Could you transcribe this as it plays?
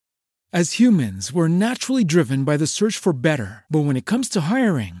As humans, we're naturally driven by the search for better. But when it comes to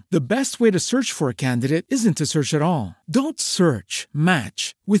hiring, the best way to search for a candidate isn't to search at all. Don't search,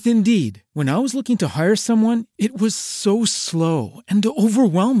 match with Indeed. When I was looking to hire someone, it was so slow and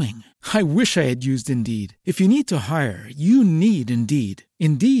overwhelming. I wish I had used Indeed. If you need to hire, you need Indeed.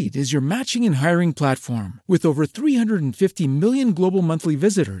 Indeed is your matching and hiring platform with over 350 million global monthly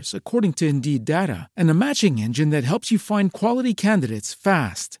visitors, according to Indeed data, and a matching engine that helps you find quality candidates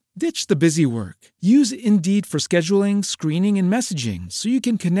fast. Ditch the busy work. Use Indeed for scheduling, screening, and messaging so you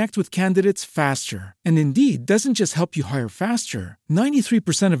can connect with candidates faster. And Indeed doesn't just help you hire faster.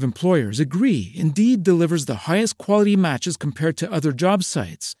 93% of employers agree Indeed delivers the highest quality matches compared to other job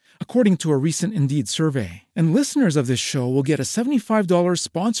sites, according to a recent Indeed survey. And listeners of this show will get a $75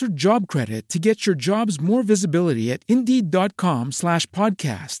 sponsored job credit to get your jobs more visibility at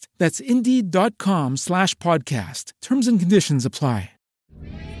Indeed.com/podcast. That's Indeed.com/podcast. Terms and conditions apply.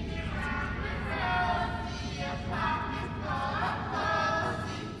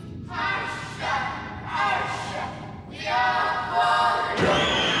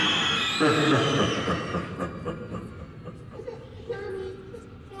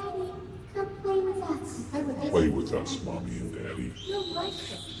 Play with us, Mommy and Daddy.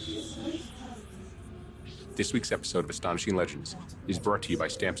 This week's episode of Astonishing Legends is brought to you by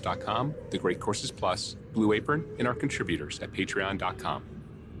Stamps.com, The Great Courses Plus, Blue Apron, and our contributors at Patreon.com.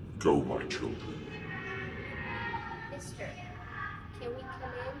 Go, my children. Mister, can we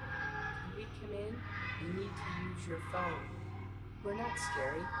come in? Can we come in? You need to use your phone. We're not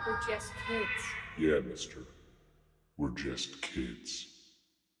scary. We're just kids. Yeah, mister. We're just kids.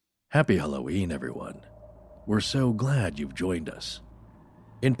 Happy Halloween, everyone. We're so glad you've joined us.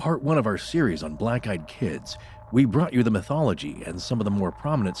 In part one of our series on Black-Eyed Kids, we brought you the mythology and some of the more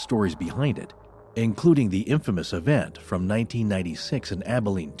prominent stories behind it, including the infamous event from 1996 in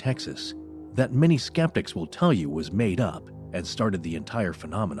Abilene, Texas, that many skeptics will tell you was made up and started the entire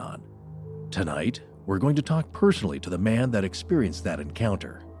phenomenon. Tonight, we're going to talk personally to the man that experienced that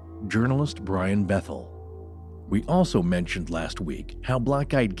encounter, journalist Brian Bethel. We also mentioned last week how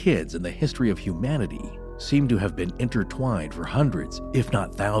Black-Eyed Kids and the history of humanity seem to have been intertwined for hundreds, if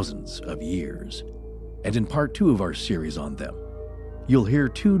not thousands, of years. And in part two of our series on them, you'll hear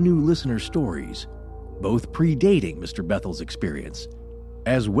two new listener stories, both predating Mr. Bethel's experience,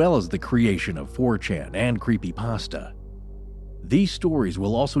 as well as the creation of 4chan and creepypasta. These stories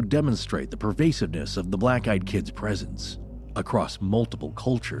will also demonstrate the pervasiveness of the Black-Eyed Kids' presence across multiple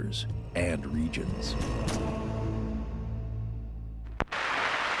cultures and regions.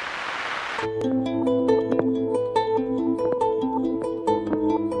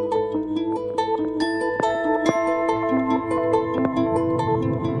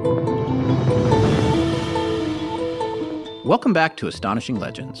 Welcome back to Astonishing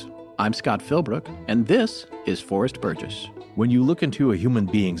Legends. I'm Scott Philbrook, and this is Forrest Burgess. When you look into a human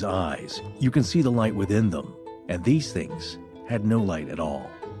being's eyes, you can see the light within them, and these things had no light at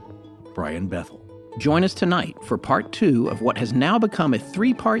all. Brian Bethel. Join us tonight for part two of what has now become a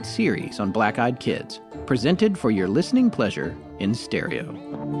three-part series on Black-Eyed Kids, presented for your listening pleasure in stereo.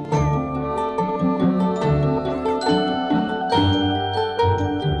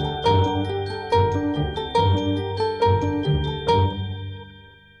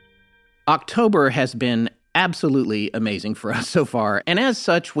 October has been absolutely amazing for us so far, and as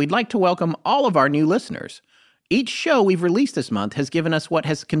such, we'd like to welcome all of our new listeners. Each show we've released this month has given us what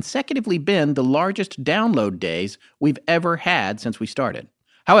has consecutively been the largest download days we've ever had since we started.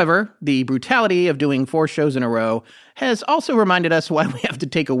 However, the brutality of doing 4 shows in a row has also reminded us why we have to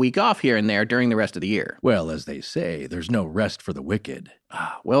take a week off here and there during the rest of the year. Well, as they say, there's no rest for the wicked.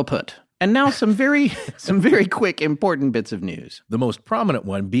 Well put. And now some very quick, important bits of news. The most prominent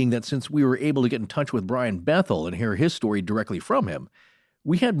one being that since we were able to get in touch with Brian Bethel and hear his story directly from him,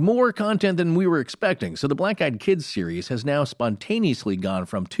 we had more content than we were expecting, so the Black-Eyed Kids series has now spontaneously gone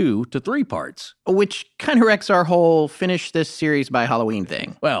from 2 to 3 parts. Which kind of wrecks our whole finish this series by Halloween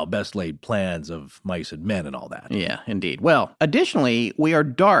thing. Well, best laid plans of mice and men and all that. Yeah, indeed. Well, additionally, we are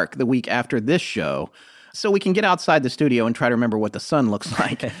dark the week after this show, so we can get outside the studio and try to remember what the sun looks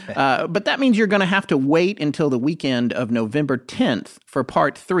like. But that means you're going to have to wait until the weekend of November 10th for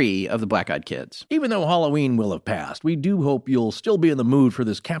part 3 of the Black-Eyed Kids. Even though Halloween will have passed, we do hope you'll still be in the mood for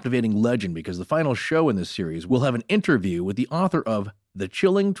this captivating legend, because the final show in this series will have an interview with the author of The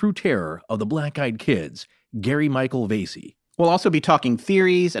Chilling True Terror of the Black-Eyed Kids, Gary Michael Vasey. We'll also be talking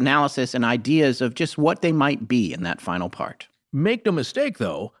theories, analysis, and ideas of just what they might be in that final part. Make no mistake,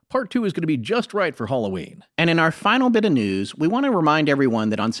 though, part 2 is going to be just right for Halloween. And in our final bit of news, we want to remind everyone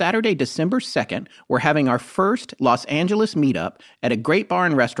that on Saturday, December 2nd, we're having our first Los Angeles meetup at a great bar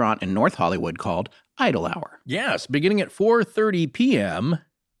and restaurant in North Hollywood called Idle Hour. Yes, beginning at 4:30 p.m.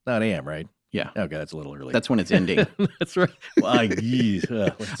 Not a.m., right? Yeah. Okay, that's a little early. That's when it's ending. That's right. Well,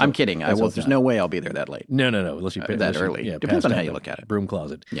 I'm kidding. There's no way I'll be there that late. No. Unless you pay that early. Yeah, depends on how you look at it. Broom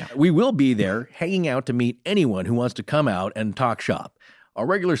closet. Yeah. We will be there hanging out to meet anyone who wants to come out and talk shop. Our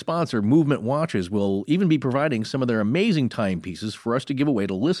regular sponsor, Movement Watches, will even be providing some of their amazing timepieces for us to give away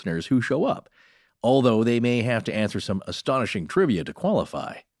to listeners who show up, although they may have to answer some astonishing trivia to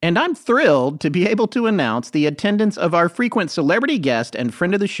qualify. And I'm thrilled to be able to announce the attendance of our frequent celebrity guest and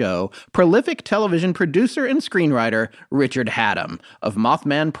friend of the show, prolific television producer and screenwriter, Richard Hatem, of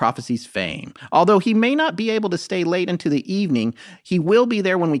Mothman Prophecies fame. Although he may not be able to stay late into the evening, he will be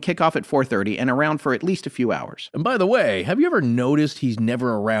there when we kick off at 4:30 and around for at least a few hours. And by the way, have you ever noticed he's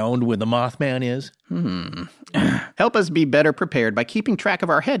never around when the Mothman is? Help us be better prepared by keeping track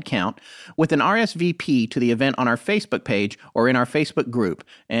of our head count with an RSVP to the event on our Facebook page or in our Facebook group.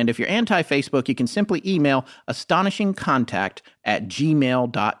 And if you're anti-Facebook, you can simply email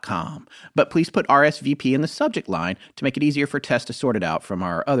astonishingcontact@gmail.com. But please put RSVP in the subject line to make it easier for Tess to sort it out from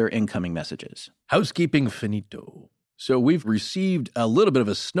our other incoming messages. Housekeeping finito. So we've received a little bit of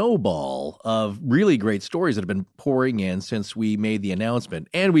a snowball of really great stories that have been pouring in since we made the announcement.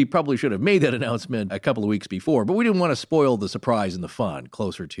 And we probably should have made that announcement a couple of weeks before, but we didn't want to spoil the surprise and the fun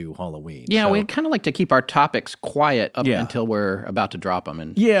closer to Halloween. Yeah, we kind of like to keep our topics quiet up until we're about to drop them.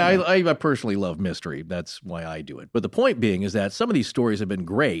 And I personally love mystery. That's why I do it. But the point being is that some of these stories have been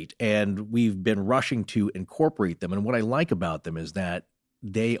great, and we've been rushing to incorporate them. And what I like about them is that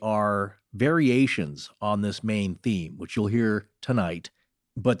they are variations on this main theme, which you'll hear tonight,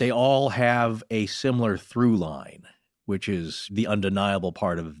 but they all have a similar through line, which is the undeniable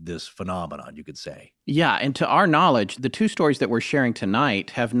part of this phenomenon, you could say. Yeah, and to our knowledge, the two stories that we're sharing tonight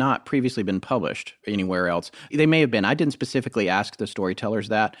have not previously been published anywhere else. They may have been. I didn't specifically ask the storytellers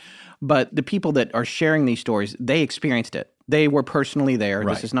that, but the people that are sharing these stories, they experienced it. They were personally there.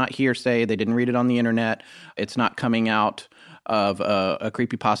 Right. This is not hearsay. They didn't read it on the internet. It's not coming out of a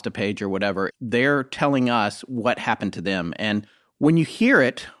creepypasta page or whatever. They're telling us what happened to them. And when you hear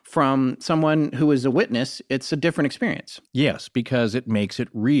it from someone who is a witness, it's a different experience. Yes, because it makes it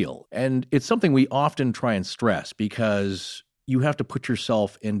real. And it's something we often try and stress because you have to put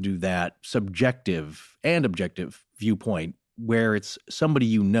yourself into that subjective and objective viewpoint where it's somebody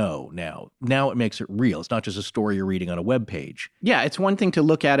you know now. Now it makes it real. It's not just a story you're reading on a web page. Yeah, it's one thing to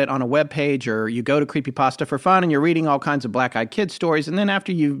look at it on a web page, or you go to Creepypasta for fun and you're reading all kinds of Black Eyed Kids stories, and then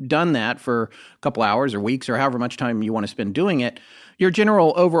after you've done that for a couple hours or weeks or however much time you want to spend doing it, your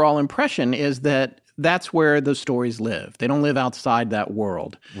general overall impression is that that's where those stories live. They don't live outside that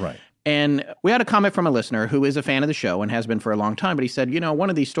world. Right. And we had a comment from a listener who is a fan of the show and has been for a long time, but he said, one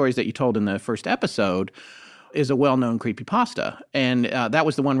of these stories that you told in the first episode is a well-known creepypasta. And that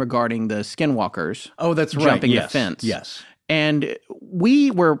was the one regarding the skinwalkers. Oh, that's right. Jumping the fence. Yes. And we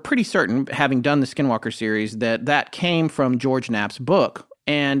were pretty certain, having done the Skinwalker series, that came from George Knapp's book.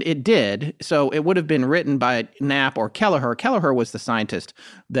 And it did. So it would have been written by Knapp or Kelleher. Kelleher was the scientist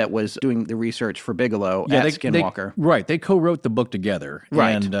that was doing the research for Bigelow at Skinwalker. They co-wrote the book together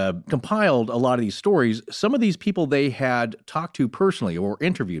and compiled a lot of these stories. Some of these people they had talked to personally or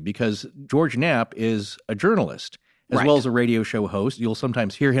interviewed because George Knapp is a journalist as well as a radio show host. You'll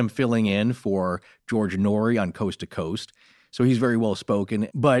sometimes hear him filling in for George Norrie on Coast to Coast. So he's very well spoken.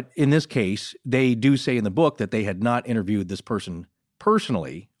 But in this case, they do say in the book that they had not interviewed this person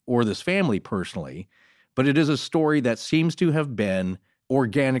personally or this family personally, but it is a story that seems to have been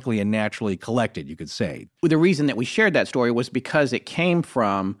organically and naturally collected, you could say. The reason that we shared that story was because it came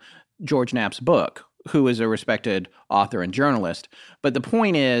from George Knapp's book, who is a respected author and journalist. But the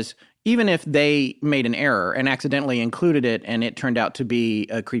point is, even if they made an error and accidentally included it and it turned out to be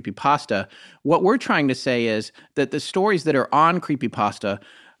a creepypasta, what we're trying to say is that the stories that are on creepypasta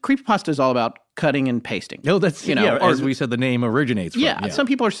is all about cutting and pasting. No, that's, as we said, the name originates from. Yeah, some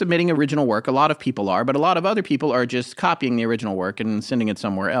people are submitting original work. A lot of people are, but a lot of other people are just copying the original work and sending it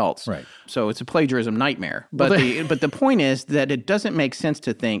somewhere else. Right. So it's a plagiarism nightmare. But the point is that it doesn't make sense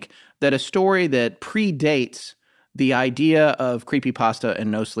to think that a story that predates the idea of creepypasta and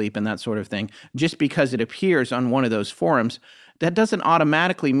no sleep and that sort of thing, just because it appears on one of those forums, that doesn't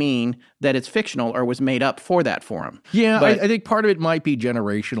automatically mean that it's fictional or was made up for that forum. Yeah, but I think part of it might be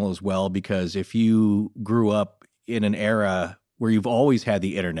generational as well, because if you grew up in an era where you've always had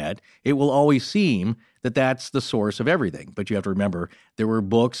the internet, it will always seem that that's the source of everything. But you have to remember, there were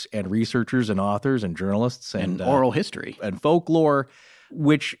books and researchers and authors and journalists and oral history and folklore,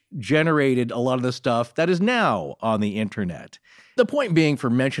 which generated a lot of the stuff that is now on the internet. The point being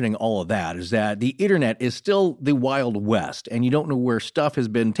for mentioning all of that is that the internet is still the Wild West, and you don't know where stuff has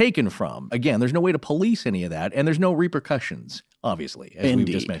been taken from. Again, there's no way to police any of that, and there's no repercussions, obviously, as we've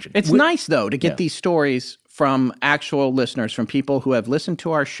just mentioned. It's nice, though, to get these stories from actual listeners, from people who have listened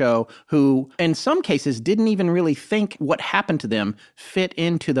to our show, who in some cases didn't even really think what happened to them fit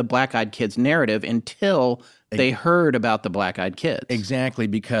into the Black Eyed Kids narrative until they heard about the Black Eyed Kids. Exactly,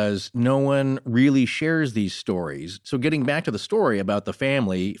 because no one really shares these stories. So getting back to the story about the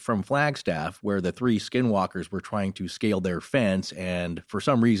family from Flagstaff, where the 3 skinwalkers were trying to scale their fence and for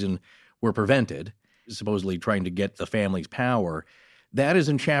some reason were prevented, supposedly trying to get the family's power, that is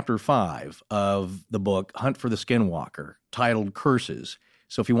in Chapter 5 of the book Hunt for the Skinwalker, titled Curses.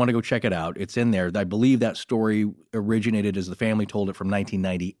 So if you want to go check it out, it's in there. I believe that story originated as the family told it from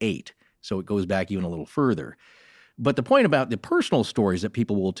 1998. So it goes back even a little further. But the point about the personal stories that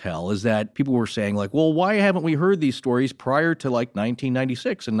people will tell is that people were saying, like, well, why haven't we heard these stories prior to like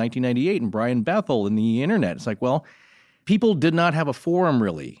 1996 and 1998 and Brian Bethel and the internet? It's like, well, people did not have a forum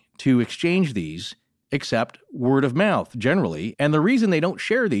really to exchange these except word of mouth generally. And the reason they don't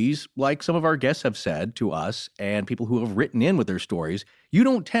share these, like some of our guests have said to us and people who have written in with their stories, you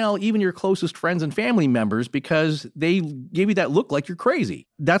don't tell even your closest friends and family members because they give you that look like you're crazy.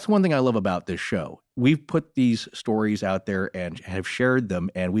 That's one thing I love about this show. We've put these stories out there and have shared them,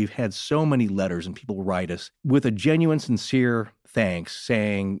 and we've had so many letters and people write us with a genuine, sincere thanks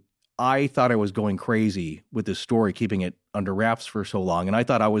saying, I thought I was going crazy with this story, keeping it under wraps for so long, and I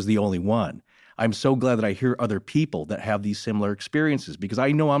thought I was the only one. I'm so glad that I hear other people that have these similar experiences because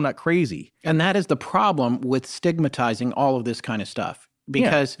I know I'm not crazy. And that is the problem with stigmatizing all of this kind of stuff.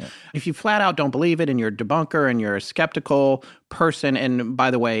 Because if you flat out don't believe it and you're a debunker and you're a skeptical person, and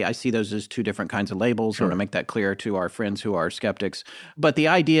by the way, I see those as 2 different kinds of labels. I want to make that clear to our friends who are skeptics. But the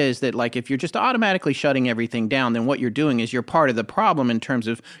idea is that, like, if you're just automatically shutting everything down, then what you're doing is you're part of the problem in terms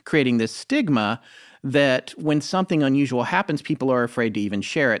of creating this stigma that when something unusual happens, people are afraid to even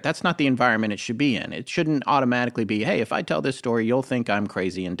share it. That's not the environment it should be in. It shouldn't automatically be, hey, if I tell this story, you'll think I'm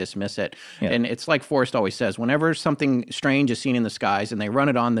crazy and dismiss it. Yeah. And it's like Forrest always says, whenever something strange is seen in the skies and they run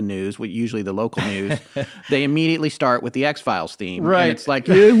it on the news, usually the local news, they immediately start with the X-Files theme. Right. And it's like,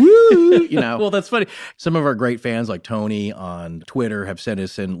 woo, you know. Well, that's funny. Some of our great fans like Tony on Twitter have sent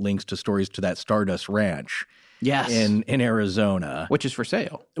us in links to stories to that Stardust Ranch. Yes. In Arizona. Which is for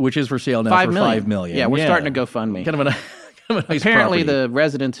sale. Which is for sale now for $5 million. Yeah, we're starting to GoFundMe. Kind of a nice Apparently, property. the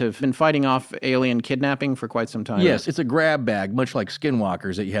residents have been fighting off alien kidnapping for quite some time. Yes, it's a grab bag, much like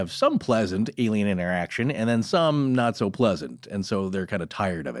skinwalkers, that you have some pleasant alien interaction and then some not so pleasant. And so they're kind of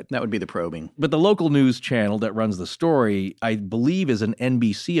tired of it. That would be the probing. But the local news channel that runs the story, I believe, is an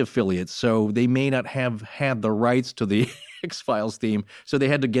NBC affiliate, so they may not have had the rights to the X-Files theme, so they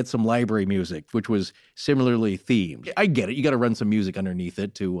had to get some library music, which was similarly themed. I get it. You got to run some music underneath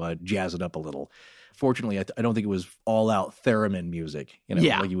it to jazz it up a little. Fortunately, I don't think it was all-out theremin music,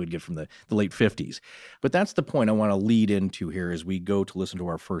 like you would get from the late 50s. But that's the point I want to lead into here as we go to listen to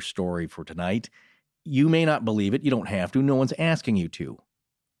our first story for tonight. You may not believe it. You don't have to. No one's asking you to.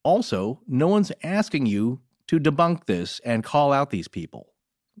 Also, no one's asking you to debunk this and call out these people.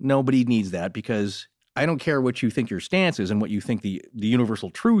 Nobody needs that because I don't care what you think your stance is and what you think the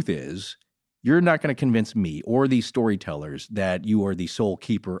universal truth is. You're not going to convince me or these storytellers that you are the sole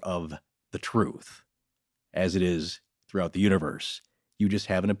keeper of the truth, as it is throughout the universe. You just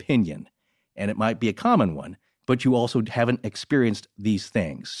have an opinion, and it might be a common one, but you also haven't experienced these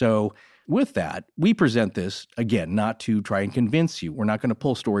things. So with that, we present this, again, not to try and convince you. We're not going to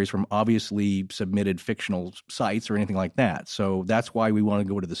pull stories from obviously submitted fictional sites or anything like that. So that's why we want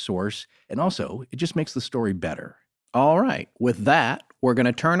to go to the source. And also, it just makes the story better. All right. With that, we're going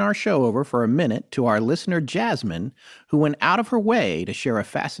to turn our show over for a minute to our listener, Jasmine, who went out of her way to share a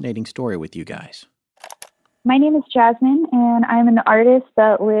fascinating story with you guys. My name is Jasmine, and I'm an artist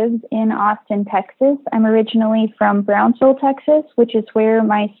that lives in Austin, Texas. I'm originally from Brownsville, Texas, which is where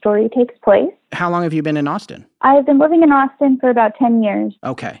my story takes place. How long have you been in Austin? I've been living in Austin for about 10 years.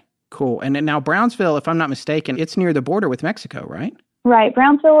 Okay, cool. And now Brownsville, if I'm not mistaken, it's near the border with Mexico, right? Right.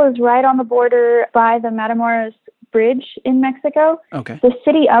 Brownsville is right on the border by the Matamoros Bridge in Mexico. Okay. The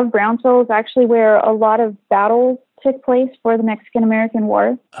city of Brownsville is actually where a lot of battles took place for the Mexican-American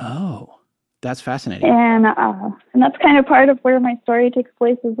War. Oh. That's fascinating. And that's kind of part of where my story takes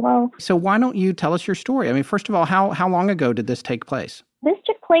place as well. So why don't you tell us your story? I mean, first of all, how long ago did this take place? This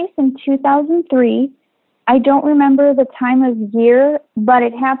took place in 2003. I don't remember the time of year, but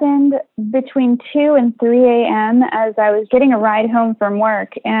it happened between 2 and 3 a.m. as I was getting a ride home from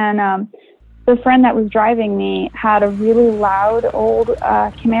work. And the friend that was driving me had a really loud old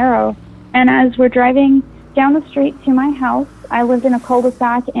Camaro. And as we're driving down the street to my house, I lived in a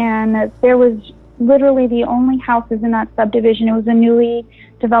cul-de-sac, and there was literally the only houses in that subdivision. It was a newly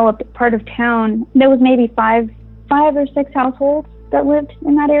developed part of town. There was maybe five or six households that lived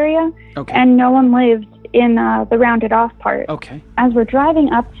in that area, okay. And no one lived in the rounded off part. Okay. As we're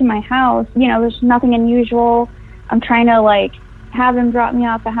driving up to my house, there's nothing unusual. I'm trying to have him drop me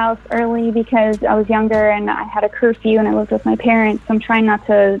off the house early because I was younger and I had a curfew and I lived with my parents. So I'm trying not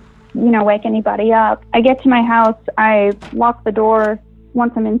to, wake anybody up. I get to my house, I lock the door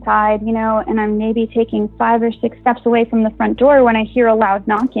once I'm inside, and I'm maybe taking 5 or 6 steps away from the front door when I hear a loud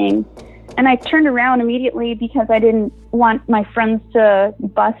knocking. And I turned around immediately because I didn't want my friends to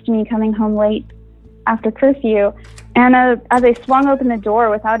bust me coming home late after curfew. And as I swung open the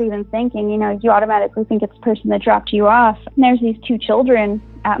door without even thinking, you automatically think it's the person that dropped you off. And there's these 2 children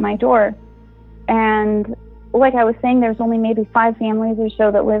at my door. And like I was saying, there's only maybe 5 families or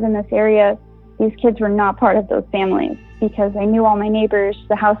so that live in this area. These kids were not part of those families because I knew all my neighbors.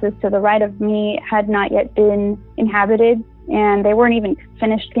 The houses to the right of me had not yet been inhabited, and they weren't even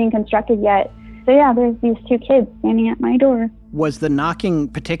finished being constructed yet. So yeah, there's these 2 kids standing at my door. Was the knocking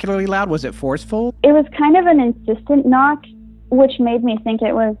particularly loud? Was it forceful? It was kind of an insistent knock, which made me think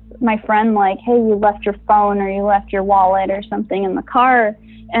it was my friend, hey, you left your phone or you left your wallet or something in the car.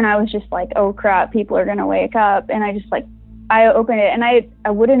 And I was just like, oh crap, people are going to wake up. And I just I opened it, and I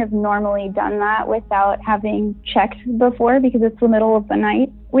wouldn't have normally done that without having checked before because it's the middle of the night.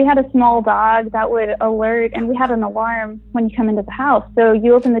 We had a small dog that would alert, and we had an alarm when you come into the house. So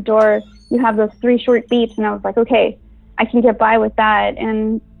you open the door, you have those 3 short beeps, and I was like, okay, I can get by with that,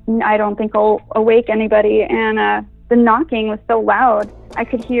 and I don't think I'll awake anybody. And the knocking was so loud. I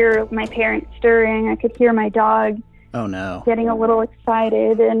could hear my parents stirring. I could hear my dog Oh, no. getting a little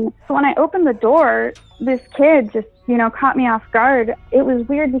excited. And so when I opened the door, this kid just, caught me off guard. It was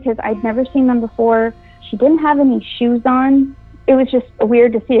weird because I'd never seen them before. She didn't have any shoes on. It was just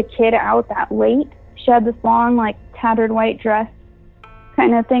weird to see a kid out that late. She had this long, tattered white dress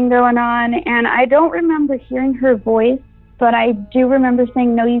kind of thing going on. And I don't remember hearing her voice, but I do remember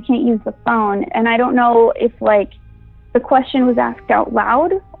saying, no, you can't use the phone. And I don't know if, the question was asked out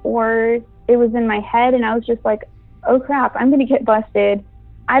loud or it was in my head. And I was just like, oh, crap, I'm going to get busted.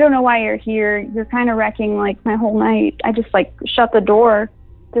 I don't know why you're here. You're kind of wrecking my whole night. I just shut the door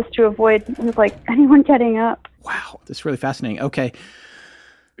just to avoid anyone getting up. Wow, that's really fascinating. Okay.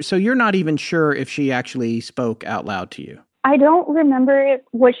 So you're not even sure if she actually spoke out loud to you? I don't remember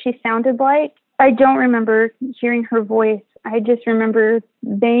what she sounded like. I don't remember hearing her voice. I just remember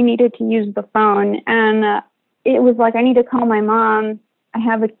they needed to use the phone. And it was I need to call my mom. I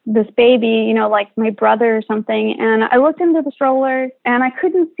have this baby, my brother or something. And I looked into the stroller and I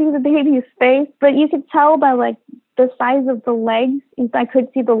couldn't see the baby's face, but you could tell by the size of the legs. I could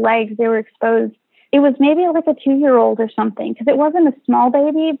see the legs. They were exposed. It was maybe a 2-year-old or something because it wasn't a small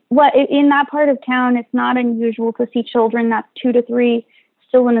baby. In that part of town, it's not unusual to see children that's 2 to 3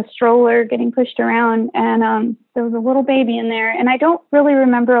 still in a stroller getting pushed around. And there was a little baby in there. And I don't really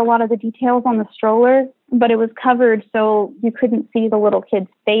remember a lot of the details on the stroller, but it was covered so you couldn't see the little kid's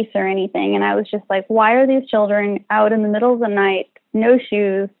face or anything. And I was just like, why are these children out in the middle of the night? No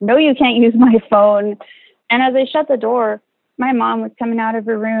shoes. No, you can't use my phone. And as I shut the door, my mom was coming out of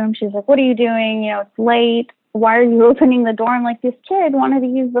her room. She's like, what are you doing? It's late. Why are you opening the door? I'm like, this kid wanted to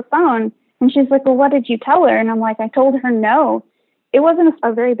use the phone. And she's like, well, what did you tell her? And I'm like, I told her no. It wasn't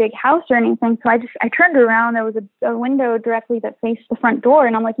a very big house or anything. So I turned around. There was a window directly that faced the front door.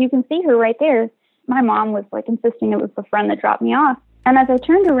 And I'm like, you can see her right there. My mom was insisting it was the friend that dropped me off. And as I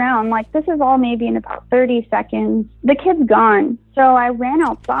turned around, this is all maybe in about 30 seconds, the kid's gone. So I ran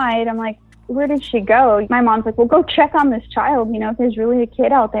outside. I'm like, where did she go? My mom's like, well, go check on this child. If there's really a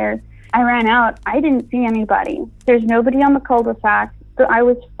kid out there. I ran out. I didn't see anybody. There's nobody on the cul-de-sac. So I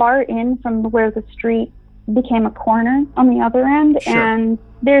was far in from where the street became a corner on the other end. Sure. And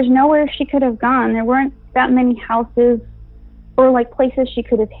there's nowhere she could have gone. There weren't that many houses or places she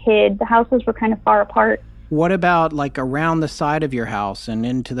could have hid. The houses were kind of far apart. What about around the side of your house and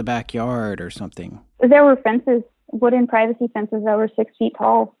into the backyard or something? There were fences, wooden privacy fences that were 6 feet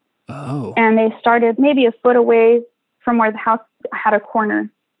tall. Oh. And they started maybe a foot away from where the house had a corner.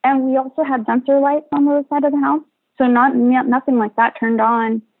 And we also had sensor lights on the other side of the house. So nothing like that turned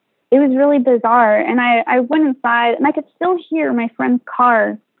on. It was really bizarre. And I went inside and I could still hear my friend's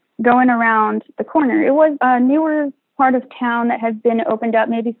car going around the corner. It was a newer part of town that had been opened up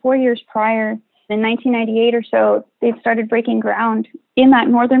maybe 4 years prior. In 1998 or so, they've started breaking ground in that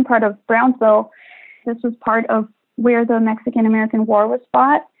northern part of Brownsville. This was part of where the Mexican-American War was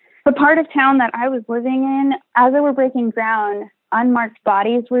fought. The part of town that I was living in, as they were breaking ground, unmarked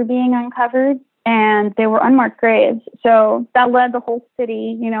bodies were being uncovered, and they were unmarked graves. So that led the whole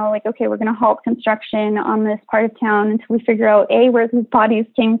city, like, okay, we're going to halt construction on this part of town until we figure out, A, where these bodies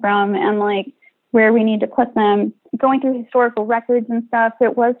came from and, like, where we need to put them. Going through historical records and stuff,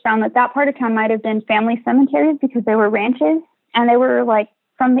 it was found that that part of town might have been family cemeteries because they were ranches, and they were, like,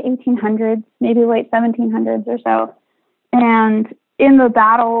 from the 1800s, maybe late 1700s or so. And in the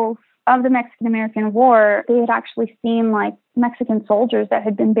battles of the Mexican-American War, they had actually seen, like, Mexican soldiers that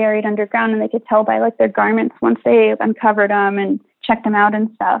had been buried underground, and they could tell by, like, their garments once they uncovered them and checked them out and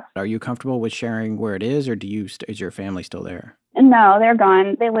stuff. Are you comfortable with sharing where it is, or is your family still there? No, they're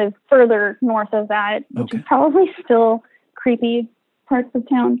gone. They live further north of that, which is probably still creepy parts of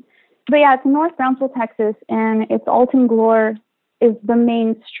town. But yeah, it's in North Brownsville, Texas, and it's Alton Glore is the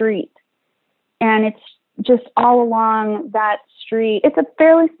main street. And it's just all along that street. It's a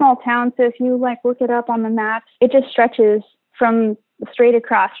fairly small town, so if you, like, look it up on the map, it just stretches from straight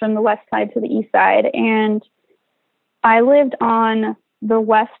across from the west side to the east side. And I lived on the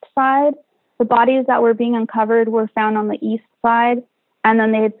west side. The bodies that were being uncovered were found on the east side, and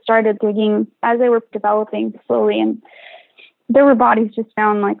then they had started digging as they were developing slowly, and there were bodies just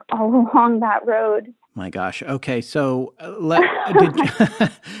found, like, all along that road. My gosh. Okay, so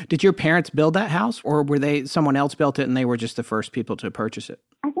did your parents build that house, or were someone else built it and they were just the first people to purchase it?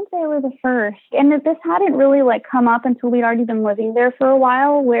 I think they were the first, and this hadn't really, like, come up until we'd already been living there for a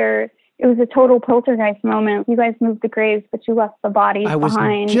while, where it was a total poltergeist moment. You guys moved the graves, but you left the bodies behind.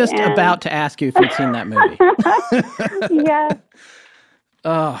 I was just about to ask you if you'd seen that movie.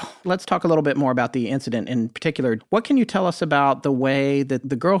 Yeah. Let's talk a little bit more about the incident in particular. What can you tell us about the way that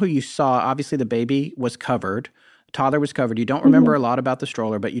the girl who you saw, obviously the baby was covered, the toddler was covered. You don't remember a lot about the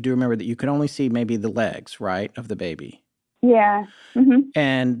stroller, but you do remember that you could only see maybe the legs, right, of the baby. Yeah. Mm-hmm.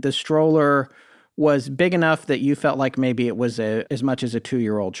 And the stroller was big enough that you felt like maybe it was as much as a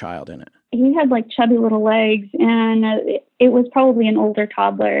 2-year-old child in it. He had, like, chubby little legs, and it was probably an older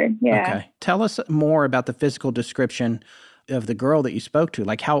toddler. Yeah. Okay. Tell us more about the physical description of the girl that you spoke to.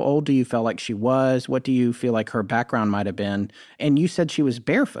 Like, how old do you feel like she was? What do you feel like her background might have been? And you said she was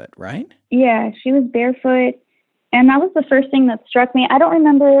barefoot, right? Yeah, she was barefoot, and that was the first thing that struck me. I don't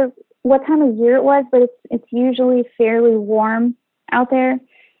remember what time of year it was, but it's usually fairly warm out there.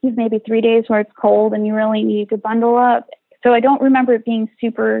 There's maybe 3 days where it's cold and you really need to bundle up. So I don't remember it being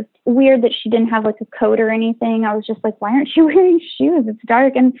super weird that she didn't have, like, a coat or anything. I was just like, why aren't you wearing shoes? It's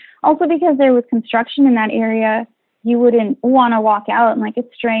dark. And also because there was construction in that area, you wouldn't want to walk out and, like, a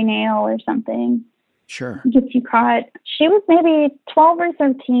stray nail or something. Sure. Gets you caught. She was maybe 12 or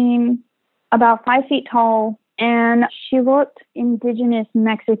 13, about 5 feet tall, and she looked indigenous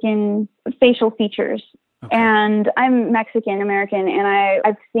Mexican facial features. Okay. And I'm Mexican American, and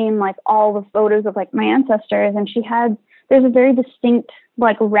I've seen, like, all the photos of, like, my ancestors, and there's a very distinct,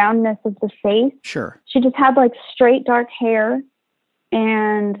 like, roundness of the face. Sure. She just had, like, straight dark hair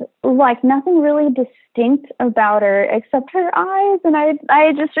and, like, nothing really distinct about her except her eyes. And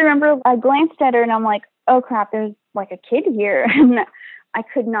I just remember I glanced at her and I'm like, oh crap, there's, like, a kid here. And I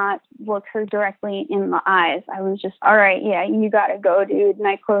could not look her directly in the eyes. I was just, all right, yeah, you gotta go, dude. And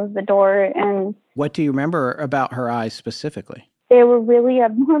I closed the door. And what do you remember about her eyes specifically? They were really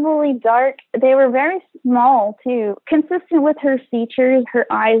abnormally dark. They were very small, too. Consistent with her features, her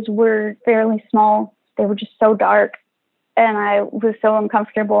eyes were fairly small. They were just so dark. And I was so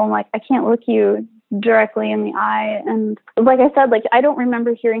uncomfortable. I'm like, I can't look you directly in the eye. And like I said, like, I don't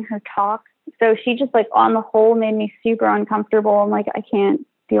remember hearing her talk. So she just, like, on the whole made me super uncomfortable. I'm like, I can't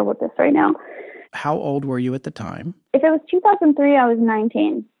deal with this right now. How old were you at the time? If it was 2003, I was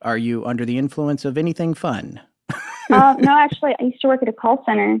 19. Are you under the influence of anything fun? No, actually, I used to work at a call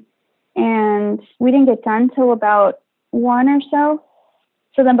center, and we didn't get done till about 1 or so.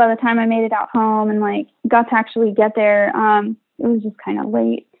 So then by the time I made it out home and, like, got to actually get there, it was just kind of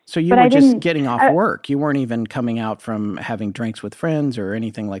late. So you were just getting off work. You weren't even coming out from having drinks with friends or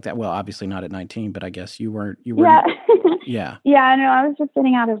anything like that. Well, obviously not at 19, but I guess you were. Yeah. Yeah. Yeah, no, I was just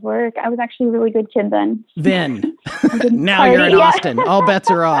getting out of work. I was actually a really good kid then. Now party. You're in Austin. All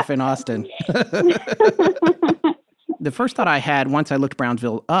bets are off in Austin. The first thought I had once I looked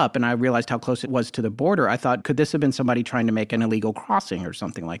Brownsville up and I realized how close it was to the border, I thought, could this have been somebody trying to make an illegal crossing or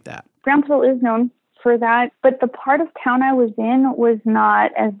something like that? Brownsville is known for that, but the part of town I was in was not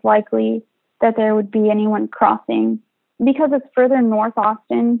as likely that there would be anyone crossing because it's further north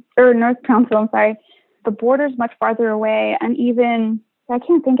Brownsville, I'm sorry. The border's much farther away, and even I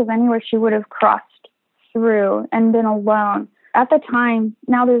can't think of anywhere she would have crossed through and been alone. At the time,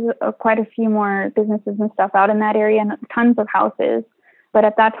 now there's quite a few more businesses and stuff out in that area and tons of houses. But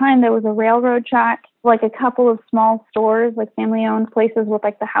at that time, there was a railroad track, like a couple of small stores, like family-owned places with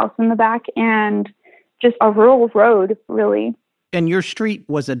like the house in the back, and just a rural road, really. And your street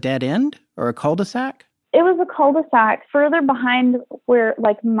was a dead end or a cul-de-sac? It was a cul-de-sac. Further behind where,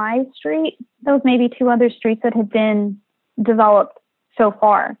 like, my street, there was maybe 2 other streets that had been developed so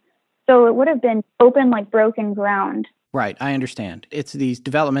far. So it would have been open, like, broken ground. Right, I understand. It's these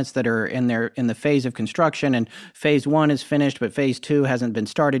developments that are in the phase of construction, and phase 1 is finished, but phase 2 hasn't been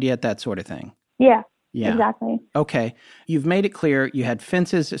started yet, that sort of thing. Yeah. Yeah. Exactly. Okay. You've made it clear you had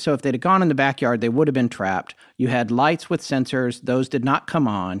fences, so if they'd have gone in the backyard, they would have been trapped. You had lights with sensors. Those did not come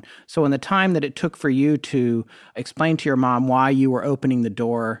on. So in the time that it took for you to explain to your mom why you were opening the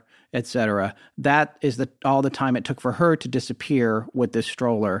door, etc., that is all the time it took for her to disappear with this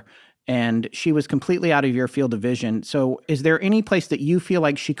stroller. And she was completely out of your field of vision. So is there any place that you feel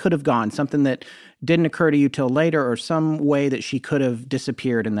like she could have gone, something that didn't occur to you till later, or some way that she could have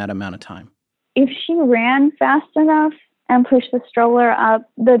disappeared in that amount of time? If she ran fast enough and pushed the stroller up,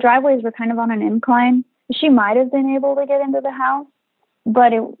 the driveways were kind of on an incline. She might have been able to get into the house,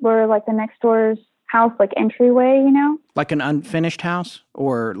 but it were like the next door's house, like entryway, you know? Like an unfinished house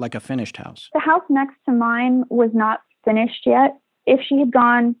or like a finished house? The house next to mine was not finished yet. If she had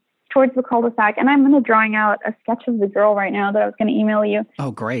gone towards the cul-de-sac, and I'm going to drawing out a sketch of the girl right now that I was going to email you.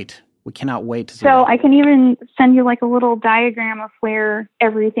 Oh, great. We cannot wait to see So that. I can even send you like a little diagram of where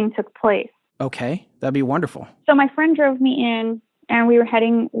everything took place. Okay, that'd be wonderful. So my friend drove me in, and we were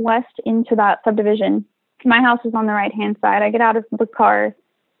heading west into that subdivision. My house is on the right-hand side. I get out of the car.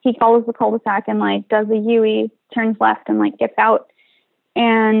 He follows the cul-de-sac and, like, does a U-turn, turns left, and, like, gets out.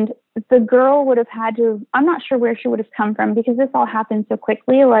 And the girl would have had to, I'm not sure where she would have come from because this all happened so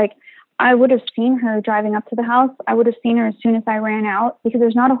quickly. Like, I would have seen her driving up to the house. I would have seen her as soon as I ran out because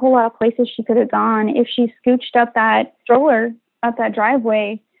there's not a whole lot of places she could have gone. If she scooched up that stroller, up that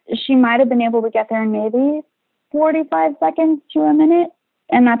driveway, she might have been able to get there in maybe 45 seconds to a minute.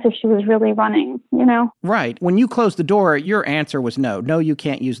 And that's if she was really running, you know? Right. When you closed the door, your answer was no. No, you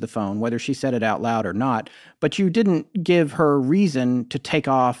can't use the phone, whether she said it out loud or not. But you didn't give her reason to take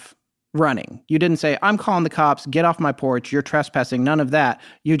off running. You didn't say, I'm calling the cops, get off my porch, you're trespassing, none of that.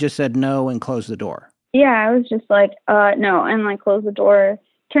 You just said no and closed the door. Yeah, I was just like, no, and like closed the door,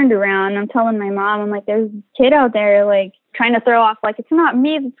 turned around. I'm telling my mom, I'm like, there's this kid out there, like, trying to throw off, like, it's not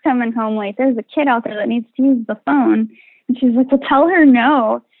me that's coming home late. There's a kid out there that needs to use the phone. And she's like, well, tell her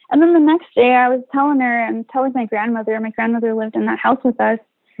no. And then the next day I was telling her, and telling my grandmother lived in that house with us.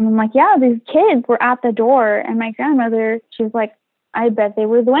 And I'm like, yeah, these kids were at the door. And my grandmother, she was like, I bet they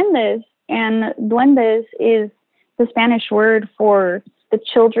were duendes. And duendes is the Spanish word for the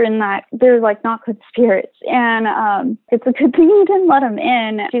children that they're like not good spirits. And it's a good thing you didn't let them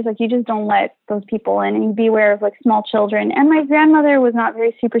in. She's like, you just don't let those people in, and you beware of like small children. And my grandmother was not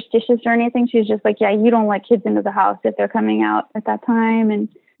very superstitious or anything. She was just like, yeah, you don't let kids into the house if they're coming out at that time. And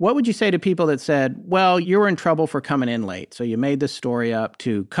what would you say to people that said, well, you were in trouble for coming in late, so you made this story up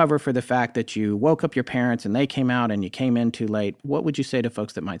to cover for the fact that you woke up your parents and they came out and you came in too late? What would you say to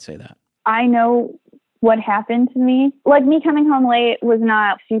folks that might say that? I know what happened to me. Like, me coming home late was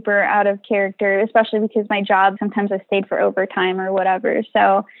not super out of character, especially because my job, sometimes I stayed for overtime or whatever.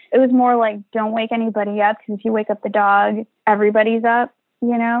 So it was more like, don't wake anybody up, because if you wake up the dog, everybody's up,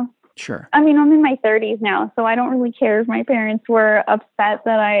 you know? Sure. I mean, I'm in my 30s now, so I don't really care if my parents were upset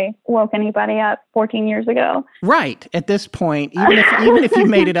that I woke anybody up 14 years ago. Right. At this point, even if you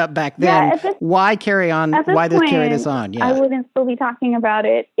made it up back then, why carry on? Why carry this on? Yeah. I wouldn't still be talking about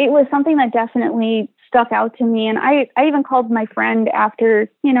it. It was something that definitely stuck out to me. And I even called my friend after,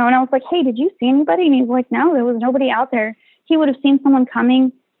 you know, and I was like, hey, did you see anybody? And he's like, no, there was nobody out there. He would have seen someone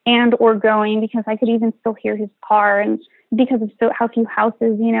coming and or going, because I could even still hear his car, and because of how few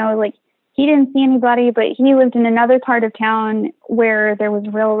houses, you know, like, he didn't see anybody, but he lived in another part of town where there was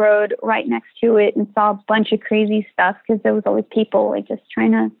railroad right next to it, and saw a bunch of crazy stuff because there was always people like just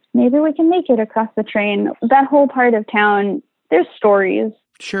trying to, maybe we can make it across the train. That whole part of town, there's stories.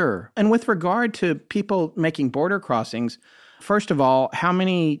 Sure. And with regard to people making border crossings, first of all, how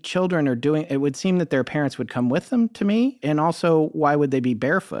many children are doing, it would seem that their parents would come with them to me. And also, why would they be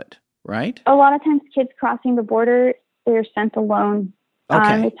barefoot, right? A lot of times kids crossing the border, they're sent alone.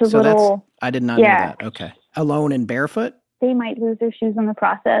 Okay. It's a little, I did not know that. Okay. Alone and barefoot? They might lose their shoes in the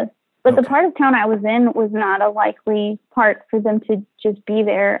process. But the part of town I was in was not a likely part for them to just be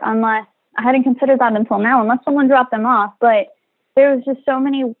there, unless, I hadn't considered that until now, unless someone dropped them off. But there was just so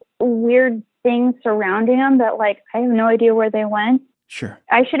many weird things surrounding them that, like, I have no idea where they went. Sure.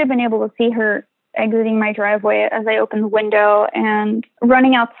 I should have been able to see her exiting my driveway as I opened the window and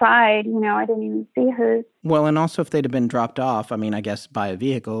running outside. I didn't even see her. Well, and also if they'd have been dropped off, I guess by a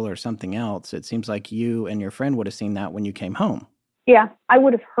vehicle or something else, it seems like you and your friend would have seen that when you came home. Yeah, I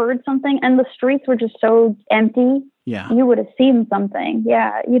would have heard something, and the streets were just so empty. Yeah. You would have seen something.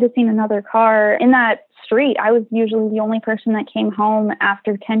 Yeah, you'd have seen another car. In that street, I was usually the only person that came home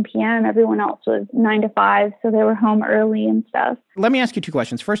after 10 p.m. Everyone else was 9 to 5, so they were home early and stuff. Let me ask you two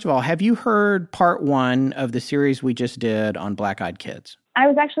questions. First of all, have you heard part 1 of the series we just did on Black-Eyed Kids? I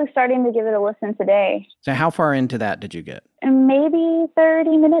was actually starting to give it a listen today. So how far into that did you get? Maybe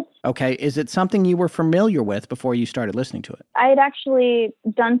 30 minutes. Okay. Is it something you were familiar with before you started listening to it? I had actually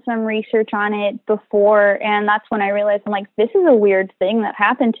done some research on it before, and that's when I realized, I'm like, this is a weird thing that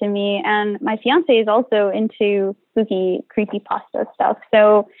happened to me. And my fiance is also into spooky, creepypasta stuff.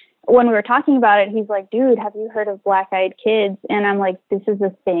 So when we were talking about it, he's like, dude, have you heard of Black-Eyed Kids? And I'm like, this is a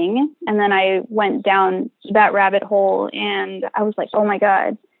thing. And then I went down that rabbit hole and I was like, oh my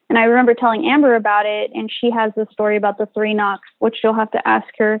God. And I remember telling Amber about it, and she has the story about the 3 knocks, which you'll have to ask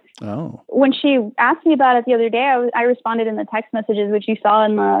her. Oh. When she asked me about it the other day, I responded in the text messages, which you saw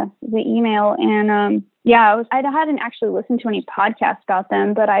in the email. And I hadn't actually listened to any podcasts about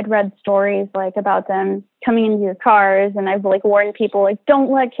them, but I'd read stories like about them coming into your cars, and I've warned people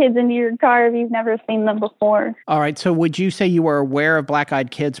don't let kids into your car if you've never seen them before. All right. So would you say you were aware of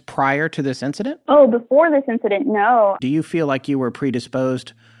Black-Eyed Kids prior to this incident? Oh, before this incident, no. Do you feel like you were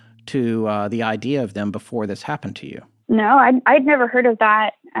predisposed to the idea of them before this happened to you? No, I'd never heard of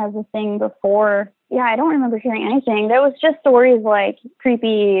that as a thing before. Yeah, I don't remember hearing anything. There was just stories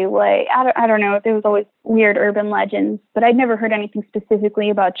creepy, I don't know. There was always weird urban legends, but I'd never heard anything specifically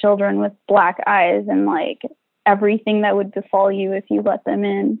about children with black eyes and everything that would befall you if you let them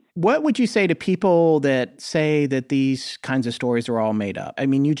in. What would you say to people that say that these kinds of stories are all made up?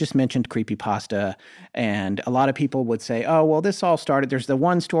 You just mentioned creepypasta, and a lot of people would say, oh, well, this all started, there's the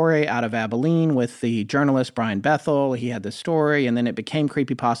one story out of Abilene with the journalist Brian Bethel. He had this story, and then it became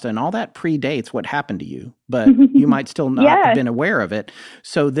creepypasta, and all that predates what happened to you, but you might still not have been aware of it.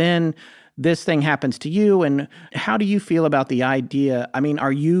 So then this thing happens to you, and how do you feel about the idea?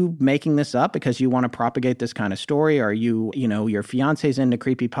 Are you making this up because you want to propagate this kind of story? Are you, your fiance's into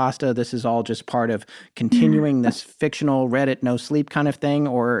creepypasta, this is all just part of continuing this fictional Reddit no sleep kind of thing?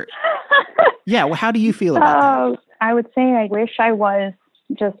 Or, how do you feel about that? I would say I wish I was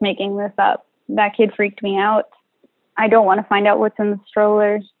just making this up. That kid freaked me out. I don't want to find out what's in the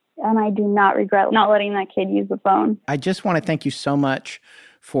stroller, and I do not regret not letting that kid use the phone. I just want to thank you so much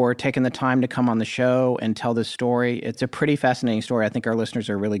for taking the time to come on the show and tell this story. It's a pretty fascinating story. I think our listeners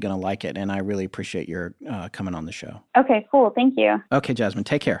are really going to like it, and I really appreciate your coming on the show. Okay, cool. Thank you. Okay, Jasmine,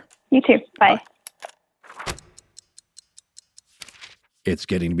 take care. You too. Bye. Bye. It's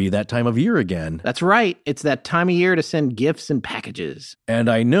getting to be that time of year again. That's right. It's that time of year to send gifts and packages. And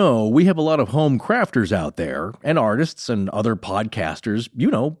I know we have a lot of home crafters out there, and artists and other podcasters,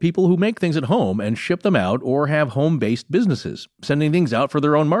 people who make things at home and ship them out or have home-based businesses, sending things out for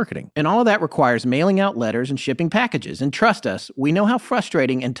their own marketing. And all of that requires mailing out letters and shipping packages. And trust us, we know how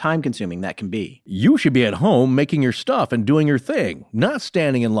frustrating and time-consuming that can be. You should be at home making your stuff and doing your thing, not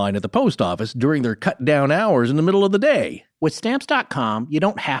standing in line at the post office during their cut-down hours in the middle of the day. With Stamps.com, you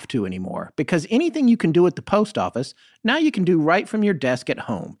don't have to anymore, because anything you can do at the post office, now you can do right from your desk at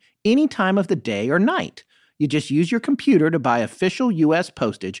home, any time of the day or night. You just use your computer to buy official U.S.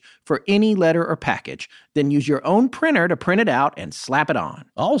 postage for any letter or package, then use your own printer to print it out and slap it on.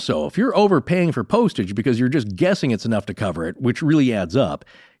 Also, if you're overpaying for postage because you're just guessing it's enough to cover it, which really adds up,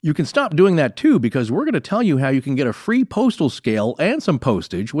 you can stop doing that too, because we're going to tell you how you can get a free postal scale and some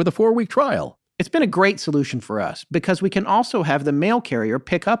postage with a 4-week trial. It's been a great solution for us because we can also have the mail carrier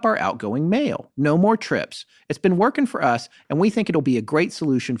pick up our outgoing mail. No more trips. It's been working for us, and we think it'll be a great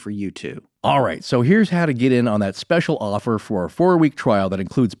solution for you too. All right, so here's how to get in on that special offer for a 4-week trial that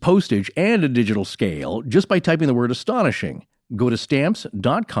includes postage and a digital scale just by typing the word astonishing. Go to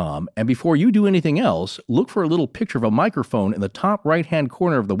Stamps.com, and before you do anything else, look for a little picture of a microphone in the top right-hand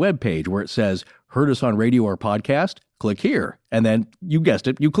corner of the webpage where it says, heard us on radio or podcast? Click here. And then, you guessed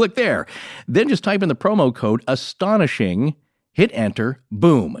it, you click there. Then just type in the promo code ASTONISHING, hit enter,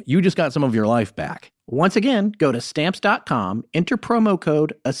 boom. You just got some of your life back. Once again, go to Stamps.com, enter promo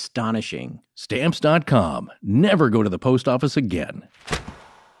code ASTONISHING. Stamps.com. Never go to the post office again.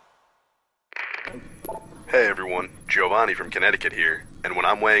 Hey everyone, Giovanni from Connecticut here, and when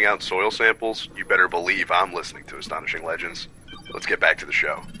I'm weighing out soil samples, you better believe I'm listening to Astonishing Legends. Let's get back to the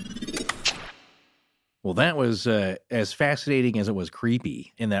show. Well, that was as fascinating as it was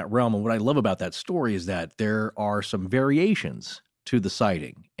creepy in that realm. And what I love about that story is that there are some variations to the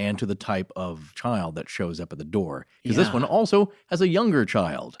sighting and to the type of child that shows up at the door. Because Yeah. this one also has a younger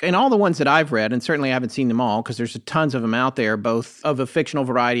child. And all the ones that I've read, and certainly I haven't seen them all because there's tons of them out there, both of a fictional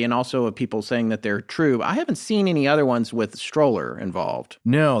variety and also of people saying that they're true. I haven't seen any other ones with stroller involved.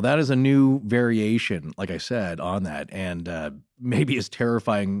 No, that is a new variation, like I said, on that. And maybe as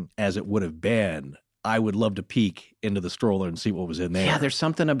terrifying as it would have been, I would love to peek into the stroller and see what was in there. Yeah, there's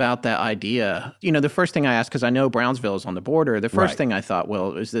something about that idea. You know, the first thing I asked, because I know Brownsville is on the border, the first Right. thing I thought,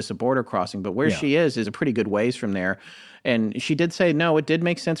 well, is this a border crossing? But where Yeah. she is a pretty good ways from there. And she did say, no, it did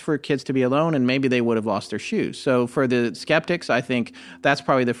make sense for kids to be alone, and maybe they would have lost their shoes. So for the skeptics, I think that's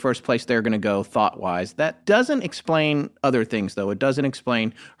probably the first place they're going to go thought-wise. That doesn't explain other things, though. It doesn't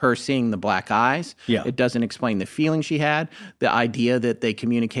explain her seeing the black eyes. Yeah. It doesn't explain the feeling she had, the idea that they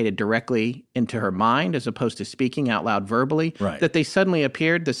communicated directly into her mind as opposed to speaking out loud verbally, Right. that they suddenly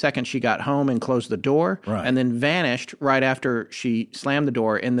appeared the second she got home and closed the door, Right. and then vanished right after she slammed the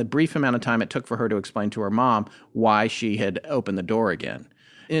door in the brief amount of time it took for her to explain to her mom why she had opened the door again.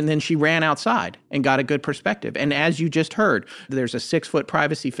 And then she ran outside and got a good perspective. And as you just heard, there's a 6-foot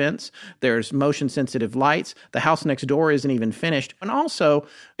privacy fence. There's motion-sensitive lights. The house next door isn't even finished. And also,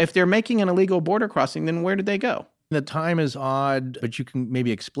 if they're making an illegal border crossing, then where did they go? The time is odd, but you can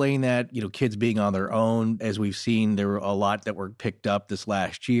maybe explain that, kids being on their own. As we've seen, there were a lot that were picked up this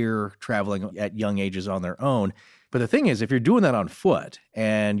last year, traveling at young ages on their own. But the thing is, if you're doing that on foot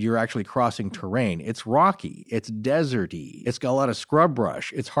and you're actually crossing terrain, it's rocky, it's deserty, it's got a lot of scrub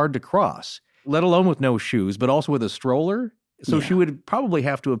brush, it's hard to cross, let alone with no shoes, but also with a stroller. So she would probably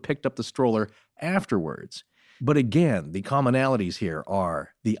have to have picked up the stroller afterwards. But again, the commonalities here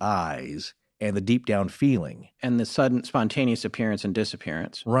are the eyes and the deep down feeling. And the sudden spontaneous appearance and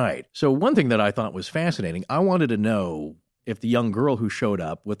disappearance. Right. So one thing that I thought was fascinating, I wanted to know if the young girl who showed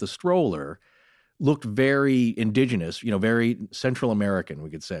up with the stroller looked very indigenous, very Central American, we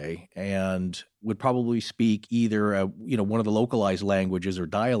could say, and would probably speak either, one of the localized languages or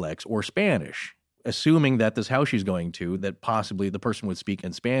dialects or Spanish, assuming that this house she's going to, that possibly the person would speak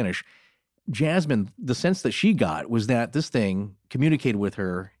in Spanish. Jasmine, the sense that she got was that this thing communicated with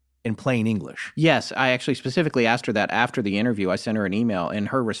her in plain English. Yes, I actually specifically asked her that after the interview. I sent her an email, and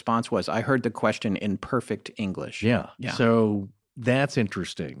her response was, I heard the question in perfect English. Yeah. So that's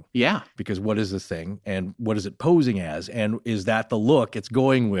interesting. Yeah. Because what is this thing and what is it posing as? And is that the look it's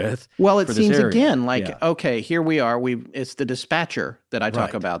going with? Well, it for this seems area? again like, Yeah. okay, here we are. It's the dispatcher that I talk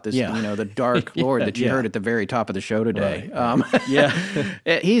Right. about, this, Yeah. the dark lord that you heard at the very top of the show today. Yeah.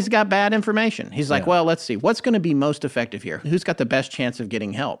 He's got bad information. He's like, well, let's see. What's going to be most effective here? Who's got the best chance of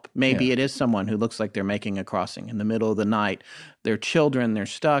getting help? Maybe it is someone who looks like they're making a crossing in the middle of the night. They're children, they're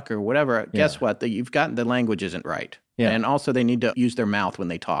stuck or whatever. Guess what? You've got the language isn't right. Yeah. And also they need to use their mouth when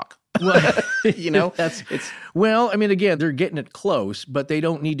they talk. Well, I mean, again, they're getting it close, but they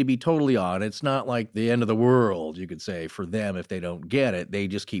don't need to be totally on. It's not like the end of the world, you could say, for them if they don't get it. They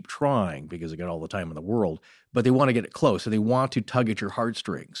just keep trying because they got all the time in the world, but they want to get it close. So they want to tug at your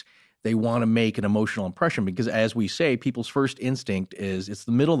heartstrings. They want to make an emotional impression because, as we say, people's first instinct is it's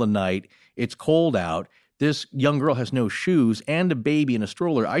the middle of the night, it's cold out, this young girl has no shoes and a baby in a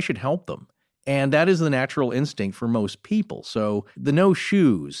stroller. I should help them. And that is the natural instinct for most people. So the no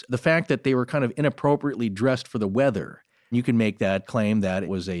shoes, the fact that they were kind of inappropriately dressed for the weather, you can make that claim that it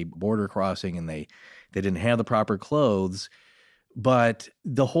was a border crossing and they didn't have the proper clothes. But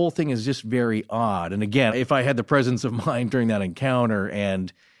the whole thing is just very odd. And again, if I had the presence of mind during that encounter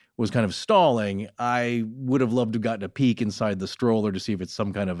and was kind of stalling, I would have loved to have gotten a peek inside the stroller to see if it's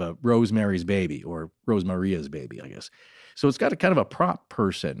some kind of a Rosemary's Baby or Rosemaria's Baby, I guess. So it's got a kind of a prop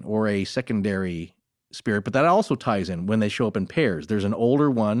person or a secondary spirit, but that also ties in when they show up in pairs. There's an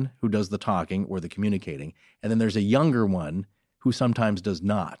older one who does the talking or the communicating, and then there's a younger one who sometimes does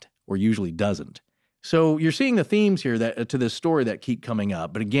not or usually doesn't. So you're seeing the themes here that to this story that keep coming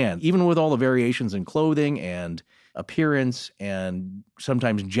up. But again, even with all the variations in clothing and appearance and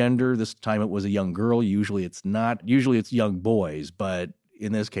sometimes gender, this time it was a young girl. Usually it's not. Usually it's young boys, but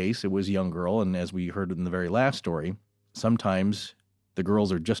in this case, it was a young girl. And as we heard in the very last story, sometimes the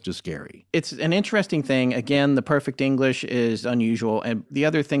girls are just as scary. It's an interesting thing. Again, the perfect English is unusual. And the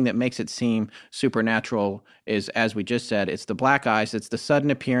other thing that makes it seem supernatural is, as we just said, it's the black eyes. It's the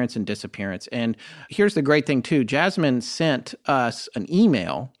sudden appearance and disappearance. And here's the great thing, too. Jasmine sent us an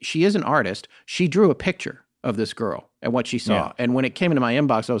email. She is an artist. She drew a picture of this girl and what she saw. Yeah. And when it came into my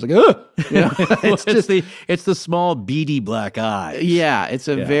inbox, I was like, ugh! It's the small beady black eye. Yeah, it's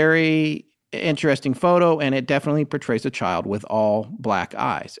a very interesting photo, and it definitely portrays a child with all black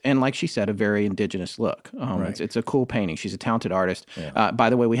eyes. And like she said, a very indigenous look. Right. It's a cool painting. She's a talented artist. Yeah. By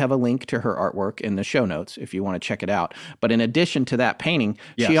the way, we have a link to her artwork in the show notes if you want to check it out. But in addition to that painting,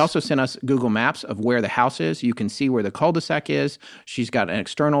 she also sent us Google Maps of where the house is. You can see where the cul-de-sac is. She's got an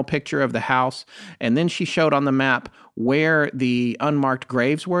external picture of the house. And then she showed on the map where the unmarked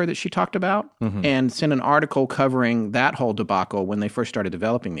graves were that she talked about, and sent an article covering that whole debacle when they first started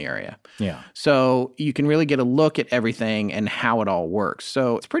developing the area. Yeah. So you can really get a look at everything and how it all works.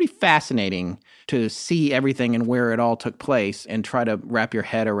 So it's pretty fascinating to see everything and where it all took place and try to wrap your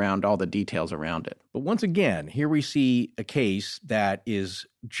head around all the details around it. But once again, here we see a case that is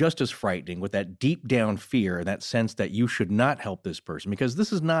just as frightening, with that deep down fear, that sense that you should not help this person, because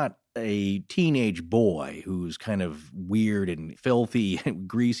this is not a teenage boy who's kind of weird and filthy and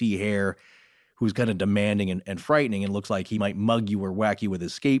greasy hair, who's kind of demanding and frightening and looks like he might mug you or whack you with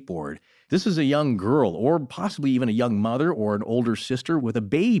his skateboard. This is a young girl, or possibly even a young mother or an older sister with a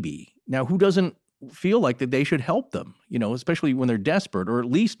baby. Now, who doesn't feel like that they should help them, especially when they're desperate, or at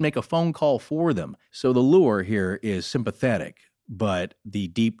least make a phone call for them? So the lure here is sympathetic, but the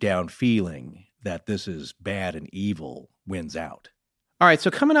deep down feeling that this is bad and evil wins out. All right,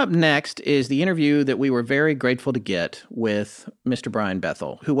 so coming up next is the interview that we were very grateful to get with Mr. Brian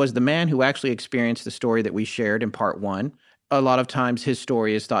Bethel, who was the man who actually experienced the story that we shared in part 1. A lot of times his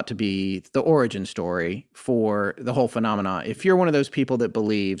story is thought to be the origin story for the whole phenomena, if you're one of those people that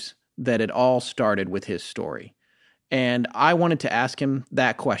believes that it all started with his story. And I wanted to ask him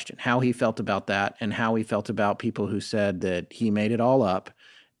that question, how he felt about that, and how he felt about people who said that he made it all up.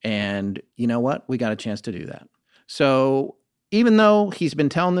 And you know what? We got a chance to do that. So even though he's been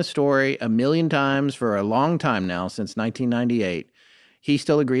telling this story a million times for a long time now, since 1998, he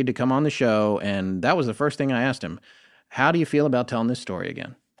still agreed to come on the show. And that was the first thing I asked him. How do you feel about telling this story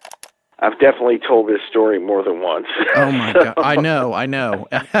again? I've definitely told this story more than once. Oh, my God. I know.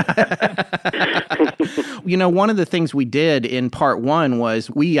 One of the things we did in part 1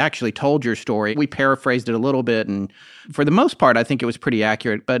 was we actually told your story. We paraphrased it a little bit, and for the most part, I think it was pretty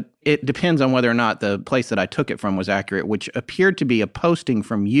accurate, but it depends on whether or not the place that I took it from was accurate, which appeared to be a posting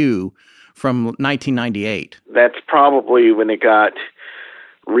from you from 1998. That's probably when it got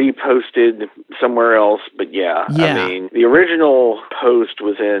reposted somewhere else, but yeah. I mean, the original post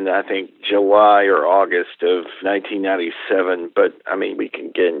was in, I think, July or August of 1997, but I mean, we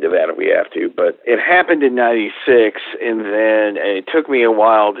can get into that if we have to, but it happened in 96, and then it took me a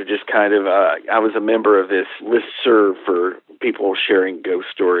while to just kind of, I was a member of this listserv for people sharing ghost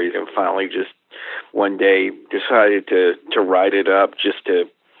stories, and finally just one day decided to write it up just to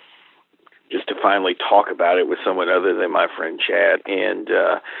finally talk about it with someone other than my friend Chad. And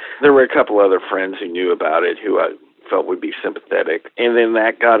there were a couple other friends who knew about it who I felt would be sympathetic. And then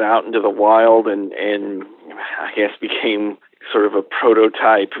that got out into the wild and I guess became sort of a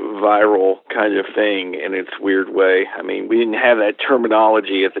prototype viral kind of thing in its weird way. I mean, we didn't have that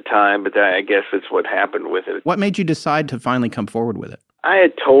terminology at the time, but I guess that's what happened with it. What made you decide to finally come forward with it? I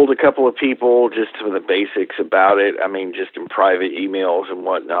had told a couple of people just some of the basics about it, I mean, just in private emails and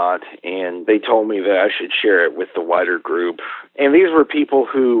whatnot, and they told me that I should share it with the wider group. And these were people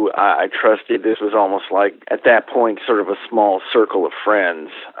who I trusted. This was almost like, at that point, sort of a small circle of friends.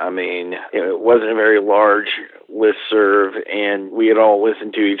 I mean, it wasn't a very large listserv, and we had all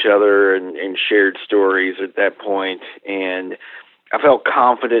listened to each other and shared stories at that point, and I felt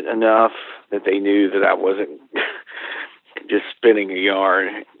confident enough that they knew that I wasn't just spinning a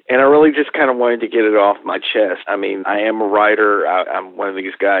yarn. And I really just kind of wanted to get it off my chest. I mean, I am a writer. I'm one of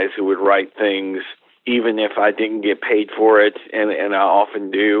these guys who would write things even if I didn't get paid for it, and I often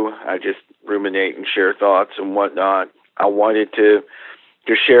do. I just ruminate and share thoughts and whatnot. I wanted to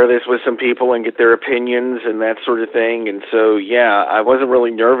share this with some people and get their opinions and that sort of thing. And so, yeah, I wasn't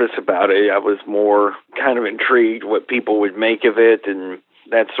really nervous about it. I was more kind of intrigued what people would make of it and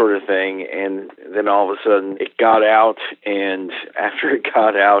that sort of thing. And then all of a sudden it got out, and after it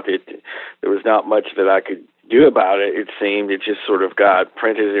got out, there was not much that I could do about it. It seemed it just sort of got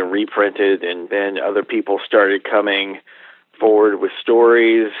printed and reprinted, and then other people started coming forward with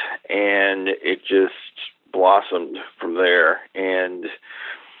stories, and it just blossomed from there. And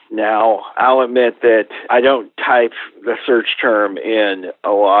now I'll admit that I don't type the search term in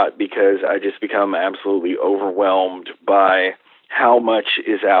a lot because I just become absolutely overwhelmed by how much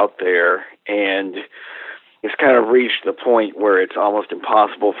is out there, and it's kind of reached the point where it's almost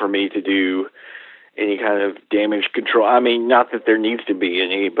impossible for me to do any kind of damage control. I mean, not that there needs to be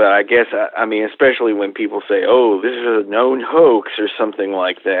any, but I guess, I mean, especially when people say, oh, this is a known hoax or something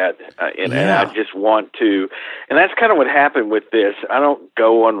like that, and I just want to, and that's kind of what happened with this. I don't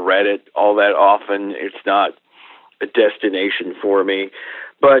go on Reddit all that often. It's not a destination for me,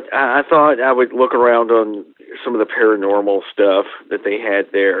 but I thought I would look around on some of the paranormal stuff that they had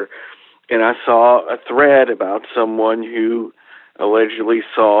there, and I saw a thread about someone who allegedly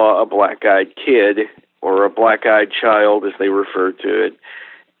saw a black-eyed kid, or a black-eyed child as they referred to it.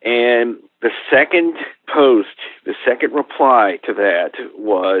 And the second post, the second reply to that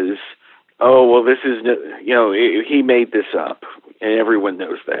was, oh, well, this is, he made this up, and everyone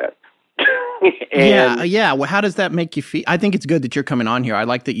knows that. Yeah. Well, how does that make you feel? I think it's good that you're coming on here. I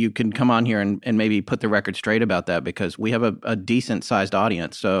like that you can come on here and maybe put the record straight about that, because we have a decent-sized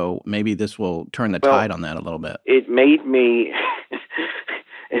audience, so maybe this will turn the tide on that a little bit. It made me...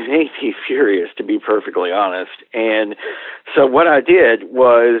 It made me furious, to be perfectly honest. And so what I did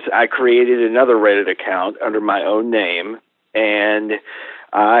was I created another Reddit account under my own name, and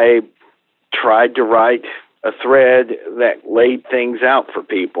I tried to write a thread that laid things out for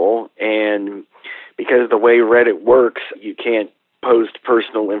people. And because of the way Reddit works, you can't post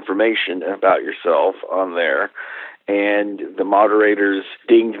personal information about yourself on there. And the moderators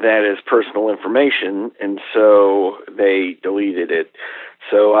dinged that as personal information, and so they deleted it.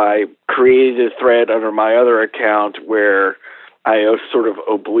 So I created a thread under my other account where I sort of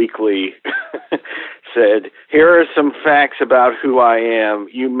obliquely said, here are some facts about who I am.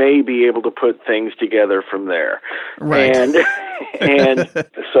 You may be able to put things together from there. Right. And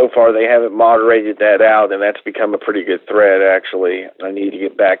so far they haven't moderated that out, and that's become a pretty good thread, actually. I need to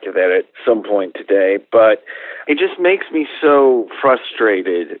get back to that at some point today. But it just makes me so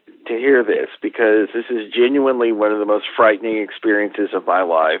frustrated to hear this, because this is genuinely one of the most frightening experiences of my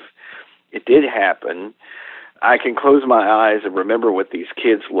life. It did happen. I can close my eyes and remember what these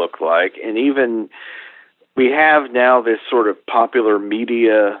kids look like. And even we have now this sort of popular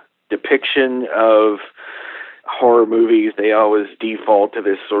media depiction of horror movies. They always default to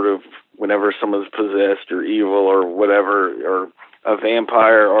this sort of, whenever someone's possessed or evil or whatever, or a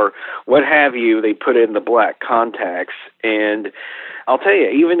vampire or what have you, they put in the black contacts. And I'll tell you,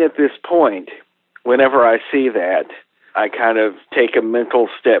 even at this point, whenever I see that, I kind of take a mental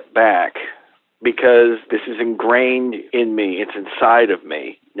step back, because this is ingrained in me. It's inside of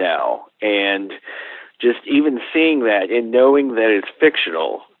me now. And just even seeing that and knowing that it's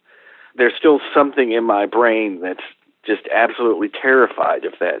fictional, there's still something in my brain that's just absolutely terrified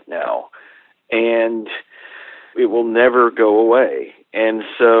of that now. And it will never go away. And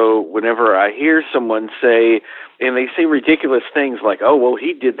so whenever I hear someone say, and they say ridiculous things like, oh, well,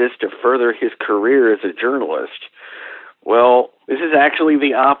 he did this to further his career as a journalist. Well, this is actually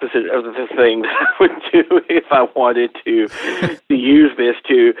the opposite of the thing that I would do if I wanted to use this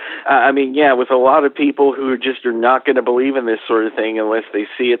to, with a lot of people who just are not going to believe in this sort of thing unless they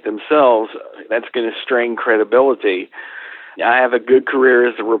see it themselves, that's going to strain credibility. I have a good career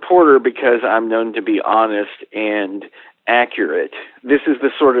as a reporter because I'm known to be honest and accurate. This is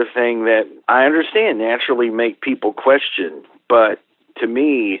the sort of thing that I understand naturally make people question, but to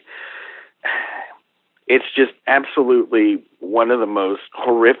me, it's just absolutely one of the most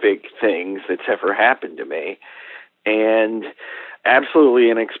horrific things that's ever happened to me, and absolutely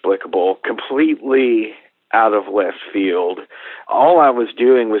inexplicable, completely out of left field. All I was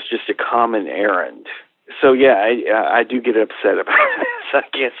doing was just a common errand. So, yeah, I do get upset about this, I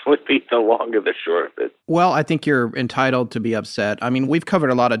guess, would be the long and the short of it. Well, I think you're entitled to be upset. I mean, we've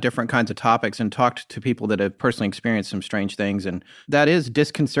covered a lot of different kinds of topics and talked to people that have personally experienced some strange things, and that is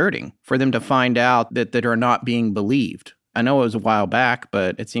disconcerting for them to find out that are not being believed. I know it was a while back,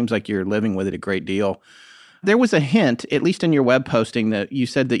 but it seems like you're living with it a great deal. There was a hint, at least in your web posting, that you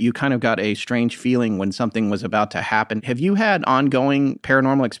said that you kind of got a strange feeling when something was about to happen. Have you had ongoing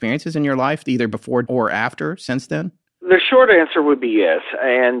paranormal experiences in your life, either before or after, since then? The short answer would be yes.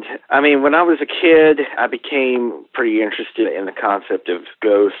 And, when I was a kid, I became pretty interested in the concept of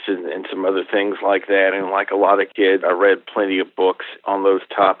ghosts and some other things like that. And like a lot of kids, I read plenty of books on those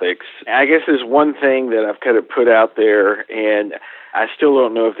topics. I guess there's one thing that I've kind of put out there, and I still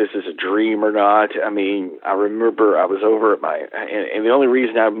don't know if this is a dream or not. I remember I was over at and the only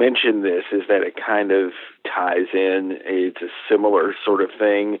reason I mention this is that it kind of ties in. It's a similar sort of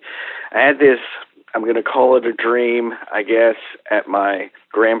thing. I had this, I'm going to call it a dream, I guess, at my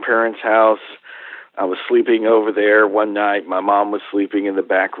grandparents' house. I was sleeping over there one night. My mom was sleeping in the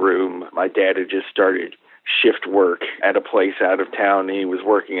back room. My dad had just started shift work at a place out of town, and he was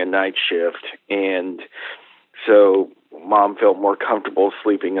working a night shift. And so Mom felt more comfortable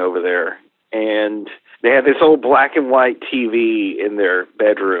sleeping over there and they had this old black and white TV in their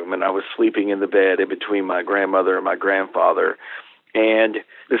bedroom, and I was sleeping in the bed in between my grandmother and my grandfather. And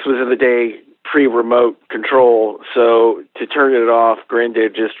this was in the day pre-remote control, so to turn it off,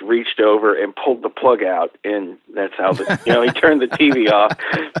 Granddad just reached over and pulled the plug out, and that's how he turned the TV off.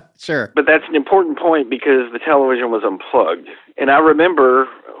 Sure. But that's an important point because the television was unplugged. And I remember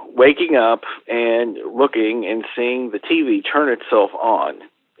waking up and looking and seeing the TV turn itself on.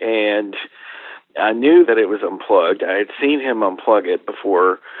 And I knew that it was unplugged. I had seen him unplug it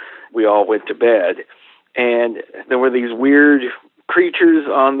before we all went to bed. And there were these weird creatures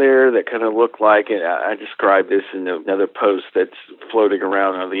on there that kind of looked like, and I described this in another post that's floating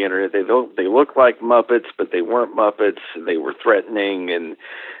around on the internet. They looked like Muppets, but they weren't Muppets. They were threatening, and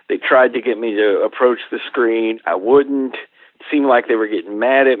they tried to get me to approach the screen. I wouldn't. It seemed like they were getting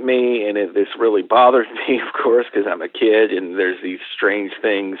mad at me, and this really bothered me, of course, because I'm a kid, and there's these strange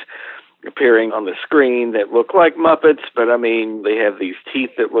things appearing on the screen that look like Muppets, but I mean, they have these teeth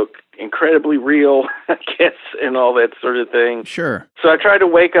that look incredibly real, I guess, and all that sort of thing. Sure. So I try to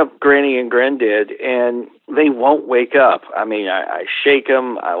wake up Granny and Granddad, and they won't wake up. I mean, I shake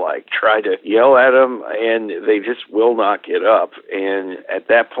them, I try to yell at them, and they just will not get up. And at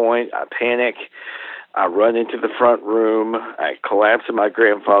that point, I panic. I run into the front room. I collapse in my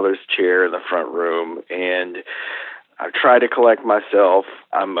grandfather's chair in the front room, and I try to collect myself.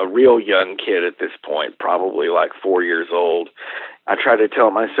 I'm a real young kid at this point, probably like 4 years old. I try to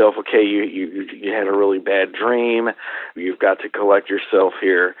tell myself, okay, you had a really bad dream. You've got to collect yourself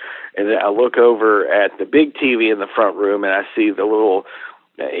here. And then I look over at the big TV in the front room, and I see the little,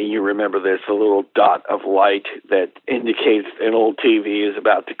 you remember this, a little dot of light that indicates an old TV is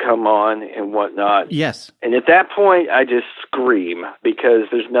about to come on and whatnot. Yes. And at that point, I just scream because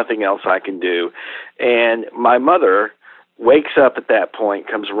there's nothing else I can do. And my mother wakes up at that point,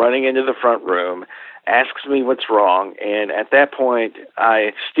 comes running into the front room, asks me what's wrong. And at that point,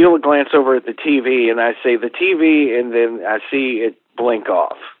 I steal a glance over at the TV, and I say, the TV, and then I see it blink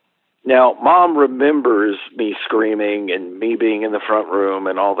off. Now, Mom remembers me screaming and me being in the front room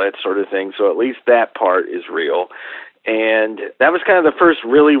and all that sort of thing, so at least that part is real. And that was kind of the first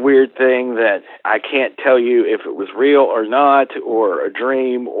really weird thing that I can't tell you if it was real or not, or a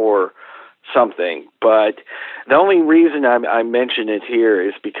dream or something. But the only reason I mention it here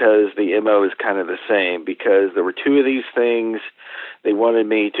is because the MO is kind of the same, because there were two of these things. They wanted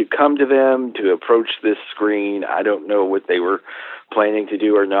me to come to them, to approach this screen. I don't know what they were planning to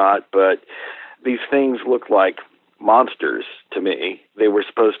do or not, but these things looked like monsters to me. They were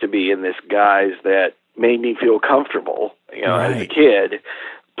supposed to be in this guise that made me feel comfortable, right, as a kid,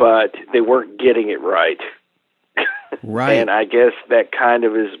 but they weren't getting it right. Right. And I guess that kind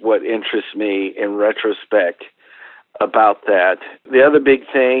of is what interests me in retrospect about that. The other big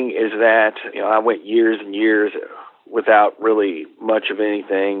thing is that, I went years and years without really much of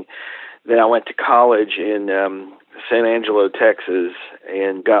anything. Then I went to college in San Angelo, Texas,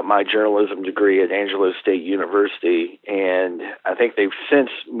 and got my journalism degree at Angelo State University. And I think they've since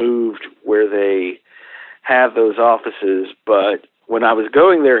moved where they have those offices. But when I was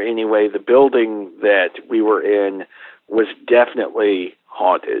going there anyway, the building that we were in was definitely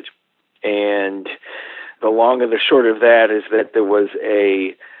haunted. And the long and the short of that is that there was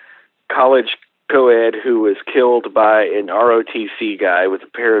a college co-ed who was killed by an ROTC guy with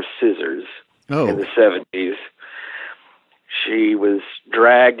a pair of scissors in the 70s. She was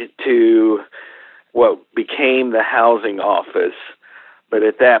dragged to what became the housing office, but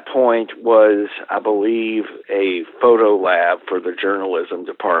at that point was, I believe, a photo lab for the journalism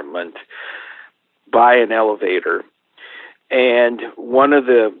department by an elevator. And one of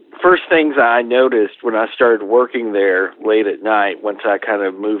the first things I noticed when I started working there late at night, once I kind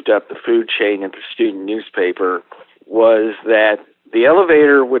of moved up the food chain at the student newspaper, was that the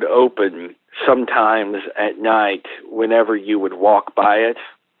elevator would open sometimes at night whenever you would walk by it.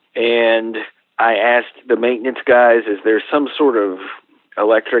 And I asked the maintenance guys, is there some sort of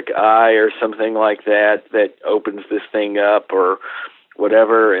electric eye or something like that that opens this thing up or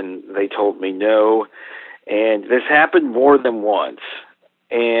whatever? And they told me no. And this happened more than once,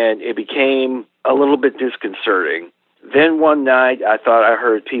 and it became a little bit disconcerting. Then one night, I thought I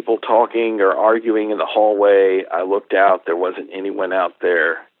heard people talking or arguing in the hallway. I looked out. There wasn't anyone out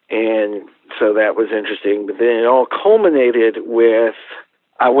there. And so that was interesting. But then it all culminated with,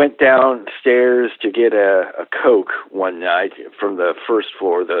 I went downstairs to get a Coke one night from the first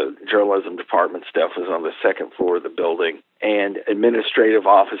floor. The journalism department stuff was on the second floor of the building, and administrative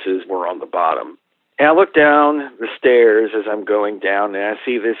offices were on the bottom. And I look down the stairs as I'm going down, and I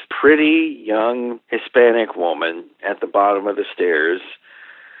see this pretty young Hispanic woman at the bottom of the stairs.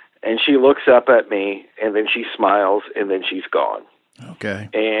 And she looks up at me, and then she smiles, and then she's gone. Okay.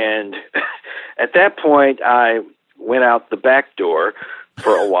 And at that point, I went out the back door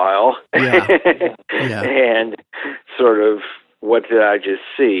for a while. Yeah. And sort of, what did I just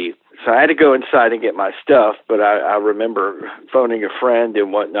see? So I had to go inside and get my stuff, but I remember phoning a friend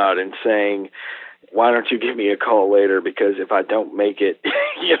and whatnot and saying, why don't you give me a call later? Because if I don't make it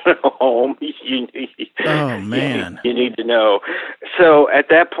home, you need to know. So at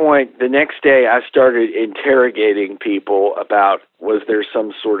that point, the next day, I started interrogating people about, was there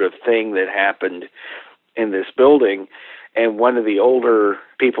some sort of thing that happened in this building? And one of the older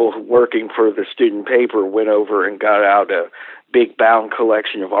people working for the student paper went over and got out a big bound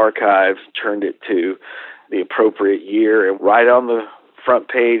collection of archives, turned it to the appropriate year, and right on the front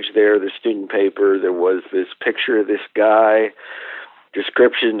page there, the student paper, there was this picture of this guy,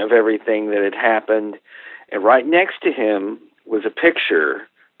 description of everything that had happened, and right next to him was a picture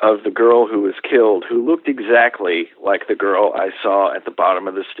of the girl who was killed, who looked exactly like the girl I saw at the bottom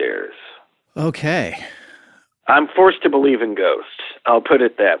of the stairs. Okay. I'm forced to believe in ghosts. I'll put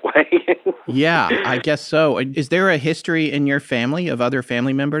it that way. Yeah, I guess so. Is there a history in your family of other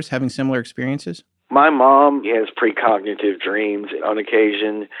family members having similar experiences? My mom has precognitive dreams on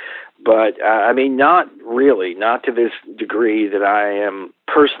occasion, but not really, not to this degree that I am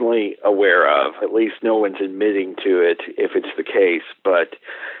personally aware of. At least no one's admitting to it if it's the case. But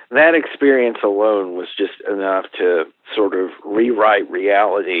that experience alone was just enough to sort of rewrite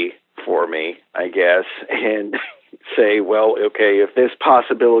reality for me, I guess, and say, well, okay, if this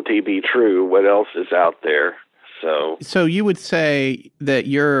possibility be true, what else is out there? So you would say that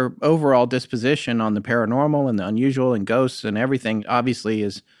your overall disposition on the paranormal and the unusual and ghosts and everything obviously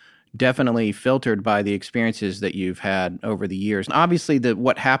is definitely filtered by the experiences that you've had over the years. And obviously,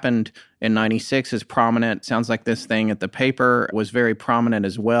 what happened in 96 is prominent. Sounds like this thing at the paper was very prominent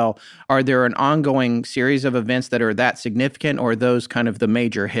as well. Are there an ongoing series of events that are that significant, or are those kind of the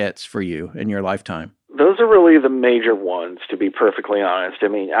major hits for you in your lifetime? Those are really the major ones, to be perfectly honest. I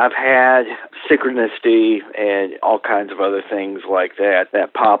mean, I've had synchronicity and all kinds of other things like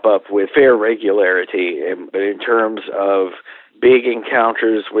that pop up with fair regularity. But in terms of big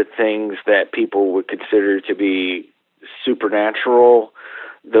encounters with things that people would consider to be supernatural,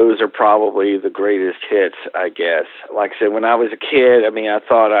 those are probably the greatest hits, I guess. Like I said, when I was a kid, I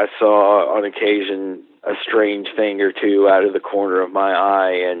thought I saw on occasion a strange thing or two out of the corner of my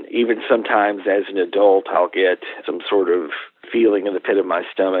eye, and even sometimes as an adult, I'll get some sort of feeling in the pit of my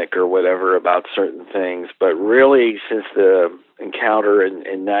stomach or whatever about certain things. But really, since the encounter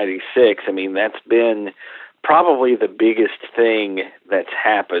in 96, that's been probably the biggest thing that's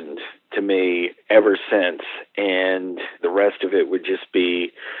happened to me ever since, and the rest of it would just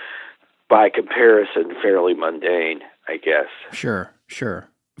be, by comparison, fairly mundane, I guess. Sure.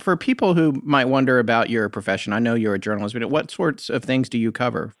 For people who might wonder about your profession, I know you're a journalist, but what sorts of things do you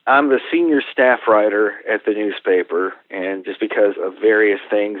cover? I'm the senior staff writer at the newspaper, and just because of various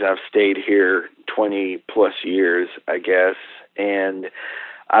things, I've stayed here 20-plus years, I guess, and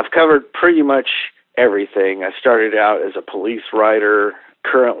I've covered pretty much everything. I started out as a police writer.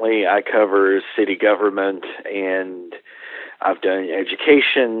 Currently, I cover city government, and I've done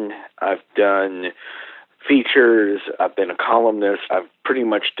education. I've done features. I've been a columnist. I've pretty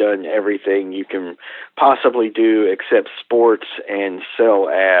much done everything you can possibly do except sports and sell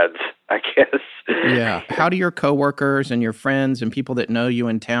ads, I guess. Yeah. How do your coworkers and your friends and people that know you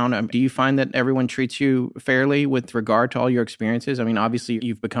in town, do you find that everyone treats you fairly with regard to all your experiences? Obviously,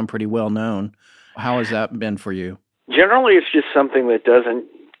 you've become pretty well known. How has that been for you? Generally, it's just something that doesn't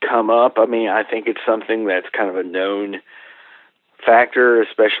come up. I think it's something that's kind of a known factor,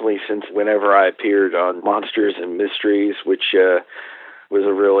 especially since whenever I appeared on Monsters and Mysteries, which was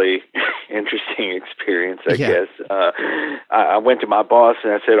a really interesting experience, I guess. I went to my boss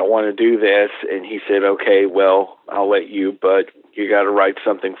and I said, I want to do this. And he said, okay, well, I'll let you, but you got to write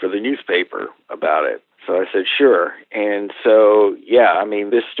something for the newspaper about it. So I said, sure. And so,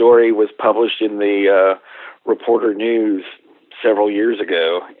 this story was published in the Reporter News several years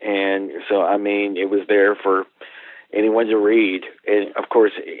ago. And so, it was there for anyone to read. And, of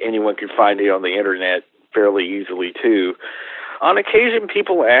course, anyone can find it on the Internet fairly easily, too. On occasion,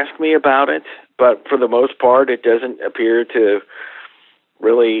 people ask me about it, but for the most part, it doesn't appear to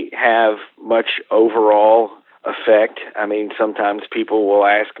really have much overall effect. Sometimes people will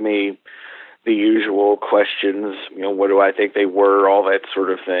ask me the usual questions, what do I think they were, all that sort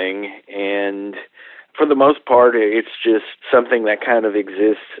of thing. And for the most part, it's just something that kind of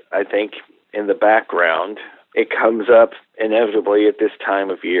exists, I think, in the background. It comes up inevitably at this time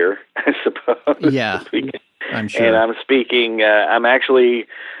of year, I suppose. Yeah. I'm sure. And I'm speaking, I'm actually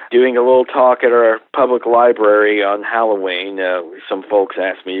doing a little talk at our public library on Halloween. Some folks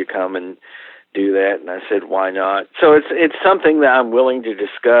asked me to come and do that, and I said, why not? So it's something that I'm willing to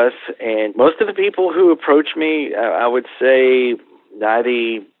discuss, and most of the people who approach me, I would say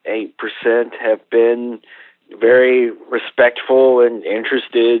 98% have been very respectful and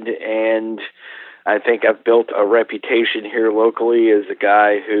interested, and I think I've built a reputation here locally as a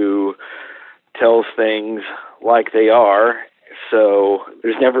guy who tells things like they are, so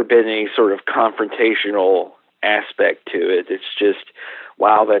there's never been any sort of confrontational aspect to it. It's just,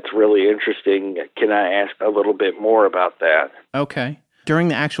 wow, that's really interesting. Can I ask a little bit more about that? Okay. During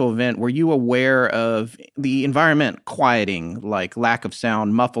the actual event, were you aware of the environment quieting, like lack of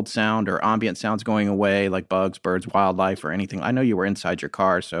sound, muffled sound, or ambient sounds going away, like bugs, birds, wildlife, or anything? I know you were inside your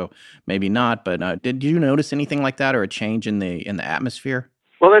car, so maybe not, but did you notice anything like that or a change in the atmosphere?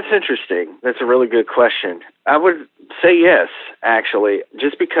 Well, that's interesting. That's a really good question. I would say yes, actually,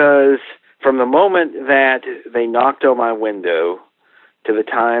 just because from the moment that they knocked on my window to the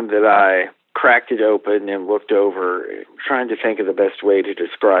time that I cracked it open and looked over, trying to think of the best way to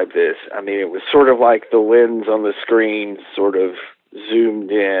describe this. I mean, it was sort of like the lens on the screen sort of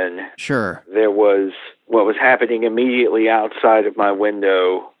zoomed in. Sure. There was what was happening immediately outside of my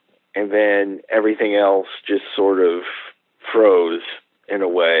window, and then everything else just sort of froze in a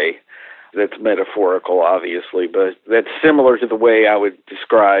way. That's metaphorical, obviously, but that's similar to the way I would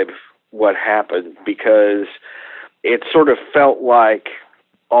describe what happened, because it sort of felt like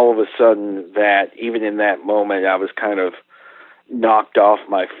all of a sudden that even in that moment I was kind of knocked off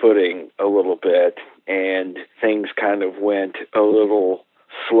my footing a little bit, and things kind of went a little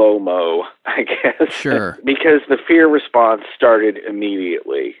slow-mo, I guess. Sure. Because the fear response started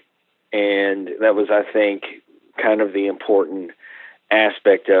immediately, and that was, I think, kind of the important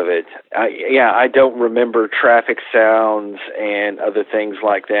aspect of it. I don't remember traffic sounds and other things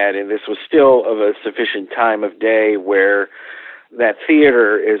like that, and this was still of a sufficient time of day where that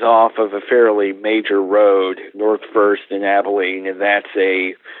theater is off of a fairly major road, North First in Abilene, and that's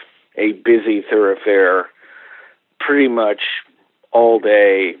a busy thoroughfare pretty much all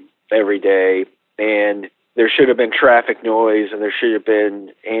day, every day, and there should have been traffic noise and there should have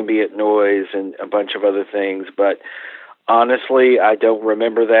been ambient noise and a bunch of other things, but honestly, I don't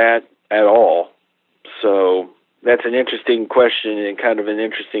remember that at all. So that's an interesting question and kind of an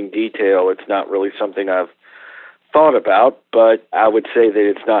interesting detail. It's not really something I've thought about, but I would say that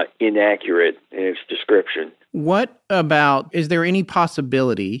it's not inaccurate in its description. What about, is there any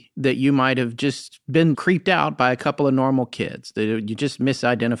possibility that you might have just been creeped out by a couple of normal kids? That you just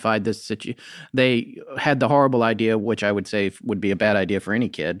misidentified this they had the horrible idea, which I would say would be a bad idea for any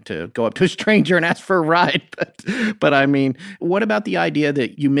kid, to go up to a stranger and ask for a ride. But I mean, what about the idea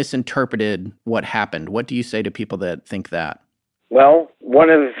that you misinterpreted what happened? What do you say to people that think that? Well, one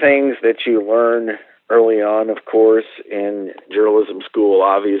of the things that you learn early on, of course, in journalism school,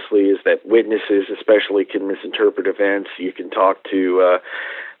 obviously, is that witnesses especially can misinterpret events. You can talk to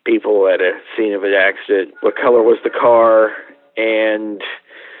people at a scene of an accident. What color was the car? And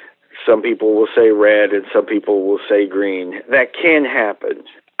some people will say red and some people will say green. That can happen.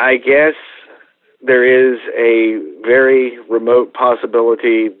 I guess there is a very remote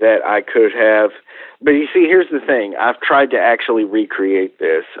possibility that I could have. But you see, here's the thing. I've tried to actually recreate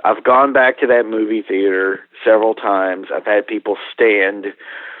this. I've gone back to that movie theater several times. I've had people stand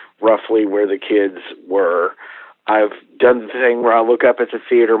roughly where the kids were. I've done the thing where I look up at the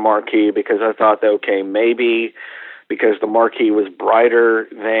theater marquee because I thought that, okay, maybe because the marquee was brighter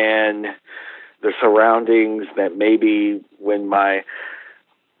than the surroundings, that maybe when my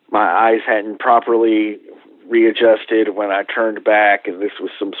eyes hadn't properly readjusted when I turned back and this was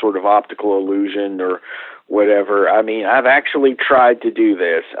some sort of optical illusion or whatever. I mean, I've actually tried to do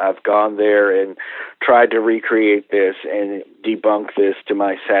this. I've gone there and tried to recreate this and debunk this to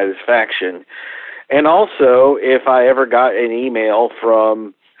my satisfaction. And also, if I ever got an email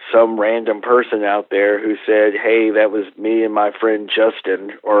from some random person out there who said, hey, that was me and my friend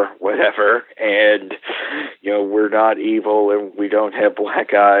Justin or whatever, and, you know, we're not evil and we don't have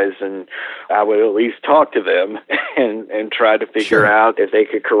black eyes, and I would at least talk to them and try to figure out if they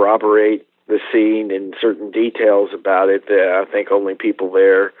could corroborate the scene and certain details about it that I think only people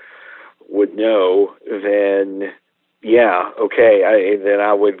there would know, then yeah, okay, then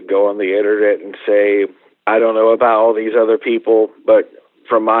I would go on the internet and say, I don't know about all these other people, but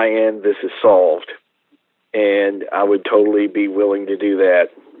from my end, this is solved, and I would totally be willing to do that.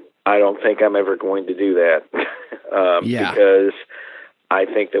 I don't think I'm ever going to do that because I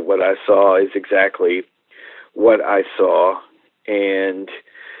think that what I saw is exactly what I saw, and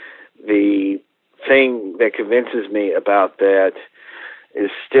the thing that convinces me about that is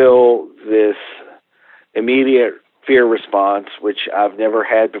still this immediate fear response, which I've never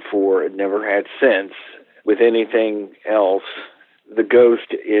had before and never had since with anything else. The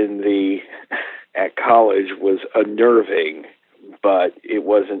ghost at college was unnerving, but it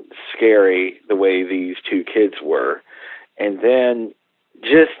wasn't scary the way these two kids were. And then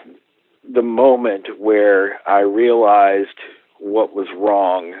just the moment where I realized what was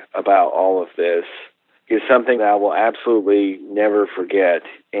wrong about all of this is something that I will absolutely never forget.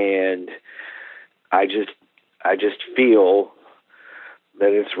 And I just feel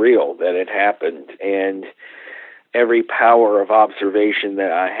that it's real, that it happened. And every power of observation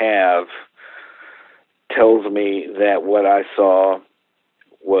that I have tells me that what I saw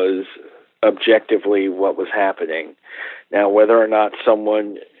was objectively what was happening. Now, whether or not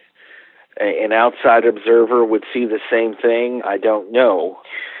an outside observer would see the same thing, I don't know,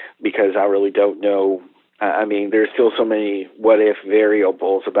 because I really don't know. I mean, there's still so many what-if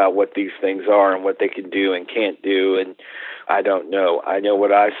variables about what these things are and what they can do and can't do, and I don't know. I know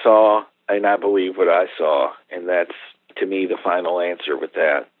what I saw, and I believe what I saw, and that's, to me, the final answer with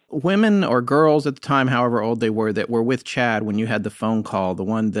that. Women or girls at the time, however old they were, that were with Chad when you had the phone call, the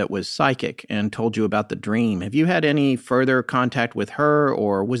one that was psychic and told you about the dream, have you had any further contact with her,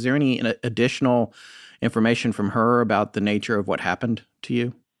 or was there any additional information from her about the nature of what happened to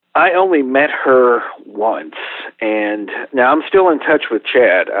you? I only met her once, and now I'm still in touch with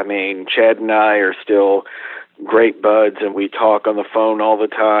Chad. I mean, Chad and I are still great buds, and we talk on the phone all the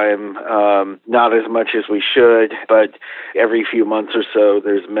time, not as much as we should, but every few months or so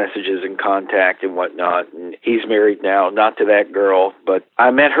there's messages and contact and whatnot. And he's married now, not to that girl, but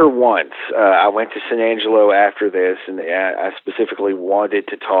I met her once. I went to San Angelo after this, and I specifically wanted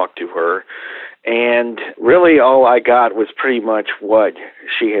to talk to her. And really all I got was pretty much what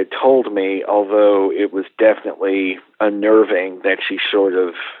she had told me, although it was definitely unnerving that she sort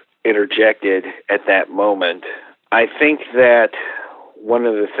of interjected at that moment. I think that one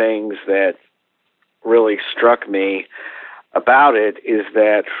of the things that really struck me about it is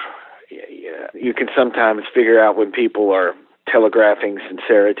that you can sometimes figure out when people are telegraphing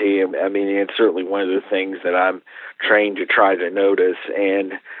sincerity. I mean, it's certainly one of the things that I'm trained to try to notice,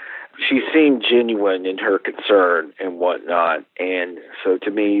 and she seemed genuine in her concern and whatnot. And so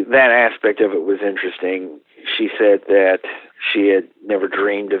to me, that aspect of it was interesting. She said that she had never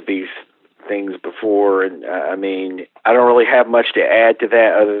dreamed of these things before. And I mean, I don't really have much to add to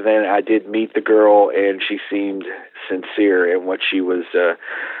that other than I did meet the girl and she seemed sincere in what she was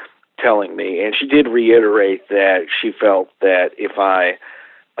telling me. And she did reiterate that she felt that if I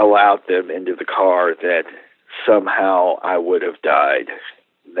allowed them into the car, that somehow I would have died.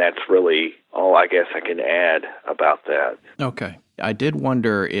 That's really all I guess I can add about that. Okay. I did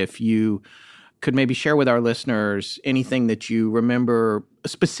wonder if you could maybe share with our listeners anything that you remember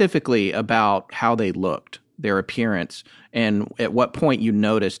specifically about how they looked, their appearance, and at what point you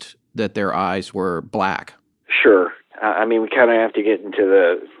noticed that their eyes were black. Sure. I mean, we kind of have to get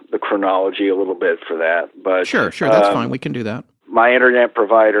into the chronology a little bit for that. But Sure, that's fine. We can do that. My internet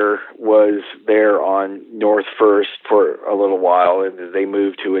provider was there on North First for a little while, and they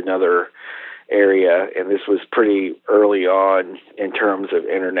moved to another area, and this was pretty early on in terms of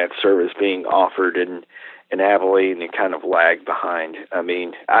internet service being offered in Abilene. It kind of lagged behind. I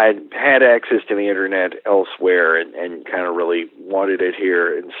mean, I had access to the internet elsewhere and kind of really wanted it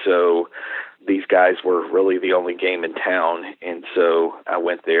here, and so these guys were really the only game in town, and so I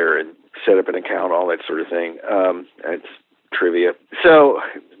went there and set up an account, all that sort of thing. It's trivia. So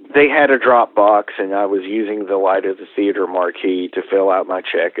they had a drop box, and I was using the light of the theater marquee to fill out my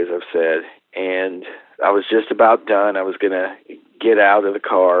check, as I've said, and I was just about done. I was going to get out of the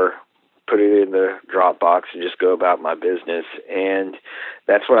car, put it in the drop box, and just go about my business, and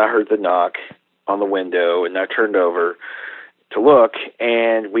that's when I heard the knock on the window, and I turned over to look,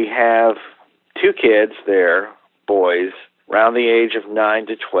 and we have two kids there, boys, around the age of 9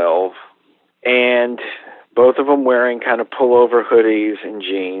 to 12, and both of them wearing kind of pullover hoodies and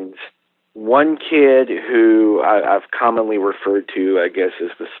jeans. One kid who I've commonly referred to, I guess, as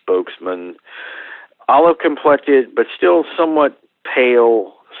the spokesman, olive-complected, but still somewhat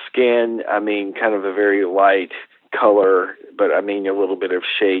pale skin. I mean, kind of a very light color, but I mean a little bit of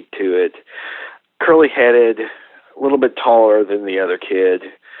shade to it. Curly-headed, a little bit taller than the other kid.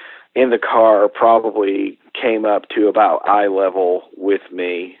 In the car, probably came up to about eye level with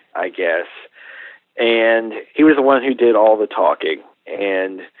me, I guess. And he was the one who did all the talking.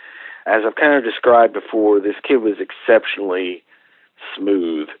 And as I've kind of described before, this kid was exceptionally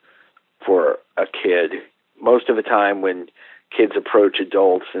smooth for a kid. Most of the time when kids approach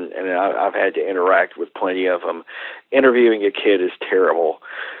adults, and I've had to interact with plenty of them. Interviewing a kid is terrible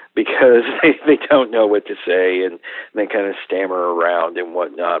because they don't know what to say, and they kind of stammer around and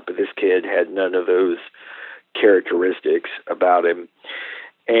whatnot. But this kid had none of those characteristics about him.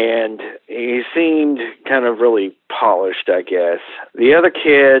 And he seemed kind of really polished, I guess. The other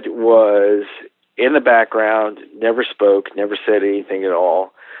kid was in the background, never spoke, never said anything at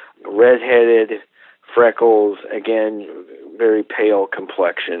all. Redheaded, freckles, again, very pale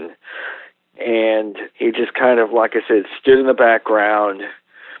complexion. And he just kind of, like I said, stood in the background,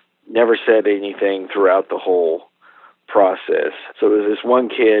 never said anything throughout the whole process. So there's this one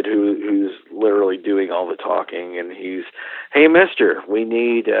kid who's literally doing all the talking, and he's, "Hey, mister, we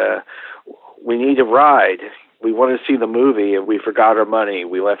need a ride. We want to see the movie, and we forgot our money.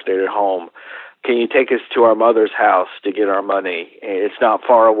 We left it at home. Can you take us to our mother's house to get our money? It's not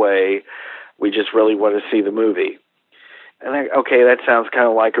far away. We just really want to see the movie." And okay, that sounds kind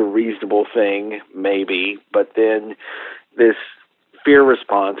of like a reasonable thing, maybe, but then this fear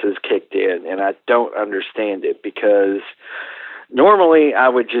response has kicked in, and I don't understand it, because normally I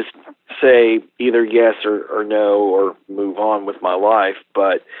would just say either yes or no or move on with my life,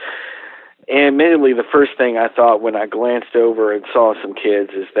 but admittedly the first thing I thought when I glanced over and saw some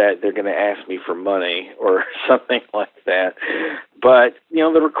kids is that they're going to ask me for money or something like that. But,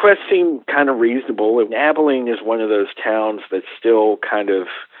 the request seemed kind of reasonable, and Abilene is one of those towns that's still kind of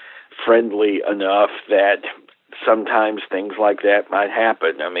friendly enough that sometimes things like that might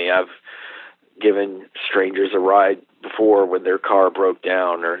happen. I mean, I've given strangers a ride before when their car broke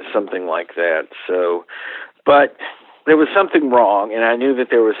down or something like that. So, but there was something wrong, and I knew that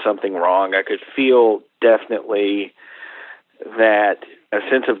there was something wrong. I could feel definitely that a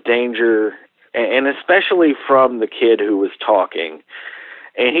sense of danger, and especially from the kid who was talking.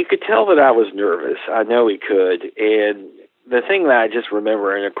 And he could tell that I was nervous. I know he could. And the thing that I just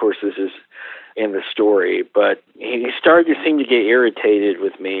remember, and of course this is in the story, but he started to seem to get irritated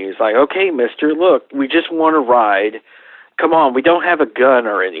with me. He's like, "Okay, mister, look, we just want to ride. Come on, we don't have a gun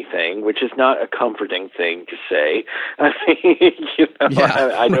or anything," which is not a comforting thing to say. I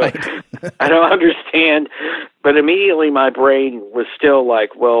mean, I don't understand. But immediately my brain was still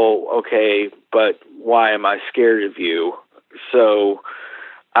like, well, okay, but why am I scared of you? So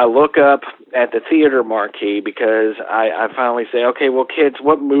I look up at the theater marquee because I finally say, "Okay, well, kids,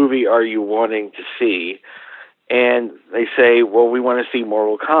 what movie are you wanting to see?" And they say, "Well, we want to see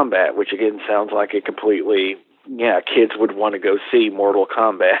Mortal Kombat," which again sounds like a completely, kids would want to go see Mortal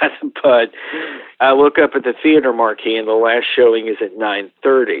Kombat. But I look up at the theater marquee, and the last showing is at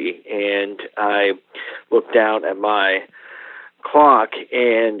 9:30, and I look down at my clock,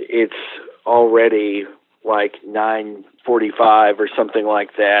 and it's already like 9:45 or something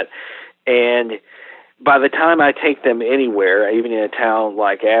like that. And by the time I take them anywhere, even in a town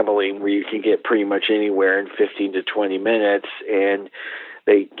like Abilene, where you can get pretty much anywhere in 15 to 20 minutes, and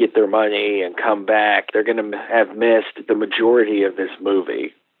they get their money and come back, they're going to have missed the majority of this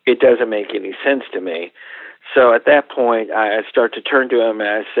movie. It doesn't make any sense to me. So at that point, I start to turn to him and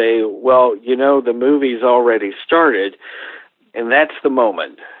I say, "Well, the movie's already started," and that's the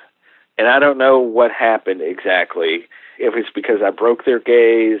moment. And I don't know what happened exactly, if it's because I broke their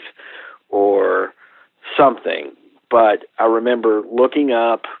gaze or something, but I remember looking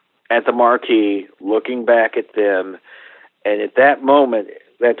up at the marquee, looking back at them, and at that moment,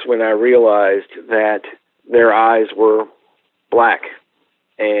 that's when I realized that their eyes were black.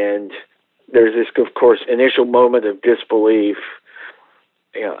 And there's this, of course, initial moment of disbelief.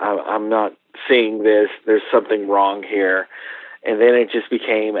 I'm not seeing this. There's something wrong here. And then it just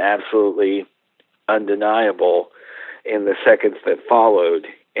became absolutely undeniable in the seconds that followed.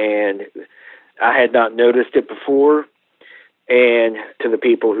 And I had not noticed it before. And to the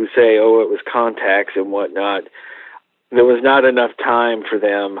people who say, "Oh, it was contacts and whatnot," there was not enough time for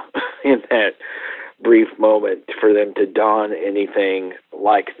them in that brief moment for them to don anything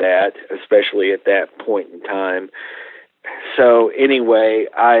like that, especially at that point in time. So anyway,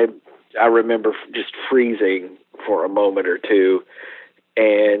 I remember just freezing for a moment or two,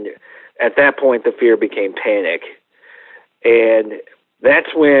 and at that point the fear became panic. And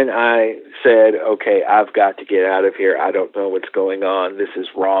that's when I said, "Okay, I've got to get out of here. I don't know what's going on. This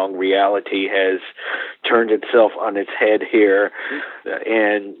is wrong. Reality has turned itself on its head here,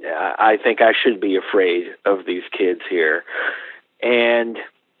 and I think I should be afraid of these kids here." And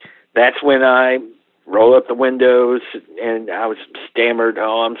that's when I roll up the windows, and I was stammered,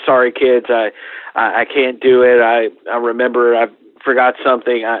 "Oh, I'm sorry, kids. I can't do it. I remember I've forgot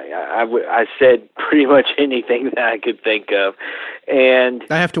something, I said pretty much anything that I could think of. And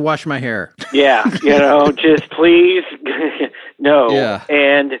I have to wash my hair. Yeah, just please, no. Yeah.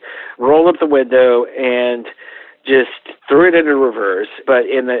 And roll up the window and just threw it into reverse. But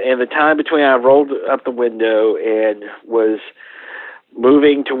in the time between I rolled up the window and was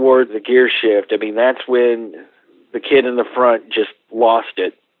moving toward the gear shift, I mean, that's when the kid in the front just lost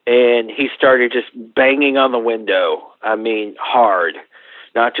it. And he started just banging on the window. I mean, hard,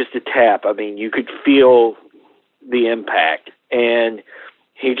 not just a tap. I mean, you could feel the impact. And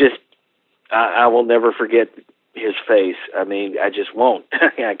he just, I will never forget his face. I mean, I just won't.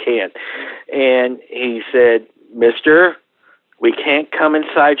 I can't. And he said, "Mister, we can't come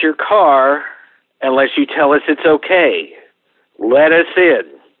inside your car unless you tell us it's okay. Let us in."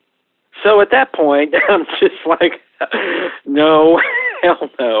 So at that point, I'm just like, no, hell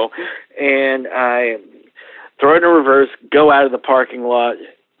no. And I throw it in reverse, go out of the parking lot,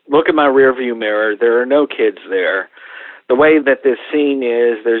 look at my rearview mirror. There are no kids there. The way that this scene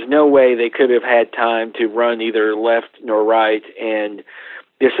is, there's no way they could have had time to run either left nor right and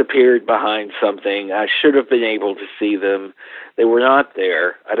disappeared behind something. I should have been able to see them. They were not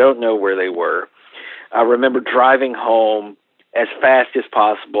there. I don't know where they were. I remember driving home as fast as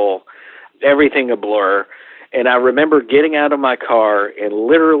possible, everything a blur. And I remember getting out of my car and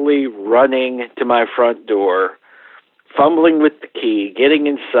literally running to my front door, fumbling with the key, getting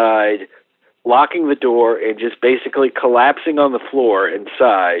inside, locking the door, and just basically collapsing on the floor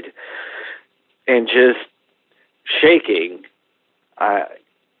inside and just shaking.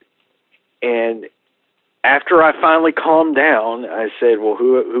 And after I finally calmed down, I said, "Well,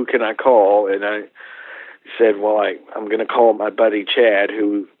 who can I call?" And I said, "Well, I'm going to call my buddy Chad,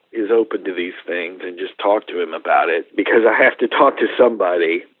 who is open to these things, and just talk to him about it, because I have to talk to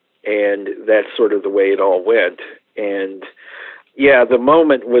somebody." And that's sort of the way it all went. And yeah, the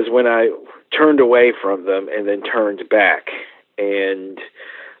moment was when I turned away from them and then turned back. And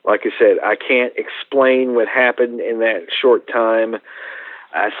like I said, I can't explain what happened in that short time.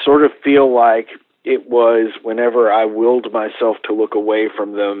 I sort of feel like it was whenever I willed myself to look away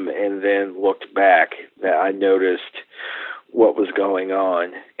from them and then looked back that I noticed what was going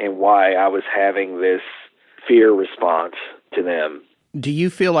on and why I was having this fear response to them. Do you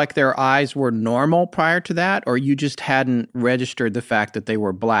feel like their eyes were normal prior to that, or you just hadn't registered the fact that they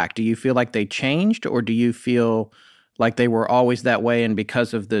were black? Do you feel like they changed, or do you feel like they were always that way and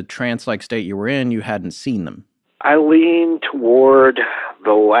because of the trance-like state you were in, you hadn't seen them? I lean toward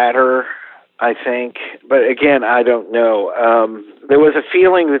the latter, I think. But again, I don't know. There was a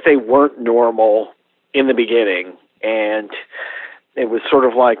feeling that they weren't normal in the beginning, and it was sort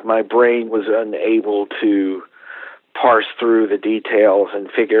of like my brain was unable to parse through the details and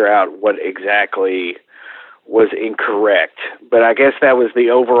figure out what exactly was incorrect. But I guess that was the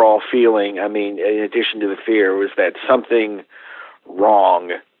overall feeling. I mean, in addition to the fear, was that something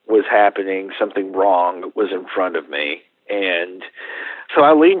wrong was happening, something wrong was in front of me. And so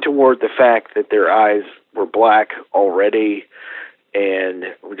I leaned toward the fact that their eyes were black already, and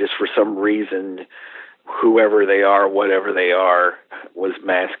just for some reason, whoever they are, whatever they are, was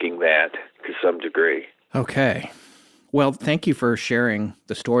masking that to some degree. Okay. Well, thank you for sharing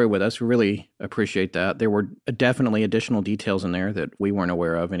the story with us. We really appreciate that. There were definitely additional details in there that we weren't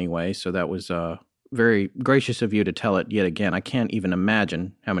aware of anyway, so that was very gracious of you to tell it yet again. I can't even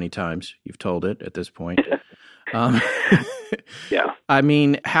imagine how many times you've told it at this point. Yeah. I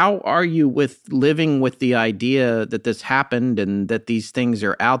mean, how are you with living with the idea that this happened and that these things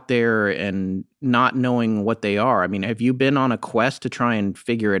are out there and not knowing what they are? I mean, have you been on a quest to try and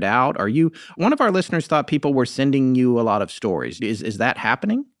figure it out? One of our listeners thought people were sending you a lot of stories. Is that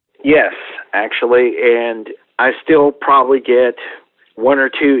happening? Yes, actually. And I still probably get 1 or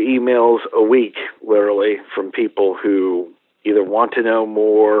 2 emails a week, literally, from people who either want to know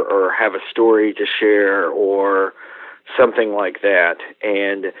more or have a story to share or something like that.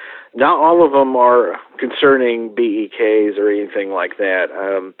 And not all of them are concerning BEKs or anything like that.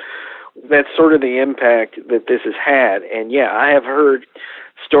 That's sort of the impact that this has had. And yeah, I have heard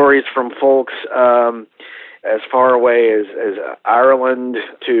stories from folks as far away as Ireland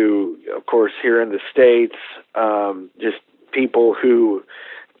to, of course, here in the States, just people who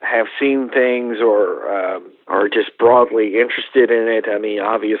have seen things or are just broadly interested in it. I mean,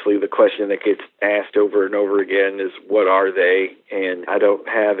 obviously the question that gets asked over and over again is, what are they? And I don't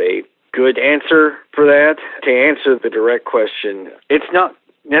have a good answer for that. To answer the direct question, it's not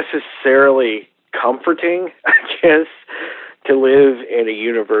necessarily comforting, I guess, to live in a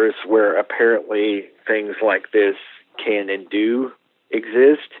universe where apparently things like this can and do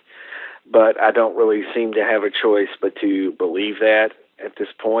exist. but I don't really seem to have a choice but to believe that at this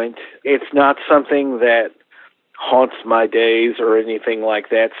point. It's not something that haunts my days or anything like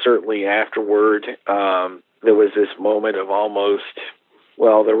that. Certainly afterward, there was this moment of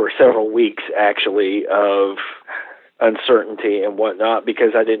there were several weeks actually of uncertainty and whatnot,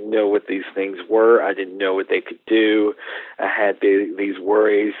 because I didn't know what these things were. I didn't know what they could do. I had these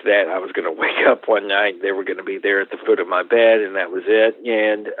worries that I was going to wake up one night, they were going to be there at the foot of my bed, and that was it.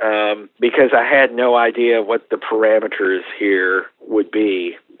 And because I had no idea what the parameters here would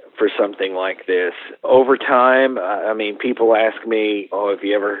be for something like this. Over time, people ask me, have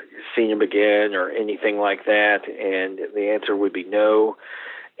you ever seen him again or anything like that? And the answer would be no.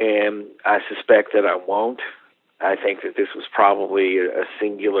 And I suspect that I won't. I think that this was probably a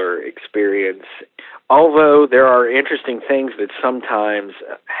singular experience. Although there are interesting things that sometimes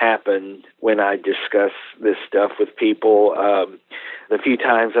happen when I discuss this stuff with people. The few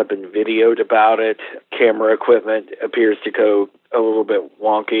times I've been videoed about it, camera equipment appears to go a little bit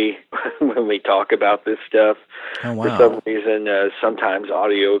wonky when we talk about this stuff. Oh, wow. For some reason, sometimes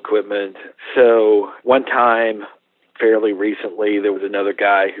audio equipment. So one time, fairly recently, there was another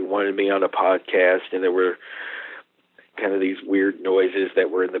guy who wanted me on a podcast, and there were kind of these weird noises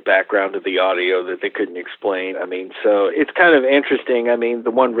that were in the background of the audio that they couldn't explain. So it's kind of interesting.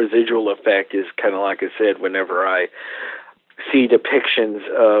 The one residual effect is kind of like I said, whenever I see depictions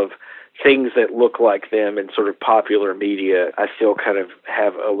of things that look like them in sort of popular media, I still kind of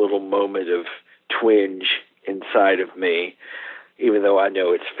have a little moment of twinge inside of me, even though I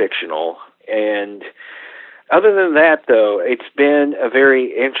know it's fictional. And other than that, though, it's been a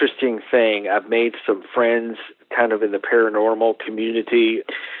very interesting thing. I've made some friends kind of in the paranormal community.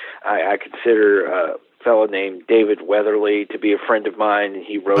 I consider a fellow named David Weatherly to be a friend of mine.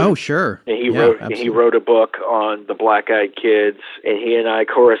 He wrote. Oh, sure. And he wrote a book on the Black-Eyed Kids, and he and I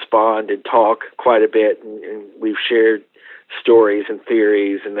correspond and talk quite a bit, and we've shared stories and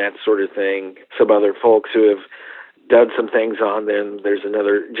theories and that sort of thing. Some other folks who have done some things on them. There's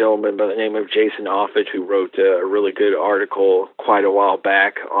another gentleman by the name of Jason Offit who wrote a really good article quite a while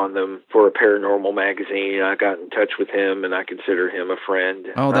back on them for a paranormal magazine. I got in touch with him, and I consider him a friend.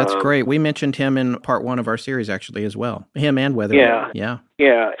 Oh, that's great. We mentioned him in part 1 of our series, actually, as well. Him and Weatherly. Yeah.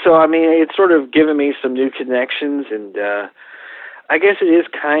 So, it's sort of given me some new connections, and I guess it is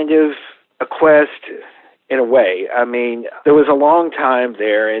kind of a quest in a way. There was a long time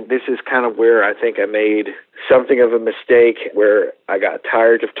there, and this is kind of where I think I made something of a mistake, where I got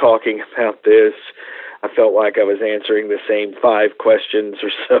tired of talking about this. I felt like I was answering the same 5 questions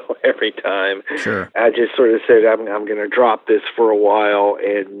or so every time. Sure. I just sort of said, I'm going to drop this for a while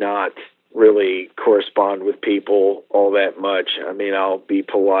and not really correspond with people all that much. I'll be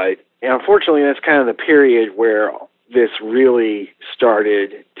polite. And unfortunately, that's kind of the period where this really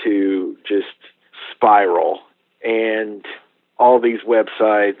started to just spiral, and all these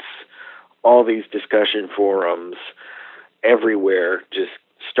websites, all these discussion forums everywhere just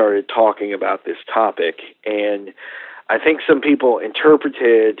started talking about this topic. And I think some people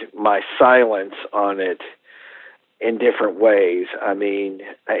interpreted my silence on it in different ways.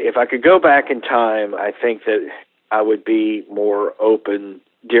 If I could go back in time, I think that I would be more open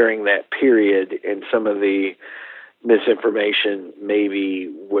during that period, and some of the misinformation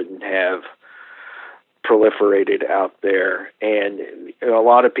maybe wouldn't have proliferated out there. And a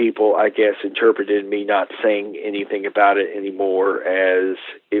lot of people, I guess, interpreted me not saying anything about it anymore as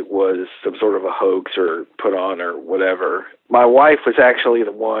it was some sort of a hoax or put on or whatever. My wife was actually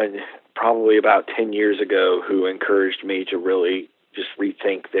the one, probably about 10 years ago, who encouraged me to really just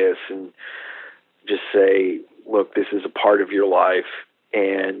rethink this and just say, look, this is a part of your life,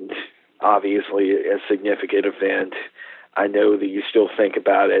 and obviously a significant event. I know that you still think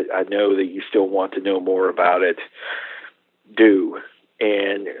about it. I know that you still want to know more about it. Do.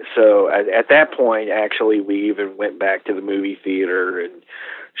 And so at that point, actually, we even went back to the movie theater, and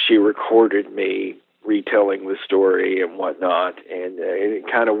she recorded me retelling the story and whatnot. And it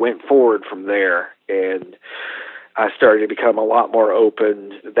kind of went forward from there. And I started to become a lot more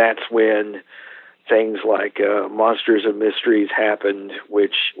open. That's when things like Monsters and Mysteries happened,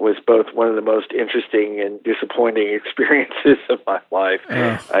 which was both one of the most interesting and disappointing experiences of my life,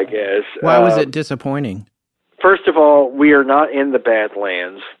 I guess. Why was it disappointing? First of all, we are not in the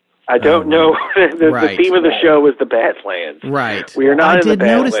Badlands. I don't know. The theme of the show was the Badlands. Right. We are not in the Badlands. I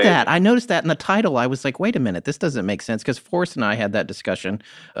did notice that. I noticed that in the title. I was like, wait a minute, this doesn't make sense. Because Forrest and I had that discussion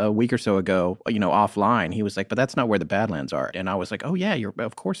a week or so ago, offline. He was like, but that's not where the Badlands are. And I was like, oh, yeah,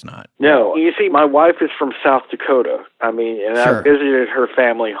 of course not. No. You see, my wife is from South Dakota. And Sure. I visited her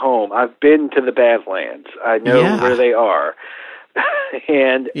family home. I've been to the Badlands. I know where they are.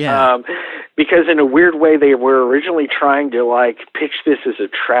 And Yeah. because in a weird way, they were originally trying to like pitch this as a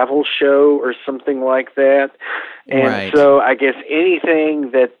travel show or something like that. And Right. so I guess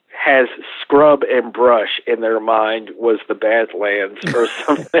anything that has scrub and brush in their mind was the Badlands or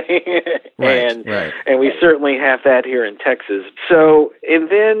something. Right. And we certainly have that here in Texas. So, and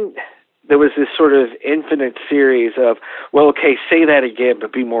then there was this sort of infinite series of, well, okay, say that again,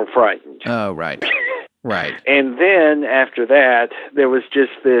 but be more frightened. Oh, right. Right. And then after that, there was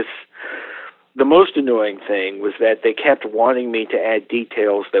just this, the most annoying thing was that they kept wanting me to add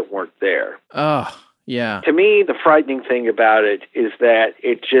details that weren't there. Oh, yeah. To me, the frightening thing about it is that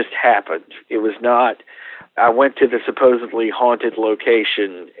it just happened. It was not, I went to the supposedly haunted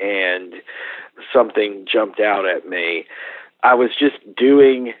location and something jumped out at me. I was just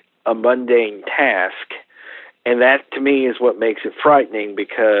doing a mundane task, and that to me is what makes it frightening,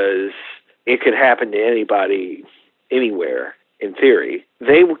 because it could happen to anybody, anywhere, in theory.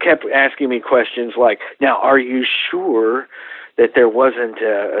 They kept asking me questions like, now, are you sure that there wasn't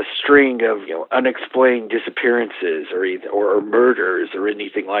a string of unexplained disappearances or murders or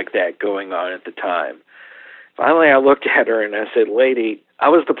anything like that going on at the time? Finally, I looked at her and I said, lady, I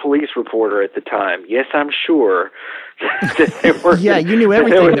was the police reporter at the time. Yes, I'm sure that there were... Yeah, you knew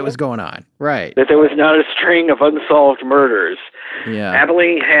everything that was going on. Right. That there was not a string of unsolved murders. Yeah.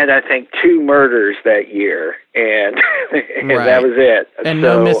 Abilene had, I think, 2 murders that year, and Right. that was it. And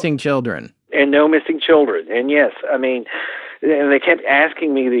no missing children. And no missing children. And yes, I mean, and they kept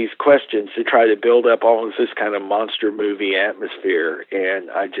asking me these questions to try to build up all of this kind of monster movie atmosphere. And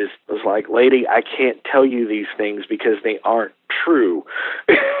I just was like, lady, I can't tell you these things because they aren't true.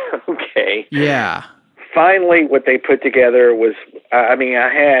 Okay. Yeah. Finally, what they put together was, I mean,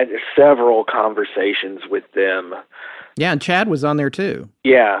 I had several conversations with them. Yeah, and Chad was on there too.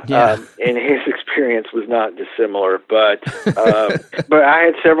 Yeah. Yeah. And his experience was not dissimilar, but I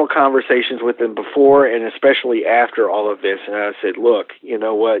had several conversations with them before and especially after all of this, and I said, look, you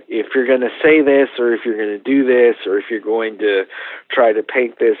know what, if you're going to say this, or if you're going to do this, or if you're going to try to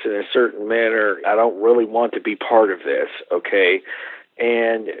paint this in a certain manner, I don't really want to be part of this, okay?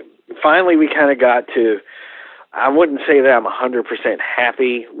 And finally we kind of got to, I wouldn't say that I'm 100%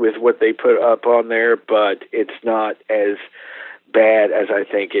 happy with what they put up on there, but it's not as bad as I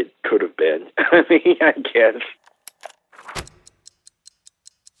think it could have been. I mean, I guess.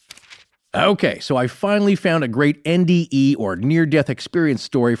 Okay, so I finally found a great NDE or near-death experience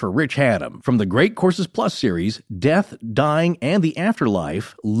story for Rich Haddam from the Great Courses Plus series, Death, Dying, and the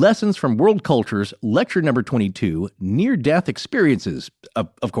Afterlife, Lessons from World Cultures, Lecture Number 22, Near-Death Experiences,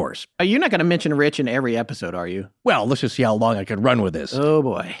 of course. You're not going to mention Rich in every episode, are you? Well, let's just see how long I can run with this. Oh,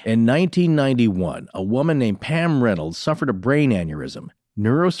 boy. In 1991, a woman named Pam Reynolds suffered a brain aneurysm.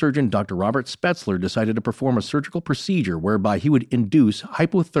 Neurosurgeon Dr. Robert Spetzler decided to perform a surgical procedure whereby he would induce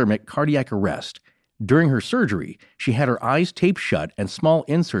hypothermic cardiac arrest. During her surgery, she had her eyes taped shut and small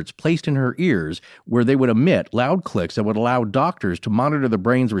inserts placed in her ears where they would emit loud clicks that would allow doctors to monitor the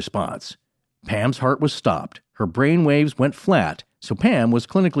brain's response. Pam's heart was stopped. Her brain waves went flat, so Pam was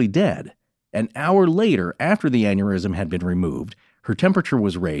clinically dead. An hour later, after the aneurysm had been removed, her temperature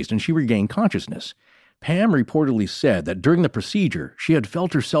was raised and she regained consciousness. Pam reportedly said that during the procedure, she had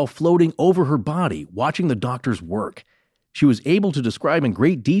felt herself floating over her body, watching the doctors work. She was able to describe in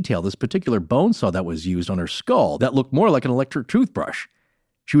great detail this particular bone saw that was used on her skull that looked more like an electric toothbrush.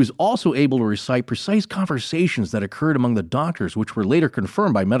 She was also able to recite precise conversations that occurred among the doctors, which were later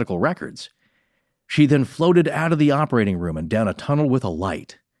confirmed by medical records. She then floated out of the operating room and down a tunnel with a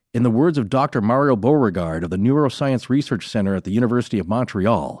light. In the words of Dr. Mario Beauregard of the Neuroscience Research Center at the University of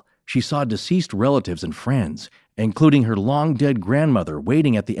Montreal, she saw deceased relatives and friends, including her long-dead grandmother,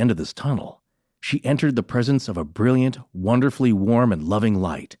 waiting at the end of this tunnel. She entered the presence of a brilliant, wonderfully warm and loving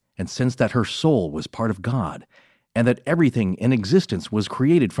light, and sensed that her soul was part of God, and that everything in existence was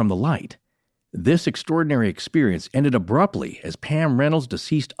created from the light. This extraordinary experience ended abruptly as Pam Reynolds'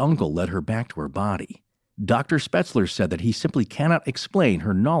 deceased uncle led her back to her body. Dr. Spetzler said that he simply cannot explain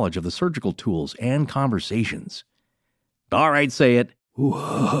her knowledge of the surgical tools and conversations. All right, say it.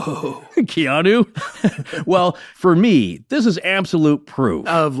 Whoa. Keanu? Well, for me, this is absolute proof.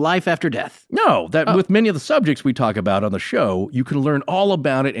 Of life after death. No, that with many of the subjects we talk about on the show, you can learn all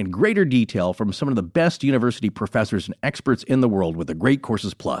about it in greater detail from some of the best university professors and experts in the world with the Great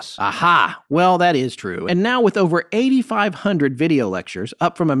Courses Plus. Aha! Well, that is true. And now with over 8,500 video lectures,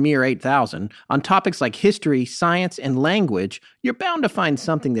 up from a mere 8,000, on topics like history, science, and language, you're bound to find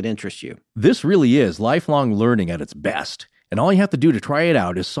something that interests you. This really is lifelong learning at its best. And all you have to do to try it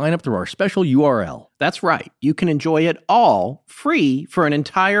out is sign up through our special URL. That's right. You can enjoy it all free for an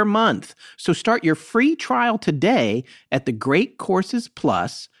entire month. So start your free trial today at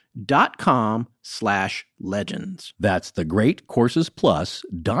thegreatcoursesplus.com/legends. That's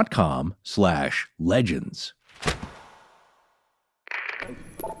thegreatcoursesplus.com/legends.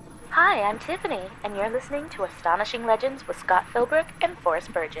 Hi, I'm Tiffany, and you're listening to Astonishing Legends with Scott Philbrook and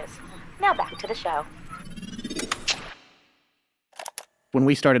Forrest Burgess. Now back to the show. When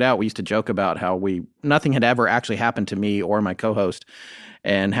we started out, we used to joke about how nothing had ever actually happened to me or my co-host,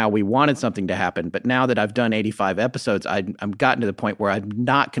 and how we wanted something to happen. But now that I've done 85 episodes, I'm gotten to the point where I'm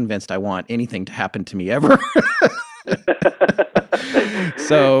not convinced I want anything to happen to me ever.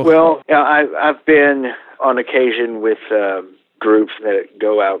 So, well, I've been on occasion with groups that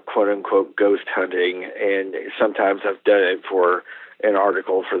go out, quote unquote, ghost hunting, and sometimes I've done it for an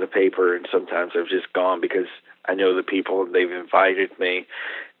article for the paper, and sometimes I've just gone because I know the people and they've invited me.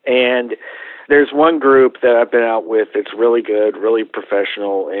 And there's one group that I've been out with that's really good, really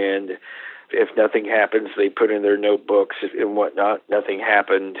professional, and if nothing happens, they put in their notebooks and whatnot, nothing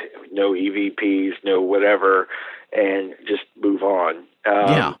happened, no EVPs, no whatever, and just move on.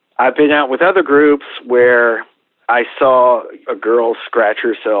 Yeah. I've been out with other groups where I saw a girl scratch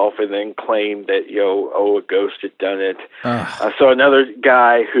herself and then claim that, a ghost had done it. I saw another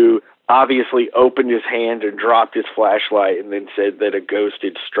guy who obviously opened his hand and dropped his flashlight and then said that a ghost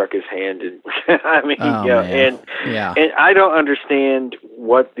had struck his hand. And I mean, and I don't understand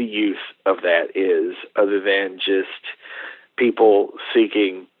what the use of that is other than just people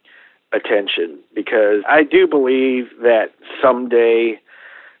seeking attention, because I do believe that someday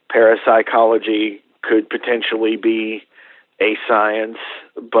parapsychology could potentially be a science,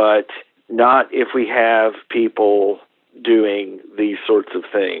 but not if we have people doing these sorts of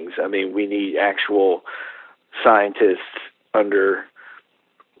things. I mean, we need actual scientists under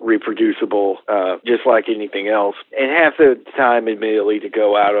reproducible, just like anything else. And half the time, admittedly, to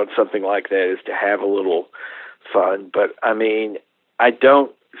go out on something like that is to have a little fun. But, I mean, I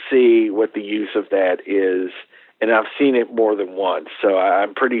don't see what the use of that is, and I've seen it more than once. So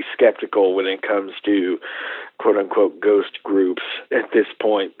I'm pretty skeptical when it comes to quote-unquote ghost groups at this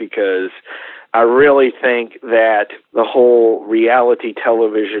point, because I really think that the whole reality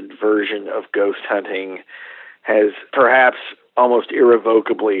television version of ghost hunting has perhaps almost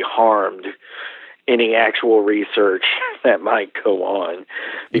irrevocably harmed any actual research that might go on,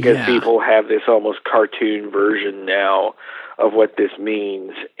 because people have this almost cartoon version now of what this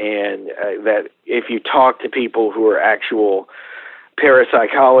means, and that if you talk to people who are actual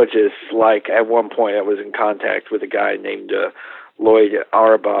parapsychologists, like at one point I was in contact with a guy named Lloyd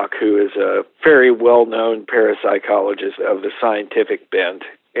Auerbach, who is a very well-known parapsychologist of the scientific bent,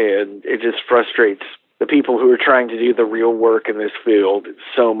 and it just frustrates the people who are trying to do the real work in this field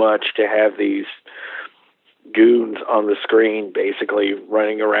so much to have these goons on the screen basically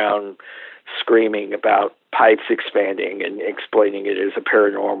running around screaming about pipes expanding and explaining it as a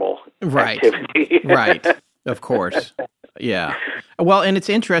paranormal activity. Right, of course. Yeah. Well, and it's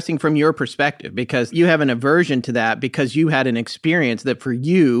interesting from your perspective, because you have an aversion to that because you had an experience that for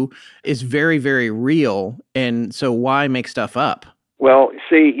you is very, very real. And so why make stuff up? Well,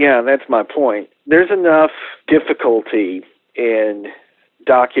 see, that's my point. There's enough difficulty in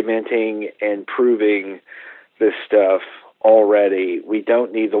documenting and proving this stuff already. We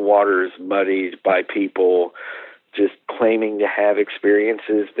don't need the waters muddied by people just claiming to have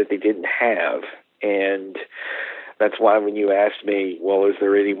experiences that they didn't have. And that's why when you asked me, well, is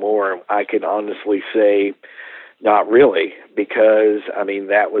there any more? I can honestly say not really, because, I mean,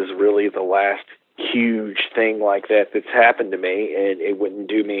 that was really the last huge thing like that's happened to me, and it wouldn't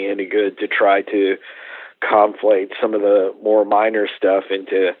do me any good to try to conflate some of the more minor stuff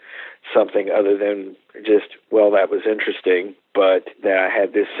into something other than just, well, that was interesting, but that I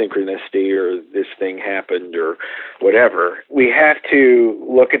had this synchronicity or this thing happened or whatever. We have to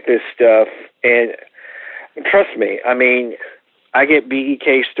look at this stuff, and trust me, I mean, I get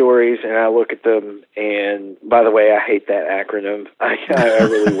BEK stories and I look at them, and by the way, I hate that acronym. I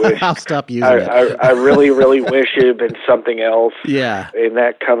really wish. I'll stop using it. I really, really wish it had been something else. Yeah. And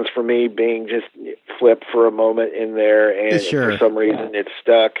that comes from me being just flipped for a moment in there, and Sure. for some reason it's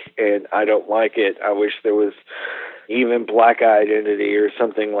stuck, and I don't like it. I wish there was even Black Identity or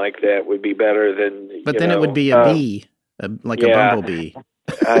something like that would be better than. But then it would be a bee, like a bumblebee. But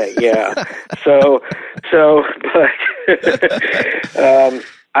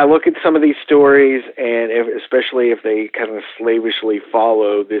I look at some of these stories, and especially if they kind of slavishly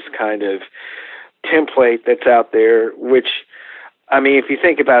follow this kind of template that's out there, which I mean, if you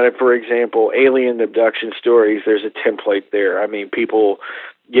think about it, for example, alien abduction stories, there's a template there. I mean, people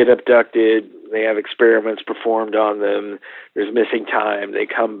get abducted, they have experiments performed on them, there's missing time, they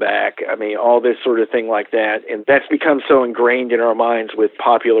come back. I mean, all this sort of thing like that. And that's become so ingrained in our minds with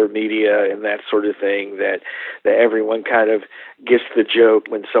popular media and that sort of thing that everyone kind of gets the joke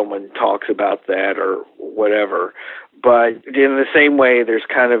when someone talks about that or whatever. But in the same way, there's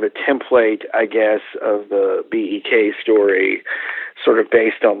kind of a template, I guess, of the BEK story, sort of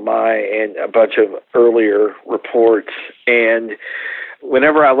based on my and a bunch of earlier reports. And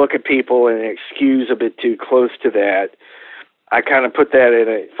whenever I look at people and excuse a bit too close to that, I kind of put that in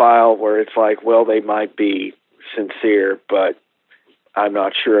a file where it's like, well, they might be sincere, but I'm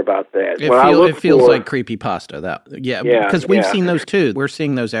not sure about that. It feels like creepypasta. Because we've seen those too. We're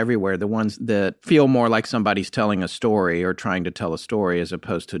seeing those everywhere. The ones that feel more like somebody's telling a story or trying to tell a story as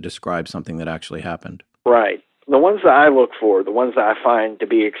opposed to describe something that actually happened. Right. The ones that I look for, the ones that I find to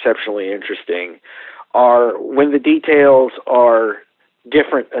be exceptionally interesting, are when the details are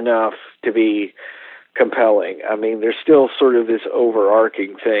different enough to be compelling. I mean, there's still sort of this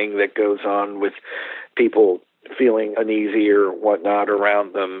overarching thing that goes on with people feeling uneasy or whatnot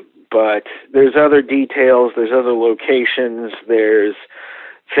around them. But there's other details, there's other locations, there's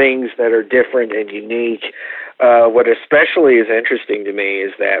things that are different and unique. What especially is interesting to me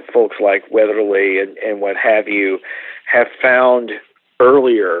is that folks like Weatherly and what have you have found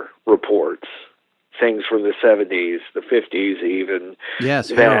earlier reports, things from the 70s, the 50s even. Yes,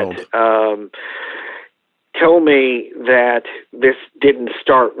 that tell me that this didn't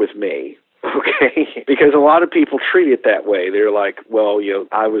start with me. Okay, because a lot of people treat it that way. They're like, well,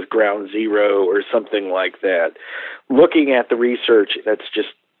 I was ground zero or something like that. Looking at the research, that's just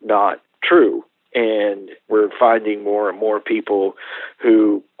not true. And we're finding more and more people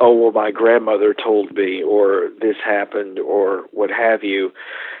who, oh, well, my grandmother told me, or this happened, or what have you.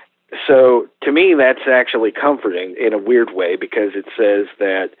 So to me, that's actually comforting in a weird way, because it says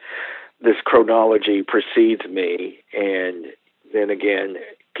that this chronology precedes me and then again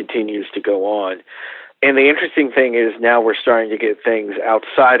continues to go on. And the interesting thing is now we're starting to get things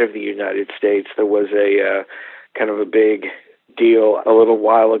outside of the United States. There was a kind of a big deal a little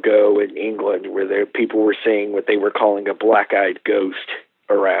while ago in England where people were seeing what they were calling a black-eyed ghost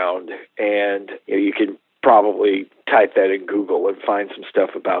around. And you can probably type that in Google and find some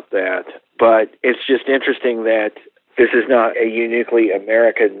stuff about that. But it's just interesting that this is not a uniquely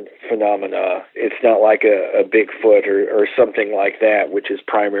American phenomena. It's not like a Bigfoot or something like that, which is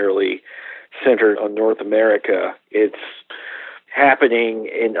primarily centered on North America. It's happening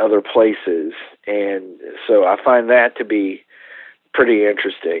in other places. And so I find that to be pretty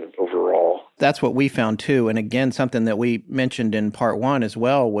interesting overall. That's what we found too. And again, something that we mentioned in part one as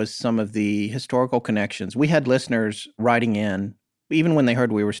well was some of the historical connections. We had listeners writing in, even when they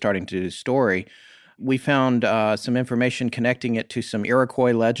heard we were starting to do the story. We found some information connecting it to some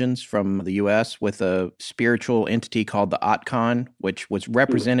Iroquois legends from the U.S. with a spiritual entity called the Atkon, which was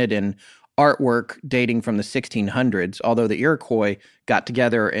represented in artwork dating from the 1600s, although the Iroquois got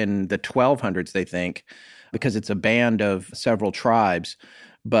together in the 1200s, they think, because it's a band of several tribes,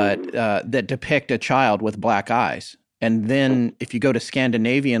 but that depict a child with black eyes. And then if you go to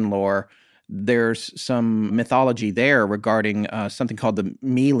Scandinavian lore, there's some mythology there regarding something called the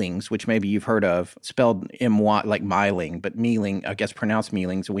Meelings, which maybe you've heard of, spelled M-Y, like Myling, but Meeling, I guess pronounced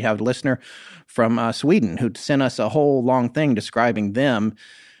Meelings. And we have a listener from Sweden who sent us a whole long thing describing them.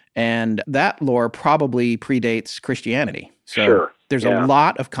 And that lore probably predates Christianity. So there's a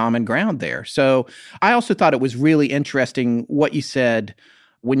lot of common ground there. So I also thought it was really interesting what you said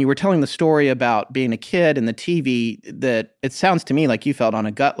when you were telling the story about being a kid and the TV, that it sounds to me like you felt on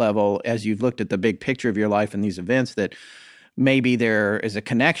a gut level as you've looked at the big picture of your life and these events that maybe there is a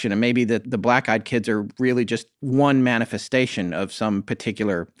connection and maybe that the black-eyed kids are really just one manifestation of some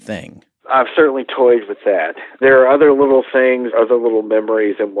particular thing. I've certainly toyed with that. There are other little things, other little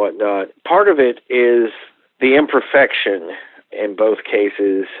memories and whatnot. Part of it is the imperfection in both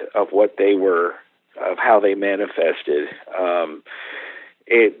cases of what they were, of how they manifested.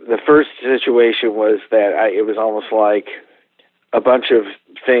 The first situation was that it was almost like a bunch of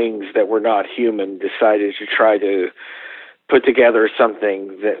things that were not human decided to try to put together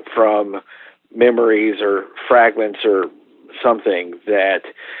something that from memories or fragments or something that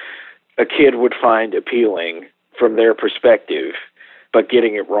a kid would find appealing from their perspective, but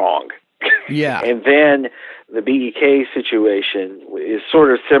getting it wrong. Yeah. And then the BEK situation is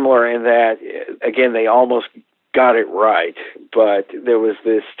sort of similar in that, again, they almost got it right, but there was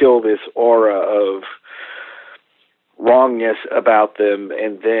still this aura of wrongness about them,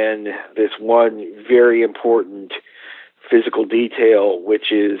 and then this one very important physical detail,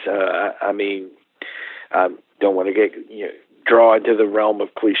 which is, I don't want to get draw into the realm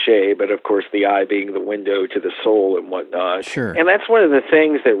of cliche, but of course the eye being the window to the soul and whatnot. Sure. And that's one of the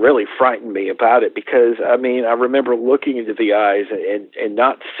things that really frightened me about it, because I remember looking into the eyes and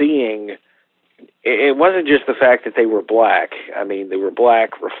not seeing. It wasn't just the fact that they were black. They were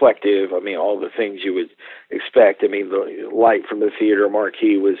black, reflective. All the things you would expect. The light from the theater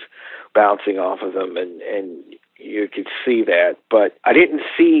marquee was bouncing off of them, and you could see that. But I didn't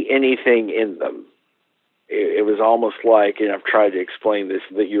see anything in them. It was almost like, and I've tried to explain this,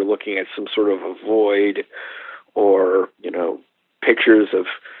 that you're looking at some sort of a void, or, pictures of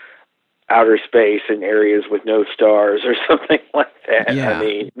outer space in areas with no stars or something like that. Yeah.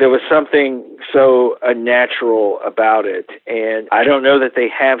 There was something so unnatural about it. And I don't know that they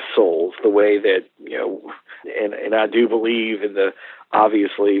have souls the way that, and I do believe in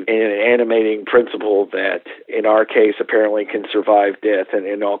obviously in an animating principle that in our case apparently can survive death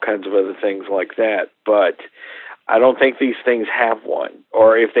and all kinds of other things like that. But I don't think these things have one.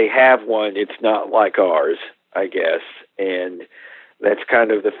 Or if they have one, it's not like ours, I guess. And that's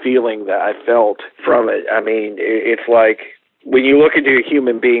kind of the feeling that I felt from it. It's like when you look into a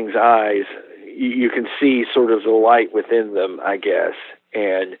human being's eyes, you can see sort of the light within them, I guess.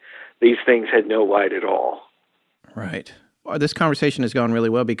 And these things had no light at all. Right. This conversation has gone really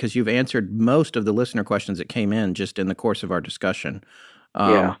well because you've answered most of the listener questions that came in just in the course of our discussion.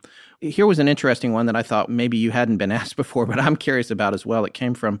 Yeah. Here was an interesting one that I thought maybe you hadn't been asked before, but I'm curious about as well. It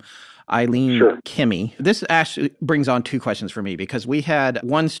came from Eileen Kimmy. This actually brings on two questions for me, because we had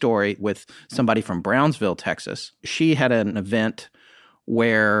one story with somebody from Brownsville, Texas. She had an event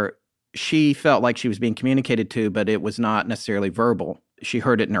where she felt like she was being communicated to, but it was not necessarily verbal. She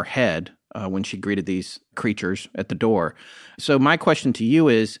heard it in her head when she greeted these creatures at the door. So my question to you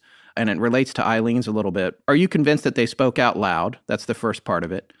is, and it relates to Eileen's a little bit, are you convinced that they spoke out loud? That's the first part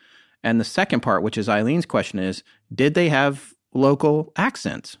of it. And the second part, which is Eileen's question, is, did they have local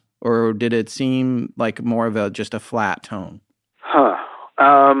accents? Or did it seem like more of just a flat tone?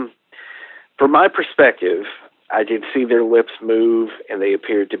 From my perspective, I did see their lips move, and they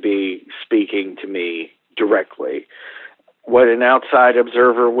appeared to be speaking to me directly. What an outside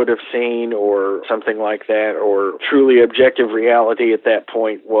observer would have seen, or something like that, or truly objective reality at that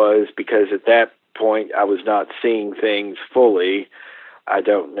point was, because at that point I was not seeing things fully, I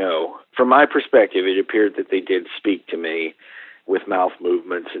don't know. From my perspective, it appeared that they did speak to me with mouth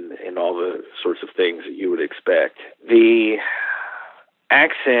movements and all the sorts of things that you would expect. The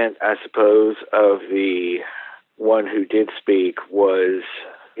accent, I suppose, of the one who did speak was,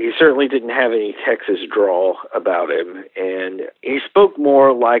 he certainly didn't have any Texas drawl about him, and he spoke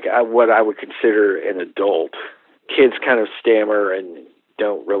more like what I would consider an adult. Kids kind of stammer and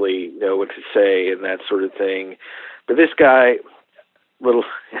don't really know what to say and that sort of thing. But this guy,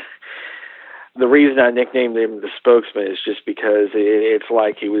 the reason I nicknamed him the spokesman is just because it's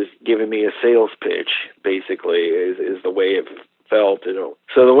like he was giving me a sales pitch, basically, is the way it felt.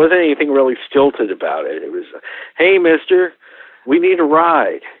 So there wasn't anything really stilted about it. It was, hey, mister, we need a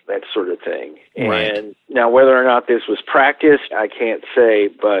ride, that sort of thing. Right. And now whether or not this was practiced, I can't say,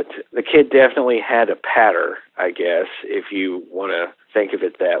 but the kid definitely had a patter, I guess, if you want to think of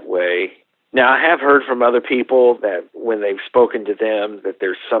it that way. Now, I have heard from other people that when they've spoken to them that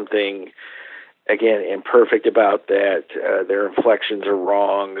there's something, again, imperfect about that. Their inflections are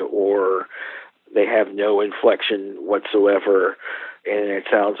wrong, or they have no inflection whatsoever, and it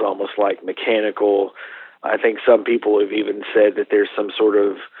sounds almost like mechanical. I think some people have even said that there's some sort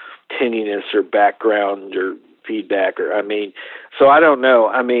of tinniness or background or feedback, so I don't know.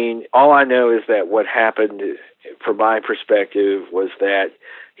 All I know is that what happened from my perspective was that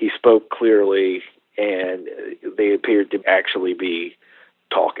he spoke clearly and they appeared to actually be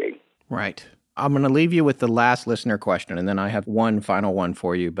talking. Right. I'm going to leave you with the last listener question, and then I have one final one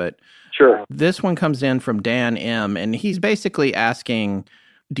for you. But sure. This one comes in from Dan M., and he's basically asking,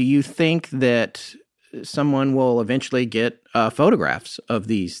 do you think that someone will eventually get photographs of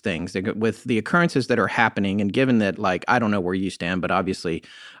these things with the occurrences that are happening? And given that, I don't know where you stand, but obviously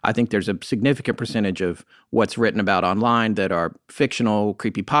I think there's a significant percentage of what's written about online that are fictional,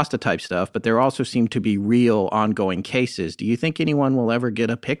 creepypasta type stuff, but there also seem to be real ongoing cases. Do you think anyone will ever get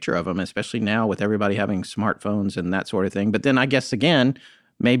a picture of them, especially now with everybody having smartphones and that sort of thing? But then I guess, again,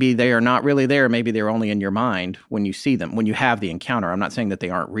 maybe they are not really there. Maybe they're only in your mind when you see them, when you have the encounter. I'm not saying that they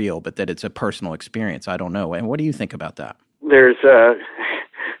aren't real, but that it's a personal experience. I don't know. And what do you think about that? There's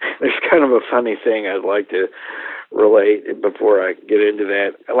kind of a funny thing I'd like to relate before I get into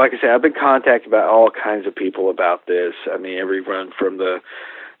that. Like I said, I've been contacted by all kinds of people about this. Everyone from the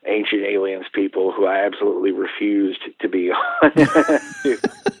Ancient Aliens people who I absolutely refused to be on.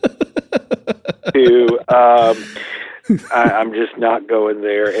 I'm just not going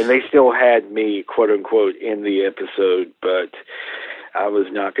there. And they still had me, quote unquote, in the episode, but I was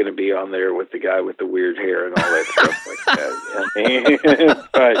not going to be on there with the guy with the weird hair and all that stuff like that.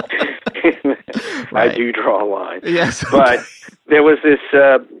 But right. I do draw a line. Yes. Okay. But there was this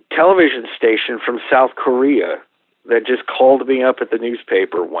television station from South Korea that just called me up at the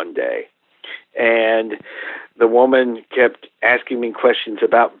newspaper one day. And the woman kept asking me questions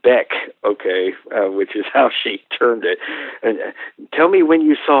about Beck, okay, which is how she termed it. And tell me when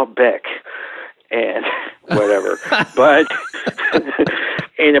you saw Beck. And whatever. But,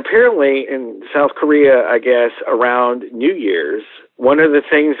 and apparently in South Korea, I guess, around New Year's, one of the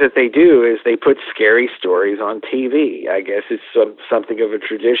things that they do is they put scary stories on TV. I guess it's something of a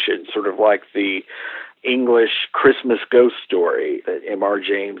tradition, sort of like the English Christmas ghost story that M.R.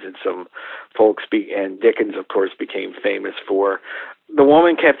 James and some folks, and Dickens, of course, became famous for. The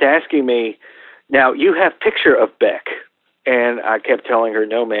woman kept asking me, now, you have picture of Beck. And I kept telling her,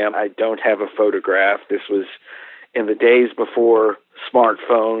 no, ma'am, I don't have a photograph. This was in the days before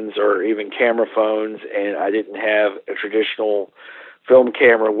smartphones or even camera phones, and I didn't have a traditional film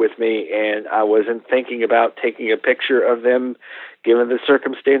camera with me, and I wasn't thinking about taking a picture of them given the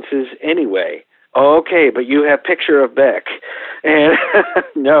circumstances anyway. Oh, okay, but you have picture of Beck. And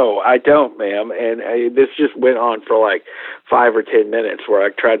no, I don't, ma'am. And this just went on for like 5 or 10 minutes where I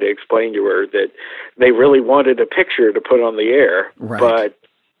tried to explain to her that they really wanted a picture to put on the air, right, but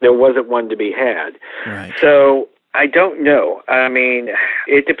there wasn't one to be had. Right. So I don't know. I mean,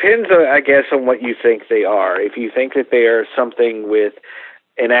 it depends, I guess, on what you think they are. If you think that they are something with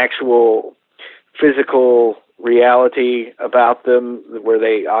an actual physical reality about them, where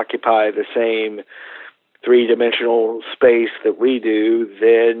they occupy the same three-dimensional space that we do,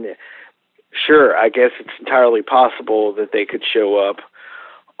 then sure, I guess it's entirely possible that they could show up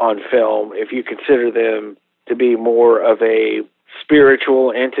on film. If you consider them to be more of a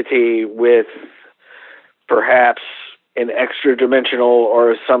spiritual entity with perhaps an extra-dimensional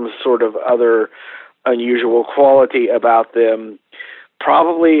or some sort of other unusual quality about them,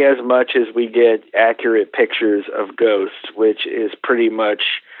 probably as much as we get accurate pictures of ghosts, which is pretty much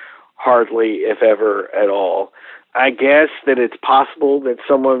hardly, if ever, at all. I guess that it's possible that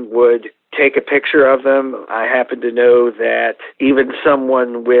someone would take a picture of them. I happen to know that even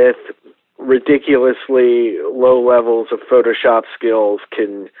someone with ridiculously low levels of Photoshop skills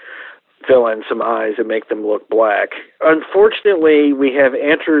can fill in some eyes and make them look black. Unfortunately, we have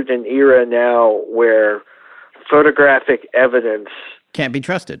entered an era now where photographic evidence can't be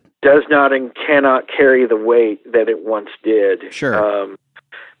trusted. Does not and cannot carry the weight that it once did. Sure.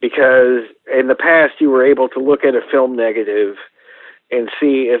 Because in the past, you were able to look at a film negative and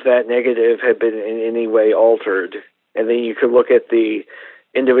see if that negative had been in any way altered. And then you could look at the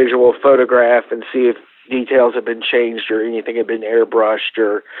individual photograph and see if details had been changed or anything had been airbrushed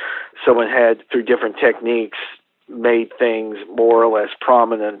or someone had, through different techniques, made things more or less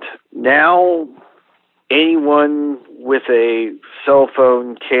prominent. Now, anyone with a cell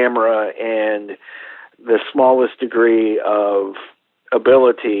phone camera and the smallest degree of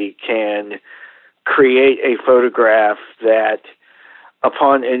ability can create a photograph that,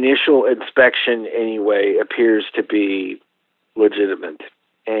 upon initial inspection anyway, appears to be legitimate.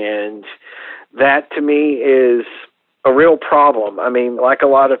 And that, to me, is a real problem. I mean, like a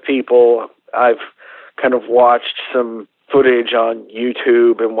lot of people, I've kind of watched some footage on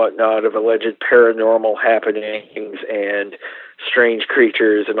YouTube and whatnot of alleged paranormal happenings and strange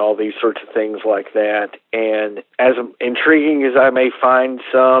creatures and all these sorts of things like that. And as intriguing as I may find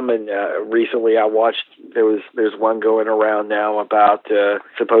some, and recently I watched, there's one going around now about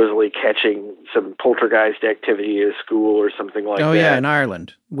supposedly catching some poltergeist activity at a school or something like that. Oh yeah, in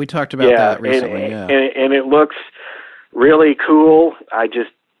Ireland. We talked about that recently. And it looks really cool. I just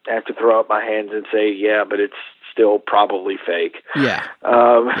have to throw up my hands and say, yeah, but it's still probably fake. Yeah.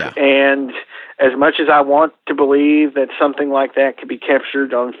 And as much as I want to believe that something like that could be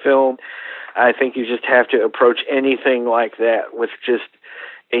captured on film, I think you just have to approach anything like that with just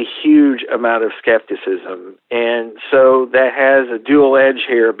a huge amount of skepticism. And so that has a dual edge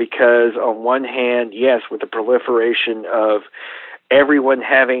here, because on one hand, yes, with the proliferation of everyone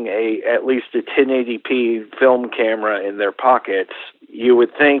having at least a 1080p film camera in their pockets, you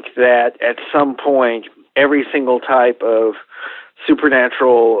would think that at some point every single type of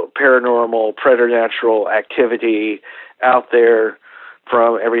supernatural, paranormal, preternatural activity out there,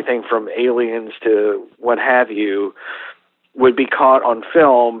 from everything from aliens to what have you, would be caught on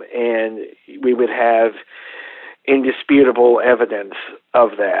film, and we would have indisputable evidence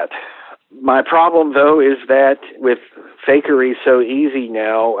of that. My problem, though, is that with fakery so easy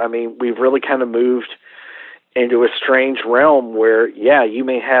now, I mean, we've really kind of moved into a strange realm where, yeah, you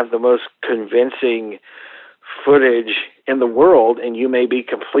may have the most convincing footage in the world, and you may be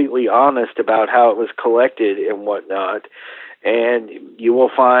completely honest about how it was collected and whatnot, and you will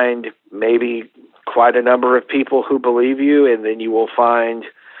find maybe quite a number of people who believe you, and then you will find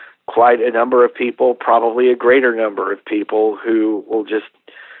quite a number of people, probably a greater number of people, who will just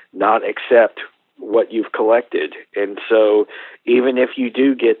not accept what you've collected. And so even if you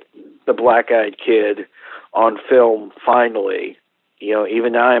do get the Black-Eyed Kid on film finally, you know,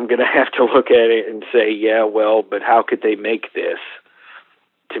 even I'm going to have to look at it and say, yeah, well, but how could they make this?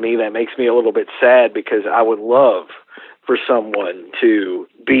 To me, that makes me a little bit sad, because I would love for someone to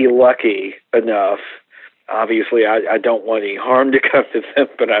be lucky enough. Obviously, I don't want any harm to come to them,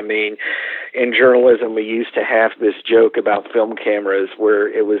 but I mean, in journalism, we used to have this joke about film cameras where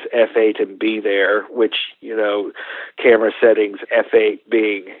it was F8 and B there, which, you know, camera settings, F8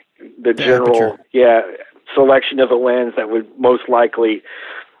 being the general, selection of the lens that would most likely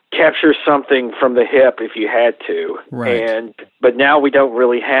capture something from the hip if you had to. Right. But now we don't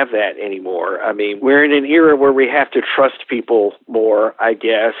really have that anymore. I mean, we're in an era where we have to trust people more, I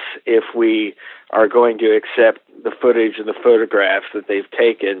guess, if we are going to accept the footage and the photographs that they've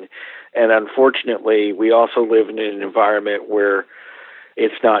taken. And unfortunately, we also live in an environment where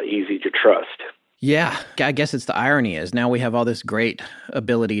it's not easy to trust. Yeah, I guess it's the irony is now we have all this great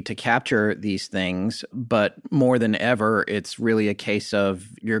ability to capture these things, but more than ever, it's really a case of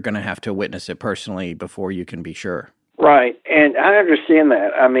you're going to have to witness it personally before you can be sure. Right, and I understand that.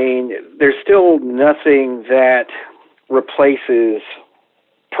 I mean, there's still nothing that replaces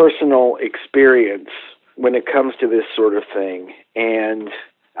personal experience when it comes to this sort of thing, and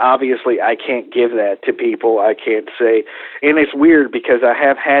obviously, I can't give that to people. I can't say, and it's weird because I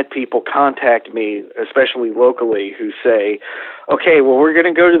have had people contact me, especially locally, who say, okay, well, we're going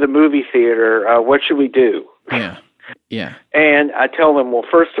to go to the movie theater. What should we do? Yeah. And I tell them, well,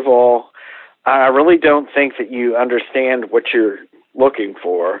 first of all, I really don't think that you understand what you're looking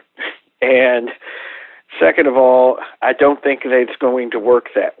for. And second of all, I don't think that it's going to work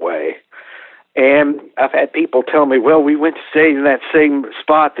that way. And I've had people tell me, well, we went to stay in that same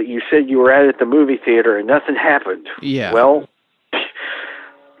spot that you said you were at the movie theater and nothing happened. Yeah. Well,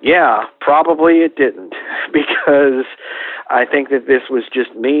 yeah, probably it didn't, because I think that this was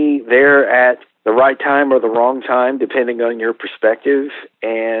just me there at the right time or the wrong time, depending on your perspective.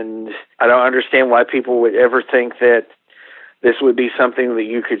 And I don't understand why people would ever think that this would be something that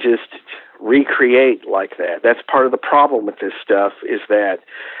you could just recreate like that. That's part of the problem with this stuff, is that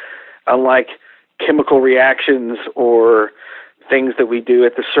unlike chemical reactions or things that we do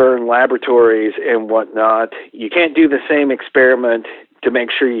at the CERN laboratories and whatnot, you can't do the same experiment to make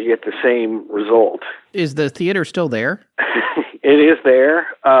sure you get the same result. Is the theater still there? It is there.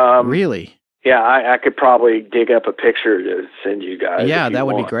 Really? Yeah, I could probably dig up a picture to send you guys. Yeah, that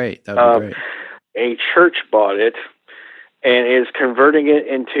would be great. That would be great. A church bought it and is converting it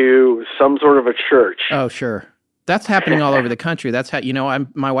into some sort of a church. Oh, sure. That's happening all over the country. That's how,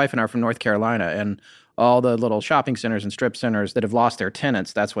 my wife and I are from North Carolina, and all the little shopping centers and strip centers that have lost their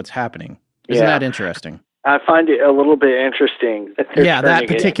tenants, that's what's happening. Isn't that interesting? I find it a little bit interesting. That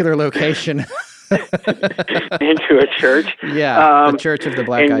particular location. Into a church. Yeah, the Church of the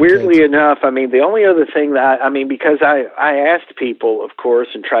Black-Eyed Kids. And weirdly enough, I mean, the only other thing that, because I asked people, of course,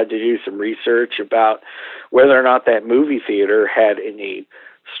 and tried to do some research about whether or not that movie theater had any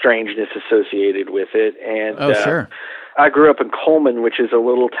strangeness associated with it. And sure. I grew up in Coleman, which is a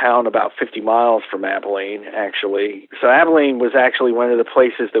little town about 50 miles from Abilene, actually. So Abilene was actually one of the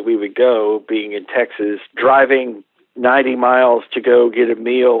places that we would go, being in Texas. Driving 90 miles to go get a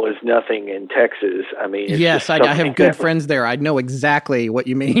meal is nothing in Texas. I mean, yes, I have good friends there. I know exactly what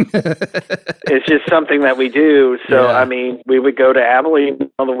you mean. It's just something that we do. So, yeah. I mean, we would go to Abilene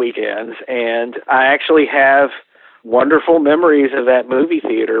on the weekends, and I actually have wonderful memories of that movie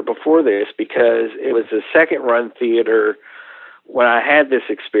theater before this, because it was a second-run theater when I had this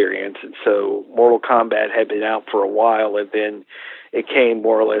experience. And so Mortal Kombat had been out for a while, and then it came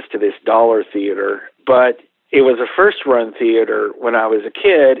more or less to this dollar theater. But it was a first-run theater when I was a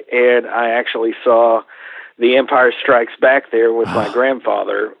kid, and I actually saw The Empire Strikes Back there with my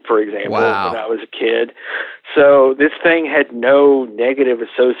grandfather, for example, when I was a kid. So this thing had no negative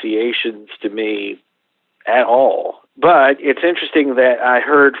associations to me at all. But it's interesting that I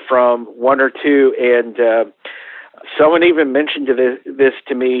heard from one or two, and someone even mentioned this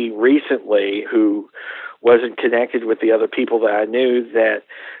to me recently, who wasn't connected with the other people that I knew, that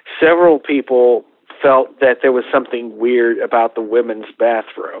several people felt that there was something weird about the women's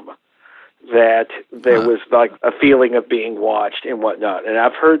bathroom, that there was like a feeling of being watched and whatnot. And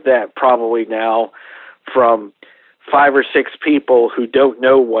I've heard that probably now from 5 or 6 people who don't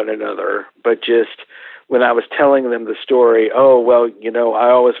know one another, but just when I was telling them the story, oh, well, I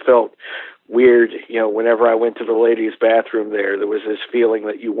always felt weird, whenever I went to the ladies' bathroom there was this feeling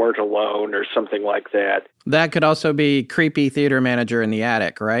that you weren't alone or something like that. That could also be creepy theater manager in the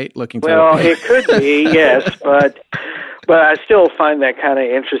attic, right? Well, it could be, yes, but I still find that kind of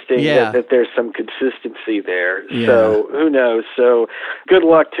interesting that there's some consistency there. Yeah. So who knows? So good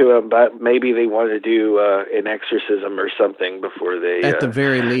luck to them, but maybe they want to do an exorcism or something before they... At the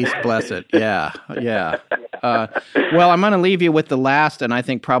very least, bless it. Yeah. Well, I'm going to leave you with the last, and I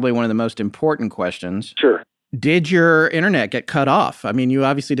think probably one of the most important questions. Sure. Did your internet get cut off? I mean, you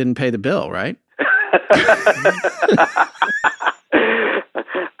obviously didn't pay the bill, right?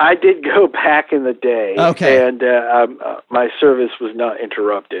 I did go back in the day, and my service was not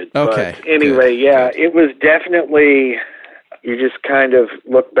interrupted. Okay. But anyway, good. It was definitely, you just kind of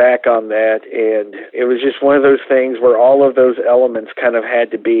look back on that, and it was just one of those things where all of those elements kind of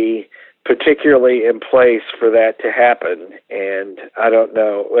had to be particularly in place for that to happen. And I don't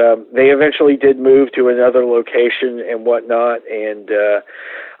know. They eventually did move to another location and whatnot, and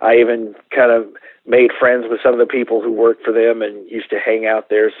I even kind of made friends with some of the people who worked for them and used to hang out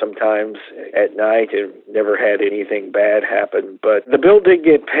there sometimes at night and never had anything bad happen. But the bill did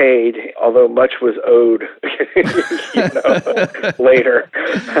get paid, although much was owed later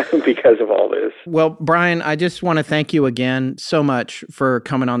because of all this. Well, Brian, I just want to thank you again so much for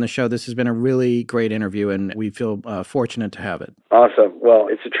coming on the show. This has been a really great interview, and we feel fortunate to have it. Awesome. Well,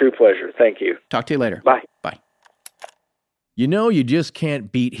 it's a true pleasure. Thank you. Talk to you later. Bye. Bye. You just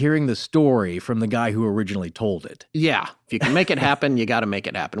can't beat hearing the story from the guy who originally told it. Yeah. If you can make it happen, you got to make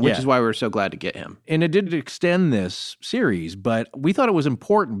it happen, which is why we're so glad to get him. And it did extend this series, but we thought it was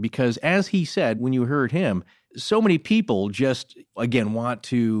important because, as he said, when you heard him, so many people just, again, want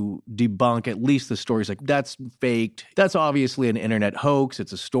to debunk at least the stories like, that's faked, that's obviously an internet hoax,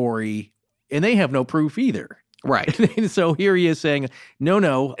 it's a story, and they have no proof either. Right. So here he is saying,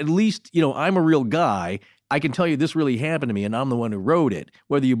 no, at least, I'm a real guy. I can tell you this really happened to me, and I'm the one who wrote it.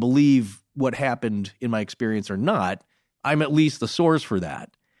 Whether you believe what happened in my experience or not, I'm at least the source for that.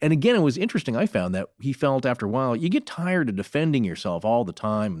 And again, it was interesting. I found that he felt after a while, you get tired of defending yourself all the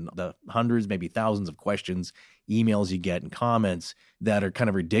time, the hundreds, maybe thousands of questions, emails you get, and comments that are kind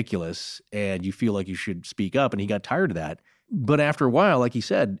of ridiculous, and you feel like you should speak up, and he got tired of that. But after a while, like he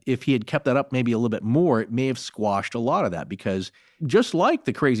said, if he had kept that up maybe a little bit more, it may have squashed a lot of that, because just like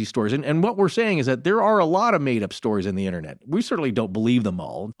the crazy stories, and what we're saying is that there are a lot of made-up stories in the internet. We certainly don't believe them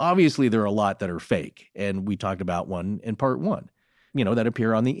all. Obviously, there are a lot that are fake, and we talked about one in part 1, that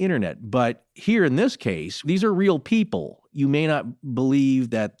appear on the internet. But here in this case, these are real people. You may not believe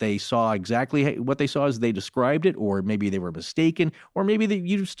that they saw exactly what they saw as they described it, or maybe they were mistaken, or maybe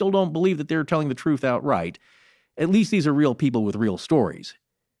you still don't believe that they're telling the truth outright. At least these are real people with real stories.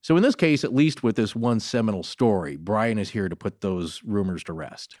 So in this case, at least with this one seminal story, Brian is here to put those rumors to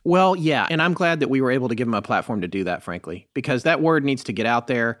rest. Well, yeah, and I'm glad that we were able to give him a platform to do that, frankly, because that word needs to get out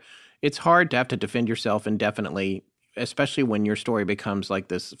there. It's hard to have to defend yourself indefinitely, especially when your story becomes like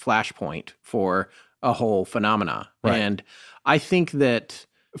this flashpoint for a whole phenomena. Right. And I think that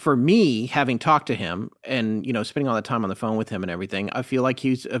for me, having talked to him and, spending all the time on the phone with him and everything, I feel like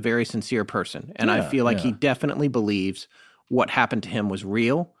he's a very sincere person. And I feel like he definitely believes what happened to him was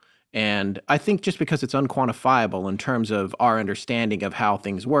real. And I think just because it's unquantifiable in terms of our understanding of how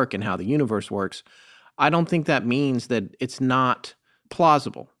things work and how the universe works, I don't think that means that it's not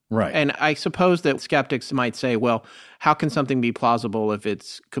plausible. Right. And I suppose that skeptics might say, well, how can something be plausible if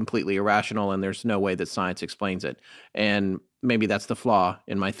it's completely irrational and there's no way that science explains it? And maybe that's the flaw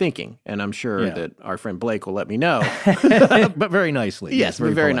in my thinking. And I'm sure that our friend Blake will let me know. But very nicely. Yes,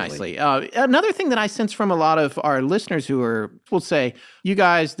 very nicely. Another thing that I sense from a lot of our listeners will say, you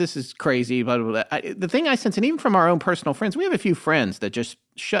guys, this is crazy, blah, blah, blah. The thing I sense, and even from our own personal friends, we have a few friends that just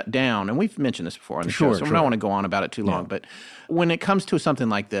shut down. And we've mentioned this before on the show, so I don't want to go on about it too long. But when it comes to something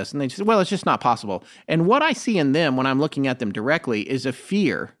like this, and they just say, well, it's just not possible. And what I see in them when I'm looking at them directly is a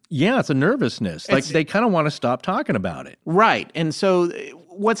fear. Yeah, it's a nervousness. Like they kind of want to stop talking about it. Right. And so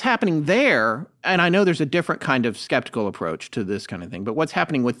what's happening there, and I know there's a different kind of skeptical approach to this kind of thing, but what's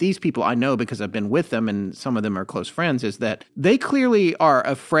happening with these people, I know because I've been with them and some of them are close friends, is that they clearly are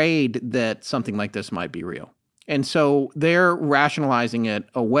afraid that something like this might be real. And so they're rationalizing it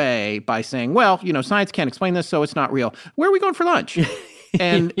away by saying, well, science can't explain this, so it's not real. Where are we going for lunch?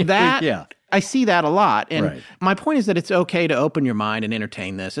 And that I see that a lot. And Right. my point is that it's okay to open your mind and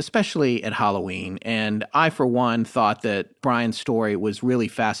entertain this, especially at Halloween. And I, for one, thought that Brian's story was really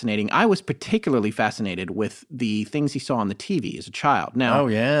fascinating. I was particularly fascinated with the things he saw on the TV as a child. Now, Oh,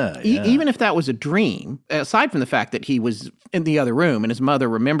 yeah. even if that was a dream, aside from the fact that he was in the other room and his mother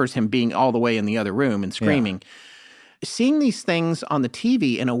remembers him being all the way in the other room and screaming, seeing these things on the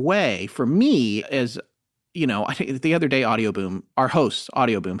TV in a way, for me, as I think the other day, Audioboom, our hosts,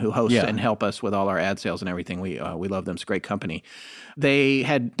 Audioboom, who host and help us with all our ad sales and everything, we love them. It's a great company. They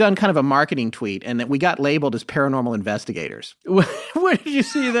had done kind of a marketing tweet, and that we got labeled as paranormal investigators. Where did you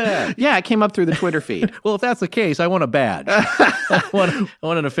see that? Yeah, it came up through the Twitter feed. Well, if that's the case, I want a badge. I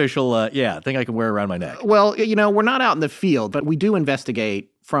want an official, thing I can wear around my neck. Well, we're not out in the field, but we do investigate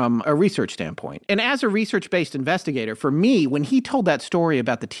from a research standpoint. And as a research-based investigator, for me, when he told that story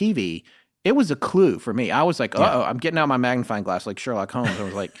about the TV, it was a clue for me. I was like, I'm getting out my magnifying glass like Sherlock Holmes. I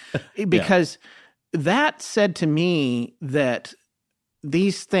was like, because that said to me that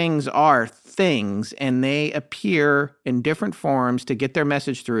these things are things and they appear in different forms to get their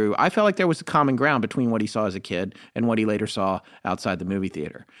message through. I felt like there was a common ground between what he saw as a kid and what he later saw outside the movie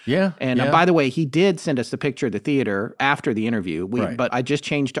theater. Yeah. And by the way, he did send us the picture of the theater after the interview. But I just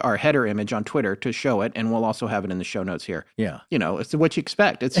changed our header image on Twitter to show it, and we'll also have it in the show notes here. Yeah. It's what you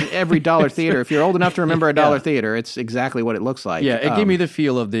expect. It's every dollar theater. If you're old enough to remember a dollar theater, it's exactly what it looks like. Yeah, it gave me the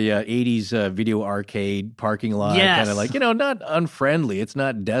feel of the 80s video arcade parking lot. Yes. Kind of like, not unfriendly. It's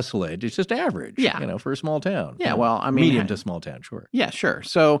not desolate. It's just average. Yeah. For a small town. Yeah, well, I mean... Medium to small town, sure. Yeah, sure.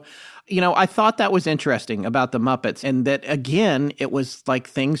 So, I thought that was interesting about the Muppets, and that, again, it was like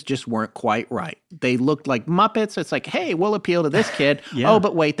things just weren't quite right. They looked like Muppets. It's like, hey, we'll appeal to this kid. Oh,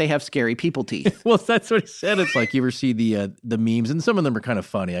 but wait, they have scary people teeth. Well, that's what he said. It's like, you ever see the memes, and some of them are kind of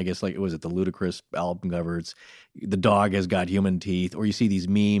funny. I guess, like, was it the Ludacris album cover? It's the dog has got human teeth, or you see these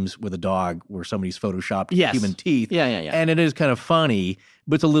memes with a dog where somebody's photoshopped human teeth. Yeah. And it is kind of funny,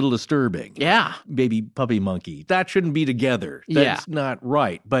 but it's a little disturbing. Yeah. Baby puppy monkey. That shouldn't be together. That's not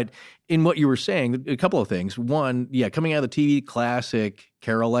right. But in what you were saying, a couple of things. One, coming out of the TV, classic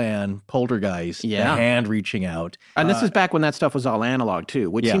Carol Ann, Poltergeist, the hand reaching out. And this is back when that stuff was all analog too,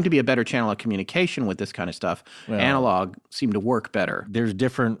 which seemed to be a better channel of communication with this kind of stuff. Well, analog seemed to work better. There's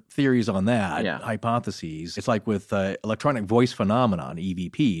different theories on that, hypotheses. It's like with electronic voice phenomenon,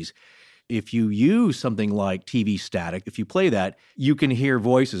 EVPs. If you use something like TV static, if you play that, you can hear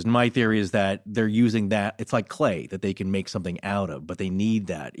voices. And my theory is that they're using that. It's like clay that they can make something out of, but they need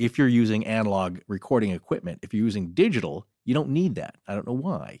that. If you're using analog recording equipment, if you're using digital, you don't need that. I don't know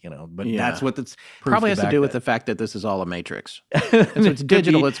why, but that's what it's probably has to do with the fact that this is all a matrix. And so it's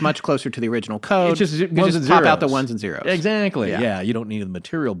digital. It's much closer to the original code. It's just you just pop out the ones and zeros. Exactly. Yeah. You don't need the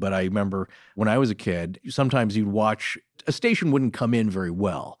material. But I remember when I was a kid, sometimes you'd watch, a station wouldn't come in very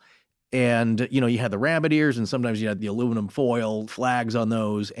well. And, you had the rabbit ears, and sometimes you had the aluminum foil flags on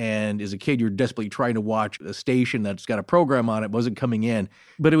those. And as a kid, you're desperately trying to watch a station that's got a program on it, wasn't coming in.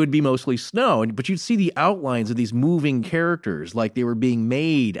 But it would be mostly snow. But you'd see the outlines of these moving characters like they were being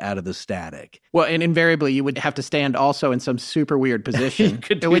made out of the static. Well, and invariably, you would have to stand also in some super weird position. You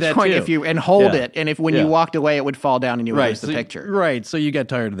could do at which that point, too. if you hold it, and if when you walked away, it would fall down and you would lose the picture. Right. So you got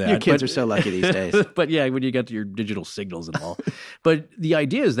tired of that. Your kids are so lucky these days. But when you got to your digital signals and all. But the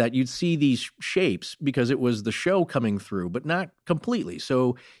idea is that you'd see these shapes because it was the show coming through, but not completely.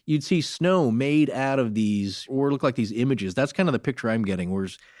 So you'd see snow made out of these, or look like these images. That's kind of the picture I'm getting,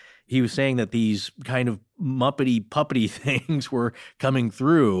 whereas he was saying that these kind of Muppety puppety things were coming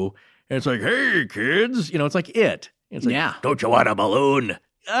through. And it's like, hey, kids, it's like it. It's like, don't you want a balloon?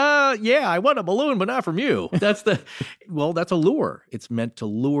 I want a balloon, but not from you. That's that's a lure. It's meant to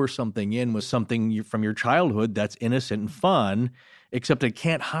lure something in with something from your childhood that's innocent and fun, except it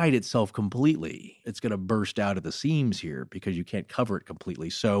can't hide itself completely. It's going to burst out at the seams here because you can't cover it completely.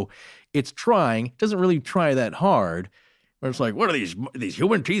 So it's trying. It doesn't really try that hard. But it's like, what are these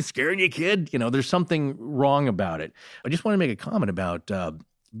human teeth scaring you, kid? There's something wrong about it. I just want to make a comment about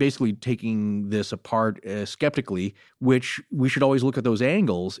basically taking this apart skeptically, which we should always look at those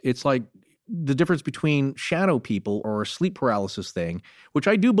angles. It's like the difference between shadow people or a sleep paralysis thing, which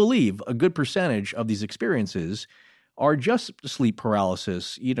I do believe a good percentage of these experiences are just sleep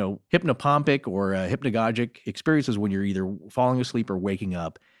paralysis, hypnopompic or hypnagogic experiences when you're either falling asleep or waking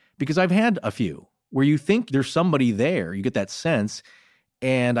up. Because I've had a few where you think there's somebody there, you get that sense.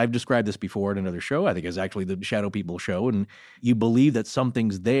 And I've described this before in another show. I think it's actually the Shadow People show. And you believe that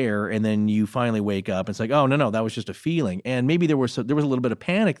something's there, and then you finally wake up. And it's like, oh, no, that was just a feeling. And maybe there was a little bit of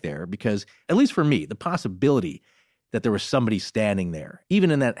panic there because, at least for me, the possibility that there was somebody standing there,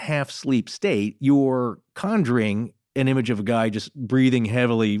 even in that half-sleep state, you're conjuring an image of a guy just breathing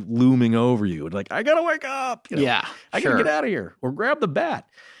heavily, looming over you. And like, I got to wake up. You know, Yeah, I got to get out of here or grab the bat.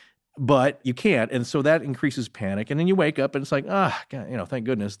 But you can't. And so that increases panic. And then you wake up and it's like, God, thank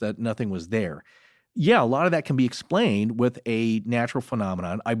goodness that nothing was there. Yeah, a lot of that can be explained with a natural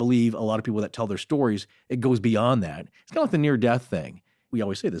phenomenon. I believe a lot of people that tell their stories, it goes beyond that. It's kind of like the near-death thing. We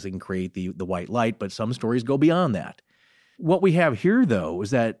always say this, it can create the white light, but some stories go beyond that. What we have here, though,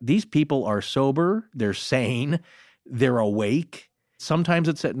 is that these people are sober, they're sane, they're awake. Sometimes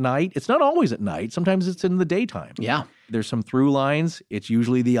it's at night. It's not always at night. Sometimes it's in the daytime. Yeah. There's some through lines. It's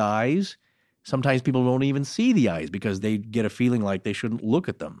usually the eyes. Sometimes people don't even see the eyes because they get a feeling like they shouldn't look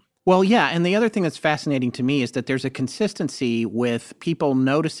at them. Well, yeah, and the other thing that's fascinating to me is that there's a consistency with people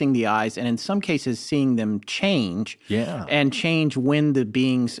noticing the eyes and in some cases seeing them change. Yeah. And change when the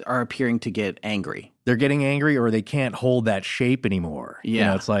beings are appearing to get angry. They're getting angry or they can't hold that shape anymore.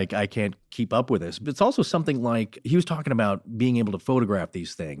 Yeah. It's like, I can't keep up with this. But it's also something like, he was talking about being able to photograph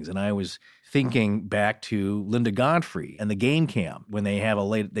these things. And I was thinking back to Linda Godfrey and the game camp when they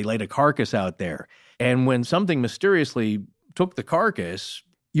laid a carcass out there. And when something mysteriously took the carcass,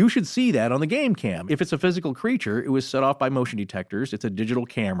 you should see that on the game cam. If it's a physical creature, it was set off by motion detectors. It's a digital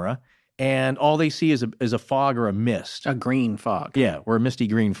camera. And all they see is a fog or a mist. A green fog. Yeah, or a misty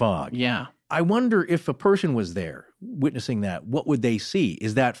green fog. Yeah. I wonder if a person was there witnessing that, what would they see?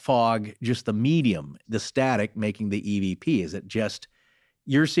 Is that fog just the medium, the static making the EVP? Is it just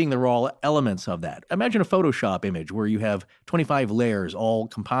you're seeing the raw elements of that? Imagine a Photoshop image where you have 25 layers all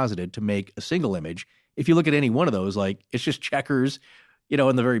composited to make a single image. If you look at any one of those, like it's just checkers,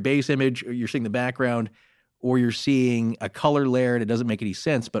 in the very base image, you're seeing the background, or you're seeing a color layer and it doesn't make any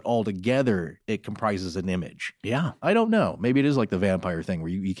sense, but altogether it comprises an image. Yeah. I don't know. Maybe it is like the vampire thing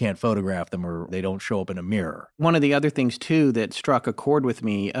where you can't photograph them or they don't show up in a mirror. One of the other things, too, that struck a chord with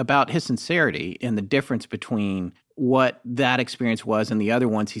me about his sincerity and the difference between what that experience was and the other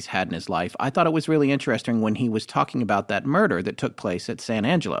ones he's had in his life, I thought it was really interesting when he was talking about that murder that took place at San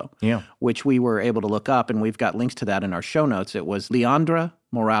Angelo, which we were able to look up, and we've got links to that in our show notes. It was Leandra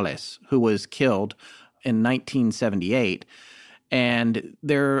Morales, who was killed in 1978. And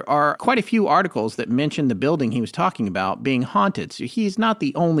there are quite a few articles that mention the building he was talking about being haunted. So he's not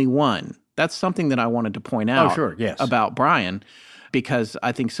the only one. That's something that I wanted to point out about Brian, because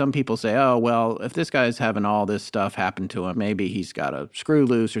I think some people say, oh, well, if this guy's having all this stuff happen to him, maybe he's got a screw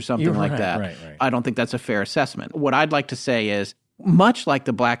loose or something like that. Right. I don't think that's a fair assessment. What I'd like to say is, much like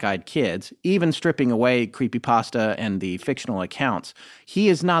the Black-Eyed Kids, even stripping away creepypasta and the fictional accounts, he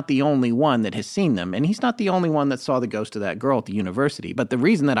is not the only one that has seen them, and he's not the only one that saw the ghost of that girl at the university. But the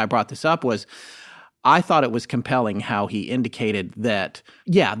reason that I brought this up was I thought it was compelling how he indicated that,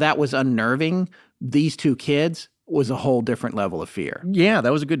 that was unnerving. These two kids was a whole different level of fear. Yeah,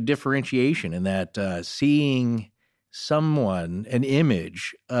 that was a good differentiation in that seeing someone, an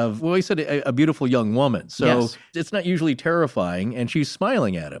image of, he said a beautiful young woman. So it's not usually terrifying, and she's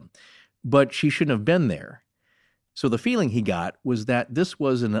smiling at him, but she shouldn't have been there. So the feeling he got was that this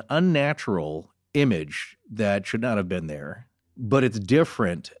was an unnatural image that should not have been there, but it's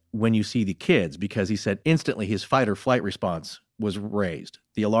different when you see the kids, because he said instantly his fight or flight response was raised.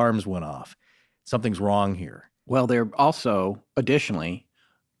 The alarms went off. Something's wrong here. Well, they're also, additionally,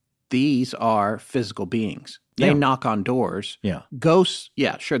 these are physical beings. They knock on doors. Yeah. Ghosts,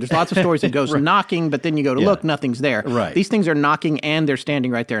 sure. There's lots of stories of ghosts knocking, but then you go to look, nothing's there. Right. These things are knocking and they're standing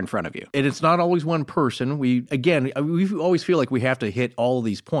right there in front of you. And it's not always one person. We always feel like we have to hit all of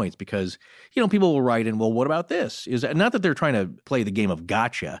these points because, people will write in, well, what about this? Is not that they're trying to play the game of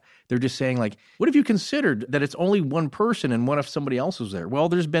gotcha. They're just saying like, what if you considered that it's only one person and what if somebody else was there? Well,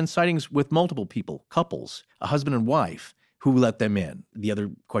 there's been sightings with multiple people, couples, a husband and wife who let them in. The other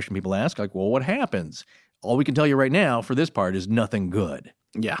question people ask, like, well, what happens? All we can tell you right now for this part is nothing good.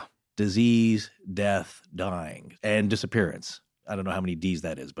 Yeah. Disease, death, dying, and disappearance. I don't know how many Ds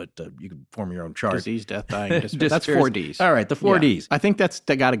that is, but you can form your own chart. Disease, death, dying, disappearance. That's 4 Ds. All right, the 4 Ds. I think that's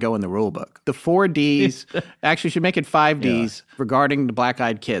got to go in the rule book. The 4 Ds actually should make it 5 Ds regarding the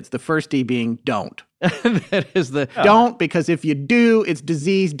Black-Eyed Kids. The first D being don't. That is the... Don't, because if you do, it's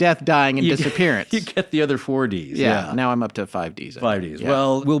disease, death, dying, and disappearance. You get the other 4 Ds. Yeah, now I'm up to 5 Ds. 5 Ds. Yeah.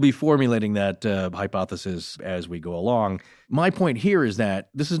 Well, we'll be formulating that hypothesis as we go along. My point here is that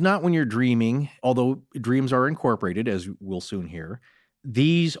this is not when you're dreaming, although dreams are incorporated, as we'll soon hear.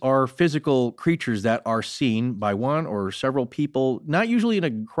 These are physical creatures that are seen by one or several people, not usually in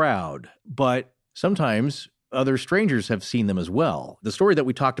a crowd, but sometimes other strangers have seen them as well. The story that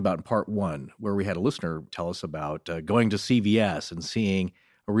we talked about in part 1, where we had a listener tell us about going to CVS and seeing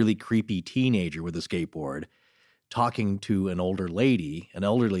a really creepy teenager with a skateboard, talking to an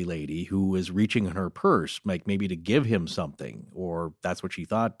elderly lady who was reaching in her purse, like maybe to give him something, or that's what she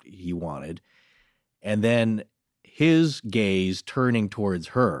thought he wanted. And then his gaze turning towards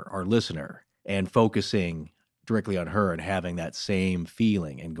her, our listener, and focusing directly on her and having that same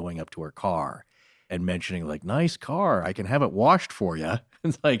feeling and going up to her car and mentioning like, nice car, I can have it washed for you.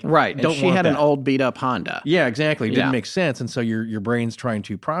 It's like, right. Don't and she want had that. an old beat up Honda. Yeah, exactly. It didn't make sense. And so your brain's trying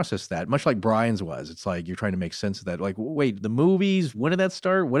to process that, much like Brian's was. It's like you're trying to make sense of that. Like, wait, the movies, when did that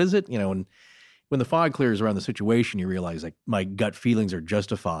start? What is it? You know, and when the fog clears around the situation, you realize like my gut feelings are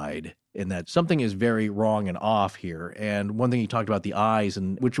justified in that something is very wrong and off here. And one thing you talked about the eyes,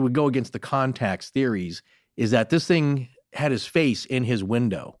 and which would go against the contacts theories, is that this thing had his face in his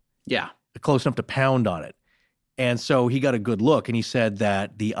window. Yeah. Close enough to pound on it. And so he got a good look, and he said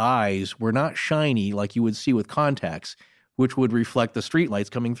that the eyes were not shiny like you would see with contacts, which would reflect the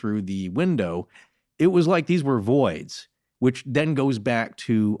streetlights coming through the window. It was like these were voids, which then goes back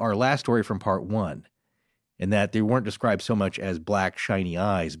to our last story from part 1, and that they weren't described so much as black, shiny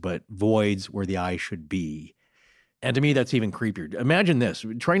eyes, but voids where the eyes should be. And to me, that's even creepier. Imagine this,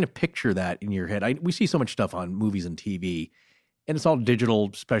 trying to picture that in your head. We see so much stuff on movies and TV, and it's all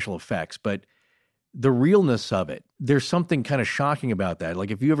digital special effects, but the realness of it, there's something kind of shocking about that.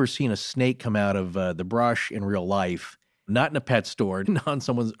 Like if you ever seen a snake come out of the brush in real life, not in a pet store, not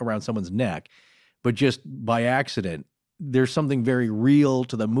around someone's neck, but just by accident, there's something very real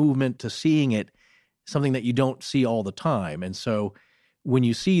to the movement, to seeing it, something that you don't see all the time. And so when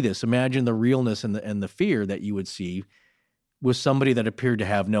you see this, imagine the realness and the fear that you would see with somebody that appeared to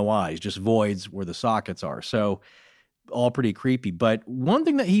have no eyes, just voids where the sockets are. So all pretty creepy. But one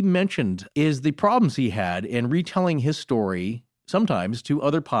thing that he mentioned is the problems he had in retelling his story, sometimes to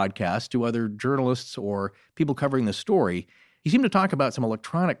other podcasts, to other journalists or people covering the story. He seemed to talk about some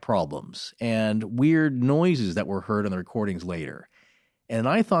electronic problems and weird noises that were heard on the recordings later. And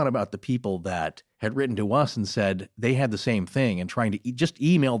I thought about the people that had written to us and said they had the same thing and trying to just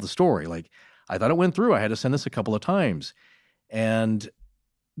email the story. Like, I thought it went through. I had to send this a couple of times. And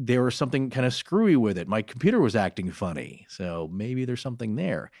there was something kind of screwy with it. My computer was acting funny. So maybe there's something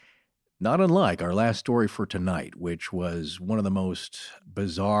there. Not unlike our last story for tonight, which was one of the most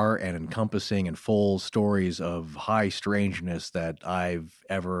bizarre and encompassing and full stories of high strangeness that I've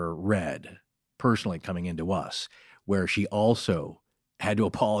ever read, personally coming into us, where she also had to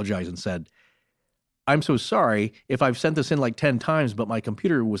apologize and said, I'm so sorry if I've sent this in like 10 times, but my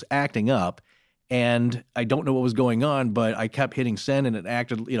computer was acting up and I don't know what was going on, but I kept hitting send and it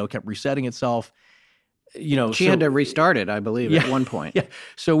acted, kept resetting itself. She had to restart it, I believe, at one point. Yeah.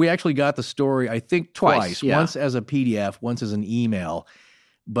 So we actually got the story, I think, twice. Yeah. Once as a PDF, once as an email.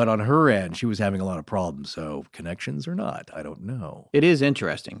 But on her end, she was having a lot of problems. So connections or not, I don't know. It is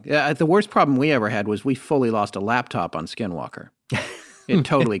interesting. The worst problem we ever had was we fully lost a laptop on Skinwalker. It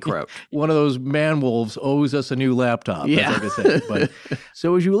totally croaked. One of those man wolves owes us a new laptop. Yeah. That's like I said. But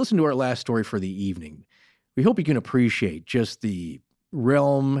so as you listen to our last story for the evening, we hope you can appreciate just the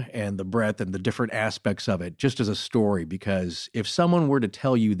realm and the breadth and the different aspects of it just as a story, because if someone were to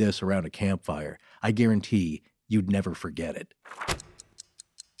tell you this around a campfire, I guarantee you'd never forget it.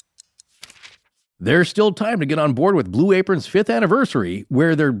 There's still time to get on board with Blue Apron's 5th anniversary,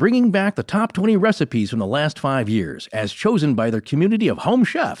 where they're bringing back the top 20 recipes from the last 5 years, as chosen by their community of home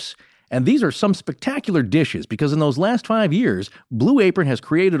chefs. And these are some spectacular dishes, because in those last 5 years, Blue Apron has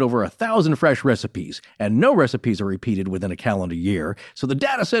created over 1,000 fresh recipes, and no recipes are repeated within a calendar year, so the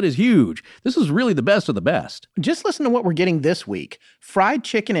data set is huge. This is really the best of the best. Just listen to what we're getting this week. Fried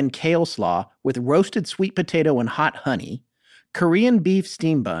chicken and kale slaw with roasted sweet potato and hot honey, Korean beef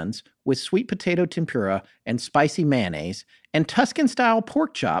steam buns with sweet potato tempura and spicy mayonnaise, and Tuscan-style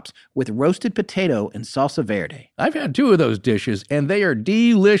pork chops with roasted potato and salsa verde. I've had 2 of those dishes, and they are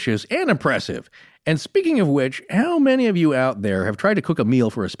delicious and impressive. And speaking of which, how many of you out there have tried to cook a meal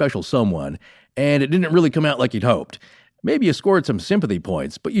for a special someone, and it didn't really come out like you'd hoped? Maybe you scored some sympathy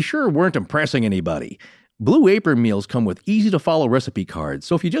points, but you sure weren't impressing anybody. Blue Apron meals come with easy-to-follow recipe cards,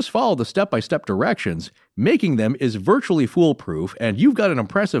 so if you just follow the step-by-step directions, making them is virtually foolproof, and you've got an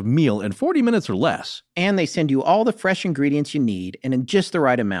impressive meal in 40 minutes or less. And they send you all the fresh ingredients you need and in just the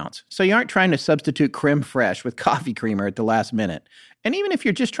right amounts, so you aren't trying to substitute creme fraiche with coffee creamer at the last minute. And even if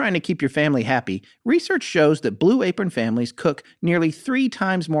you're just trying to keep your family happy, research shows that Blue Apron families cook nearly 3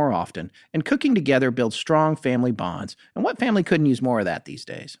 times more often, and cooking together builds strong family bonds. And what family couldn't use more of that these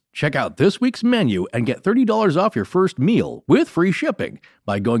days? Check out this week's menu and get $30 off your first meal with free shipping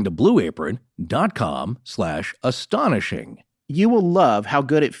by going to blueapron.com/astonishing. You will love how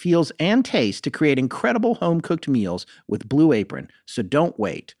good it feels and tastes to create incredible home-cooked meals with Blue Apron, so don't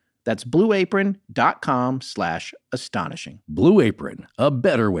wait. That's blueapron.com/astonishing. Blue Apron, a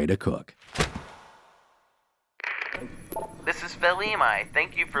better way to cook. This is Phil Emi.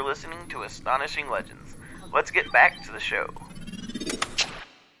 Thank you for listening to Astonishing Legends. Let's get back to the show.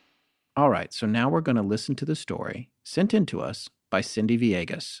 All right, so now we're going to listen to the story sent in to us by Cindy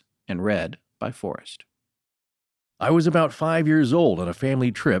Villegas and read by Forrest. I was about 5 years old on a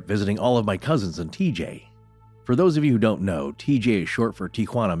family trip visiting all of my cousins in TJ. For those of you who don't know, TJ is short for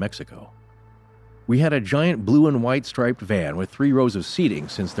Tijuana, Mexico. We had a giant blue and white striped van with 3 rows of seating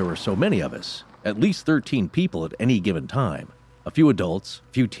since there were so many of us, at least 13 people at any given time, a few adults,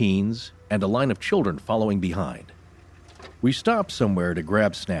 a few teens, and a line of children following behind. We stopped somewhere to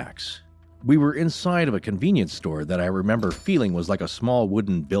grab snacks. We were inside of a convenience store that I remember feeling was like a small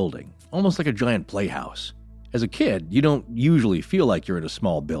wooden building, almost like a giant playhouse. As a kid, you don't usually feel like you're in a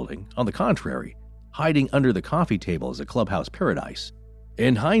small building. On the contrary, hiding under the coffee table is a clubhouse paradise.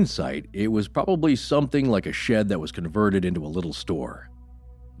 In hindsight, it was probably something like a shed that was converted into a little store.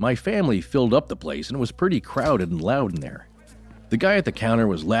 My family filled up the place and it was pretty crowded and loud in there. The guy at the counter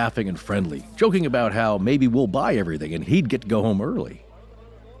was laughing and friendly, joking about how maybe we'll buy everything and he'd get to go home early.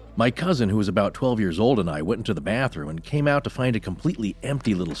 My cousin, who was about 12 years old, and I went into the bathroom and came out to find a completely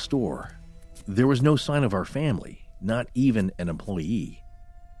empty little store. There was no sign of our family, not even an employee.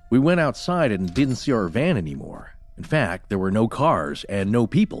 We went outside and didn't see our van anymore. In fact, there were no cars and no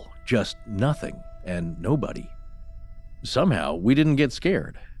people, just nothing and nobody. Somehow, we didn't get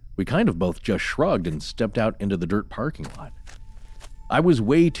scared. We kind of both just shrugged and stepped out into the dirt parking lot. I was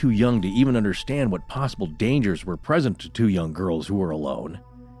way too young to even understand what possible dangers were present to 2 young girls who were alone.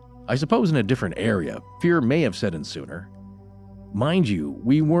 I suppose in a different area, fear may have set in sooner. Mind you,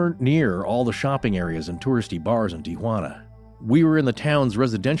 we weren't near all the shopping areas and touristy bars in Tijuana. We were in the town's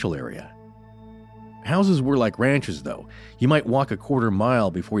residential area. Houses were like ranches, though. You might walk a quarter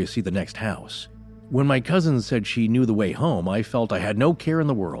mile before you see the next house. When my cousin said she knew the way home, I felt I had no care in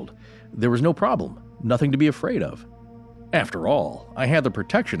the world. There was no problem, nothing to be afraid of. After all, I had the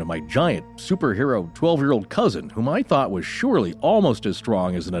protection of my giant, superhero 12-year-old cousin, whom I thought was surely almost as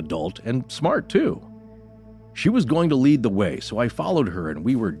strong as an adult and smart too. She was going to lead the way, so I followed her and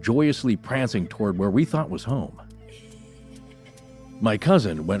we were joyously prancing toward where we thought was home. My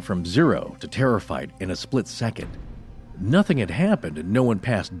cousin went from 0 to terrified in a split second. Nothing had happened and no one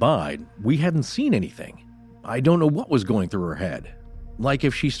passed by. We hadn't seen anything. I don't know what was going through her head. Like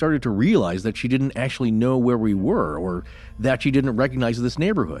if she started to realize that she didn't actually know where we were, or that she didn't recognize this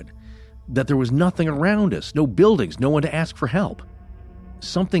neighborhood. That there was nothing around us, no buildings, no one to ask for help.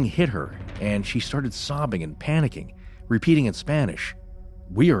 Something hit her, and she started sobbing and panicking, repeating in Spanish,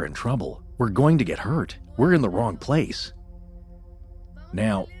 "We are in trouble. We're going to get hurt. We're in the wrong place."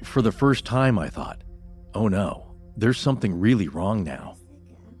 Now, for the first time, I thought, oh no, there's something really wrong now.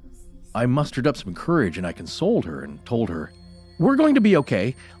 I mustered up some courage and I consoled her and told her, "We're going to be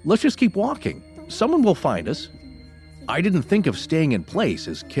okay. Let's just keep walking. Someone will find us." I didn't think of staying in place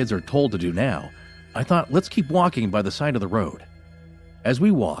as kids are told to do now. I thought, let's keep walking by the side of the road. As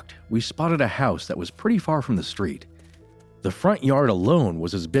we walked, we spotted a house that was pretty far from the street. The front yard alone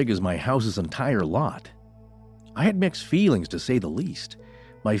was as big as my house's entire lot. I had mixed feelings, to say the least.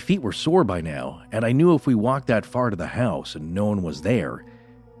 My feet were sore by now, and I knew if we walked that far to the house and no one was there,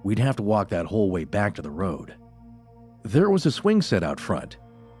 we'd have to walk that whole way back to the road. There was a swing set out front.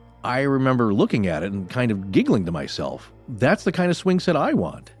 I remember looking at it and kind of giggling to myself. That's the kind of swing set I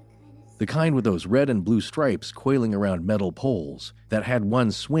want. The kind with those red and blue stripes coiling around metal poles that had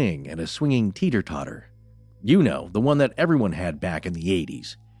one swing and a swinging teeter-totter. You know, the one that everyone had back in the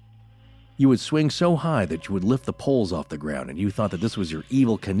 80s. You would swing so high that you would lift the poles off the ground and you thought that this was your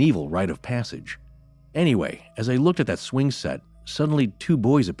Evel Knievel rite of passage. Anyway, as I looked at that swing set, suddenly 2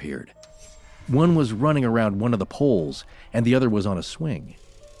 boys appeared. One was running around one of the poles and the other was on a swing.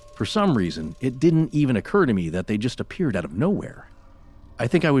 For some reason, it didn't even occur to me that they just appeared out of nowhere. I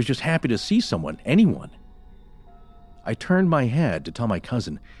think I was just happy to see someone, anyone. I turned my head to tell my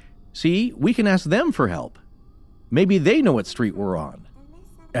cousin, "See, we can ask them for help. Maybe they know what street we're on."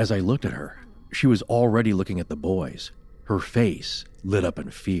 As I looked at her, she was already looking at the boys, her face lit up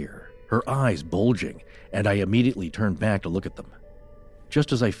in fear, her eyes bulging, and I immediately turned back to look at them.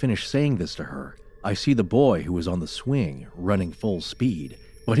 Just as I finished saying this to her, I see the boy who was on the swing running full speed,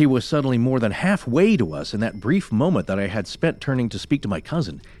 but he was suddenly more than halfway to us in that brief moment that I had spent turning to speak to my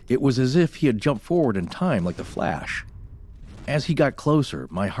cousin. It was as if he had jumped forward in time like the Flash. As he got closer,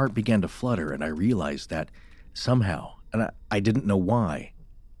 my heart began to flutter and I realized that somehow, and I didn't know why,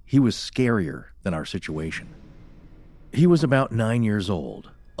 he was scarier than our situation. He was about 9 years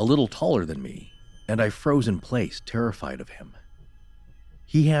old, a little taller than me, and I froze in place, terrified of him.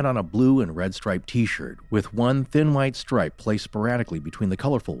 He had on a blue and red striped t-shirt with one thin white stripe placed sporadically between the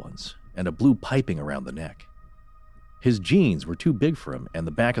colorful ones and a blue piping around the neck. His jeans were too big for him and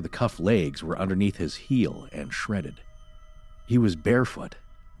the back of the cuff legs were underneath his heel and shredded. He was barefoot,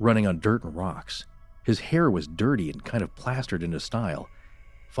 running on dirt and rocks. His hair was dirty and kind of plastered into style,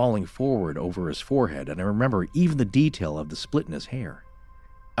 falling forward over his forehead, and I remember even the detail of the split in his hair.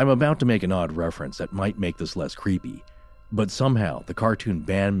 I'm about to make an odd reference that might make this less creepy, but somehow the cartoon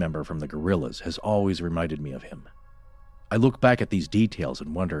band member from the Gorillaz has always reminded me of him. I look back at these details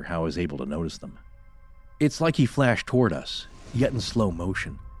and wonder how I was able to notice them. It's like he flashed toward us, yet in slow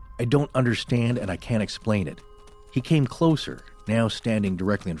motion. I don't understand and I can't explain it. He came closer, now standing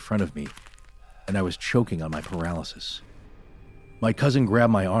directly in front of me, and I was choking on my paralysis. My cousin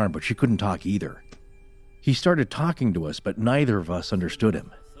grabbed my arm, but she couldn't talk either. He started talking to us, but neither of us understood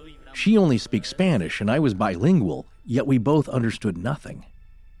him. She only speaks Spanish, and I was bilingual, yet we both understood nothing.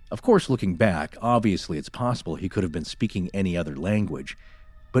 Of course, looking back, obviously it's possible he could have been speaking any other language,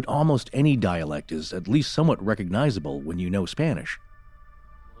 but almost any dialect is at least somewhat recognizable when you know Spanish.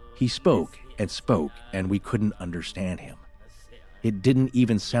 He spoke, and we couldn't understand him. It didn't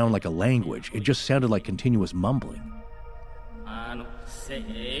even sound like a language, it just sounded like continuous mumbling.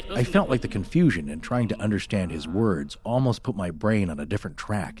 I felt like the confusion in trying to understand his words almost put my brain on a different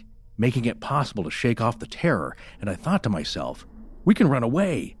track, making it possible to shake off the terror, and I thought to myself, we can run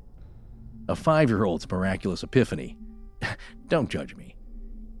away. A 5-year-old's miraculous epiphany. Don't judge me.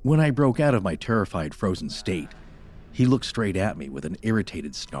 When I broke out of my terrified frozen state, he looked straight at me with an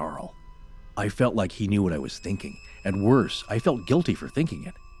irritated snarl. I felt like he knew what I was thinking, and worse, I felt guilty for thinking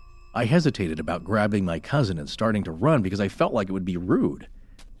it. I hesitated about grabbing my cousin and starting to run because I felt like it would be rude.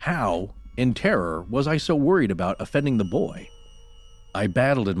 How, in terror, was I so worried about offending the boy? I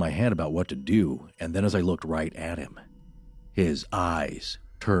battled in my head about what to do, and then as I looked right at him, his eyes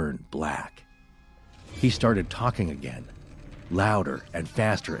turned black. He started talking again, louder and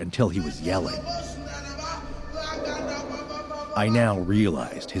faster until he was yelling. I now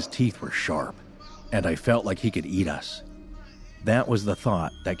realized his teeth were sharp, and I felt like he could eat us. That was the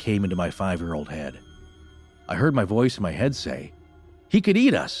thought that came into my 5-year-old head. I heard my voice in my head say, "He could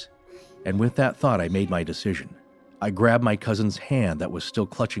eat us!" And with that thought, I made my decision. I grabbed my cousin's hand that was still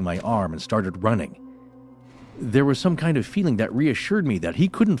clutching my arm and started running. There was some kind of feeling that reassured me that he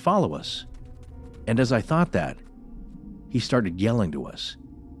couldn't follow us. And as I thought that, he started yelling to us.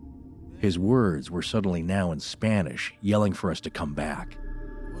 His words were suddenly now in Spanish, yelling for us to come back.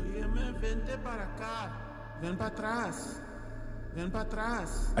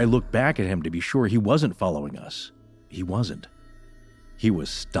 I looked back at him to be sure he wasn't following us. He wasn't. He was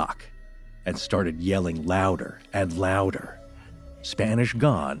stuck and started yelling louder and louder. Spanish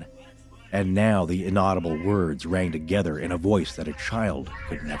gone, and now the inaudible words rang together in a voice that a child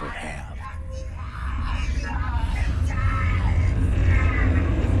could never have.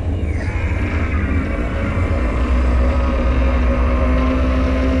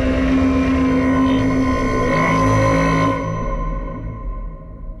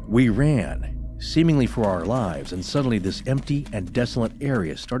 We ran, seemingly for our lives, and suddenly this empty and desolate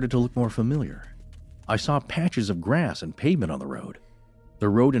area started to look more familiar. I saw patches of grass and pavement on the road. The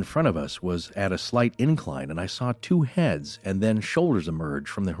road in front of us was at a slight incline, and I saw 2 heads and then shoulders emerge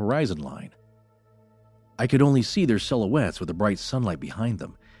from the horizon line. I could only see their silhouettes with the bright sunlight behind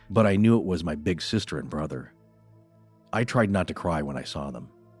them, but I knew it was my big sister and brother. I tried not to cry when I saw them.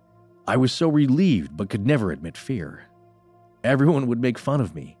 I was so relieved but could never admit fear. Everyone would make fun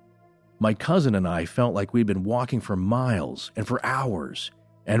of me. My cousin and I felt like we'd been walking for miles and for hours,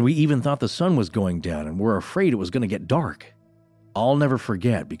 and we even thought the sun was going down and were afraid it was going to get dark. I'll never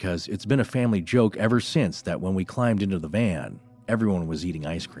forget because it's been a family joke ever since that when we climbed into the van, everyone was eating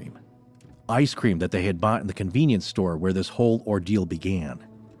ice cream. Ice cream that they had bought in the convenience store where this whole ordeal began.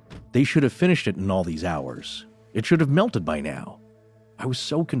 They should have finished it in all these hours. It should have melted by now. I was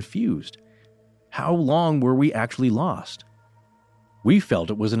so confused. How long were we actually lost? We felt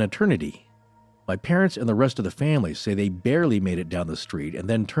it was an eternity. My parents and the rest of the family say they barely made it down the street and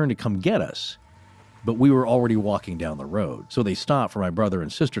then turned to come get us. But we were already walking down the road, so they stopped for my brother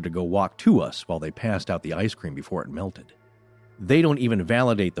and sister to go walk to us while they passed out the ice cream before it melted. They don't even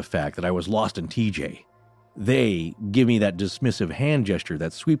validate the fact that I was lost in TJ. They give me that dismissive hand gesture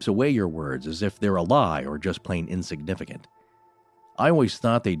that sweeps away your words as if they're a lie or just plain insignificant. I always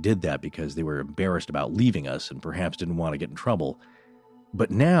thought they did that because they were embarrassed about leaving us and perhaps didn't want to get in trouble. But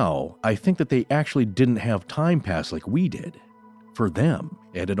now, I think that they actually didn't have time pass like we did. For them,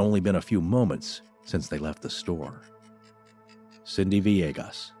 it had only been a few moments since they left the store. Cindy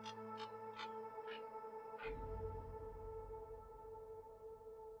Villegas.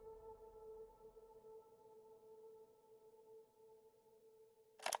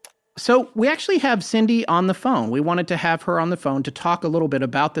 So we actually have Cindy on the phone. We wanted to have her on the phone to talk a little bit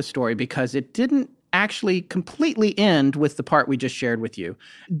about the story because it didn't actually completely end with the part we just shared with you.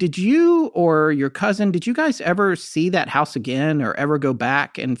 Did you or your cousin, did you guys ever see that house again or ever go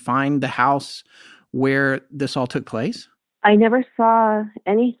back and find the house where this all took place? I never saw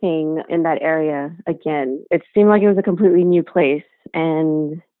anything in that area again. It seemed like it was a completely new place.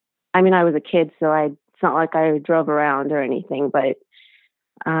 And I mean, I was a kid, so it's not like I drove around or anything, but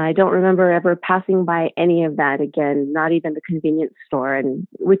I don't remember ever passing by any of that again, not even the convenience store. And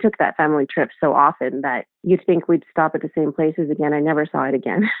we took that family trip so often that you'd think we'd stop at the same places again. I never saw it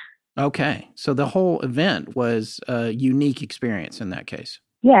again. Okay. So the whole event was a unique experience in that case.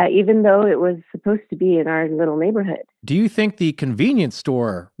 Yeah, even though it was supposed to be in our little neighborhood. Do you think the convenience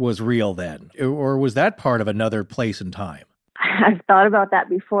store was real then? Or was that part of another place and time? I've thought about that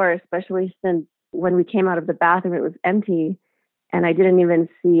before, especially since when we came out of the bathroom, it was empty. And I didn't even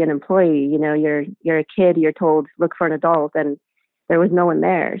see an employee. You know, you're a kid, you're told, look for an adult, and there was no one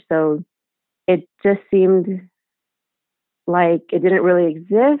there. So it just seemed like it didn't really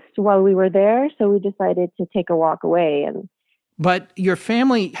exist while we were there. So we decided to take a walk away. But your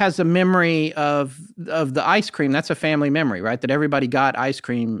family has a memory of the ice cream. That's a family memory, right? That everybody got ice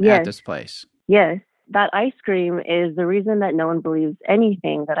cream at this place. Yes. That ice cream is the reason that no one believes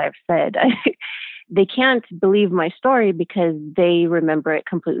anything that I've said. They can't believe my story because they remember it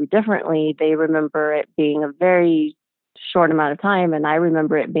completely differently. They remember it being a very short amount of time, and I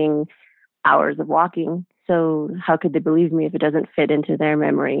remember it being hours of walking. So how could they believe me if it doesn't fit into their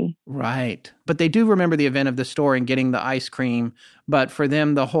memory? Right. But they do remember the event of the store and getting the ice cream, but for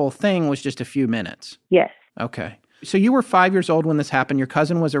them, the whole thing was just a few minutes. Yes. Okay. So you were 5 years old when this happened. Your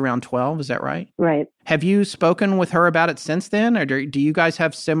cousin was around 12, is that right? Right. Have you spoken with her about it since then, or do you guys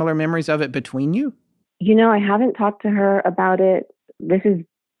have similar memories of it between you? You know, I haven't talked to her about it. This is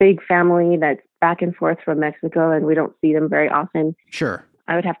big family that's back and forth from Mexico, and we don't see them very often. Sure.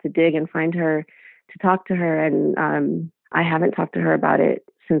 I would have to dig and find her to talk to her, and I haven't talked to her about it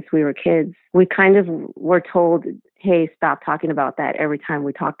since we were kids. We kind of were told, hey, stop talking about that every time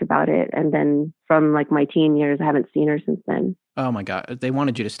we talked about it. And then from like my teen years, I haven't seen her since then. Oh my God. They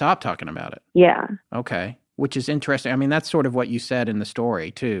wanted you to stop talking about it. Yeah. Okay. Which is interesting. I mean, that's sort of what you said in the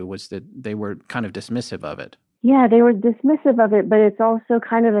story too, was that they were kind of dismissive of it. Yeah, they were dismissive of it, but it's also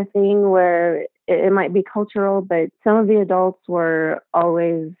kind of a thing where it might be cultural, but some of the adults were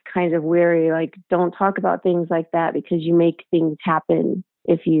always kind of weary, like, don't talk about things like that because you make things happen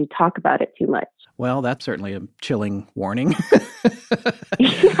if you talk about it too much. Well, that's certainly a chilling warning.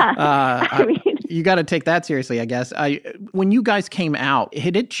 Yeah, I mean, you got to take that seriously, I guess. When you guys came out,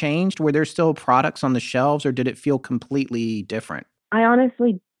 had it changed? Were there still products on the shelves, or did it feel completely different? I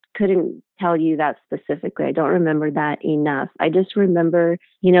honestly couldn't tell you that specifically. I don't remember that enough. I just remember,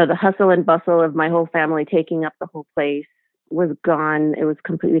 you know, the hustle and bustle of my whole family taking up the whole place was gone. It was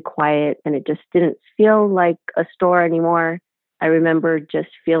completely quiet, and it just didn't feel like a store anymore. I remember just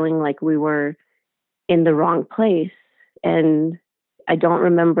feeling like we were in the wrong place, and I don't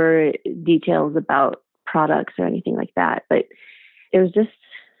remember details about products or anything like that, but it was just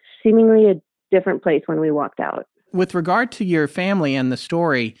seemingly a different place when we walked out. With regard to your family and the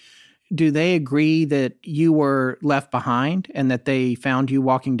story, do they agree that you were left behind and that they found you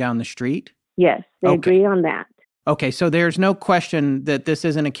walking down the street? Yes, they agree on that. Okay, so there's no question that this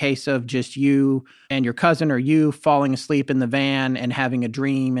isn't a case of just you and your cousin or you falling asleep in the van and having a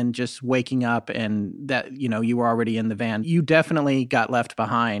dream and just waking up and that, you know, you were already in the van. You definitely got left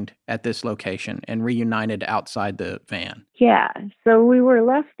behind at this location and reunited outside the van. Yeah, so we were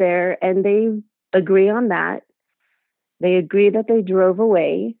left there, and they agree on that. They agree that they drove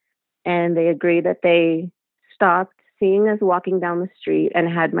away, and they agree that they stopped seeing us walking down the street and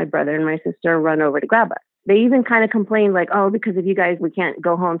had my brother and my sister run over to grab us. They even kind of complained like, oh, because of you guys, we can't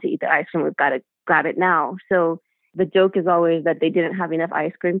go home to eat the ice cream. We've got to grab it now. So the joke is always that they didn't have enough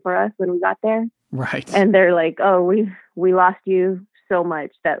ice cream for us when we got there. Right. And they're like, oh, we lost you so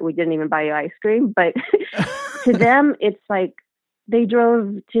much that we didn't even buy you ice cream. But to them, it's like they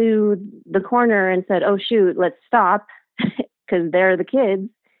drove to the corner and said, oh, shoot, let's stop because they're the kids.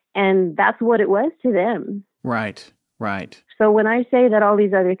 And that's what it was to them. Right. Right. So when I say that all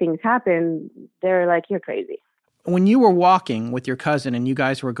these other things happen, they're like, you're crazy. When you were walking with your cousin and you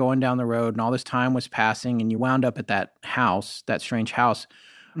guys were going down the road and all this time was passing and you wound up at that house, that strange house,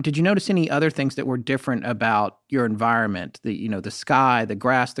 did you notice any other things that were different about your environment? The sky, the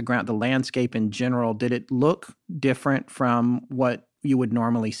grass, the ground, the landscape in general, did it look different from what you would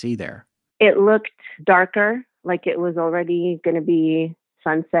normally see there? It looked darker, like it was already going to be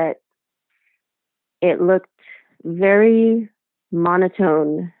sunset. It looked very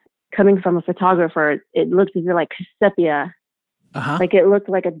monotone coming from a photographer, it looked like sepia. Like it looked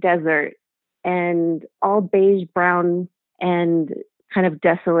like a desert and all beige brown and kind of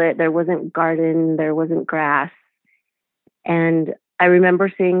desolate. There wasn't garden, there wasn't grass. And I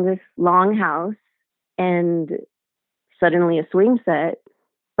remember seeing this long house and suddenly a swing set.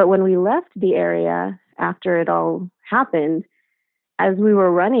 But when we left the area after it all happened, as we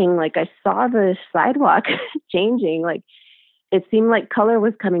were running, like I saw the sidewalk changing. Like it seemed like color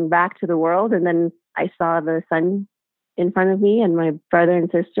was coming back to the world. And then I saw the sun in front of me and my brother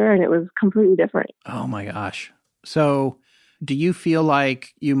and sister, and it was completely different. Oh my gosh. So do you feel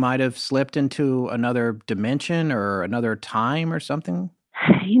like you might have slipped into another dimension or another time or something?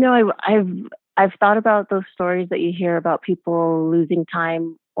 You know, I've thought about those stories that you hear about people losing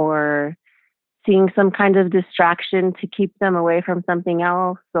time or seeing some kind of distraction to keep them away from something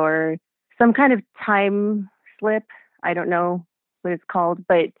else or some kind of time slip. I don't know what it's called,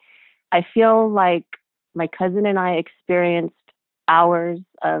 but I feel like my cousin and I experienced hours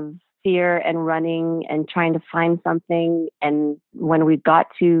of fear and running and trying to find something. And when we got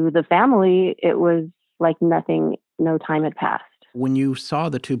to the family, it was like nothing, no time had passed. When you saw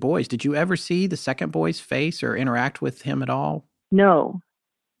the two boys, did you ever see the second boy's face or interact with him at all? No.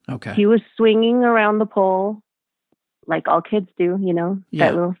 Okay. He was swinging around the pole like all kids do, you know,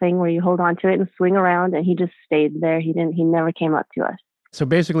 that little thing where you hold on to it and swing around, and he just stayed there. He never came up to us. So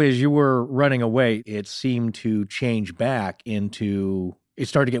basically, as you were running away, it seemed to change back into, it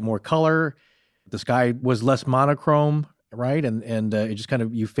started to get more color. The sky was less monochrome, right? And it just kind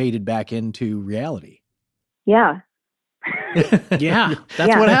of, you faded back into reality. Yeah. Yeah,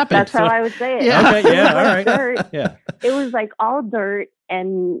 that's what happened. That's how I would say it. Yeah. Okay, yeah, all right. Dirt. Yeah. It was like all dirt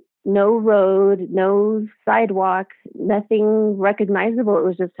and no road, no sidewalk, nothing recognizable. It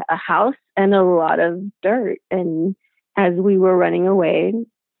was just a house and a lot of dirt. And as we were running away,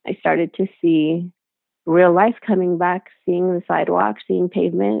 I started to see real life coming back, seeing the sidewalk, seeing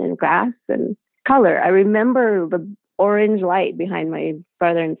pavement and grass and color. I remember the orange light behind my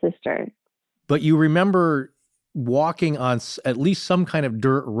brother and sister. But you remember walking on at least some kind of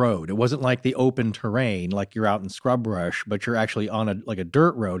dirt road. It wasn't like the open terrain, like you're out in scrub brush, but you're actually on a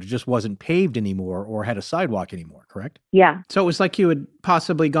dirt road. It just wasn't paved anymore or had a sidewalk anymore, correct? Yeah. So it was like you had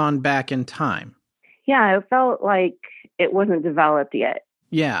possibly gone back in time. Yeah, it felt like it wasn't developed yet.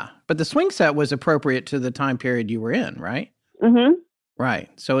 Yeah, but the swing set was appropriate to the time period you were in, right? Mm-hmm. Right.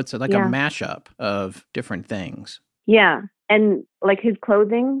 So it's like a mashup of different things. Yeah. And like his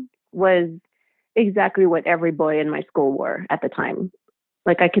clothing was exactly what every boy in my school wore at the time.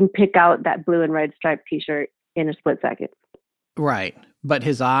 Like I can pick out that blue and red striped t-shirt in a split second. Right. But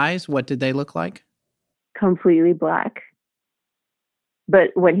his eyes, what did they look like? Completely black.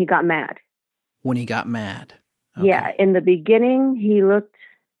 But when he got mad. When he got mad. Okay. Yeah. In the beginning, he looked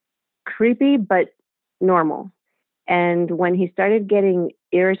creepy, but normal. And when he started getting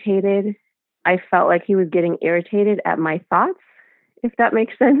irritated, I felt like he was getting irritated at my thoughts, if that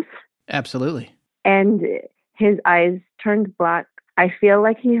makes sense. Absolutely. And his eyes turned black. I feel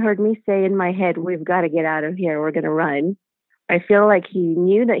like he heard me say in my head, we've got to get out of here. We're going to run. I feel like he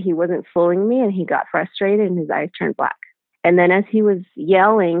knew that he wasn't fooling me and he got frustrated and his eyes turned black. And then as he was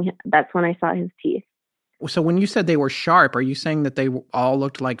yelling, that's when I saw his teeth. So when you said they were sharp, are you saying that they all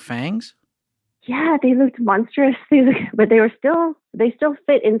looked like fangs? Yeah, they looked monstrous, but they still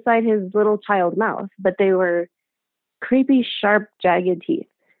fit inside his little child mouth, but they were creepy, sharp, jagged teeth.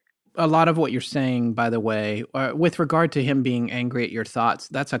 A lot of what you're saying, by the way, with regard to him being angry at your thoughts,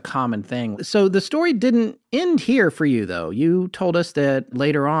 that's a common thing. So the story didn't end here for you, though. You told us that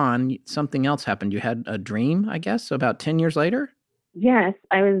later on, something else happened. You had a dream, I guess, about 10 years later? Yes,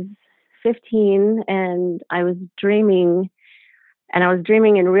 I was 15 and I was dreaming, and I was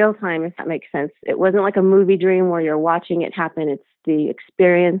dreaming in real time, if that makes sense. It wasn't like a movie dream where you're watching it happen. It's the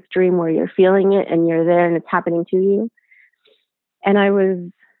experience dream where you're feeling it and you're there and it's happening to you. And I was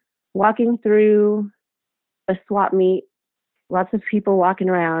walking through a swap meet, lots of people walking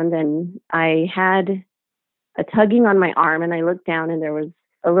around, and I had a tugging on my arm, and I looked down and there was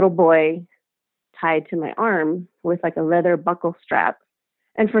a little boy tied to my arm with like a leather buckle strap.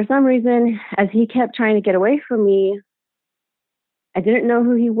 And for some reason, as he kept trying to get away from me, I didn't know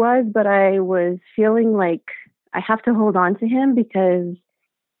who he was, but I was feeling like I have to hold on to him because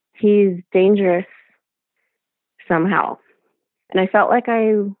he's dangerous somehow. And I felt like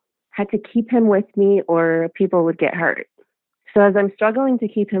I had to keep him with me or people would get hurt. So as I'm struggling to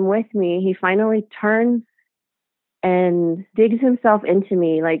keep him with me, he finally turns and digs himself into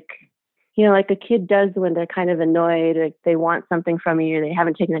me like a kid does when they're kind of annoyed, like they want something from you, they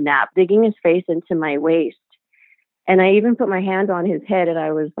haven't taken a nap, digging his face into my waist. And I even put my hand on his head and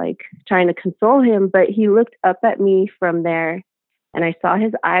I was like trying to console him, but he looked up at me from there and I saw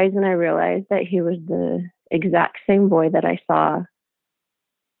his eyes and I realized that he was the exact same boy that I saw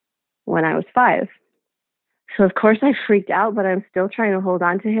when I was 5. So of course I freaked out, but I'm still trying to hold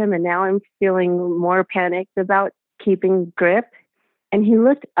on to him. And now I'm feeling more panicked about keeping grip. And he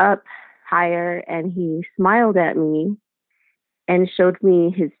looked up higher and he smiled at me and showed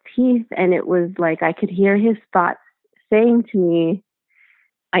me his teeth. And it was like I could hear his thoughts saying to me,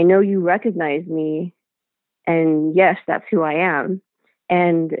 I know you recognize me. And yes, that's who I am.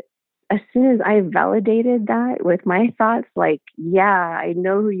 And as soon as I validated that with my thoughts, like, yeah, I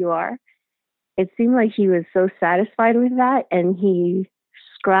know who you are, it seemed like he was so satisfied with that. And he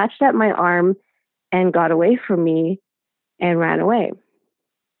scratched at my arm and got away from me and ran away.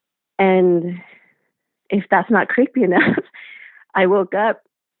 And if that's not creepy enough, I woke up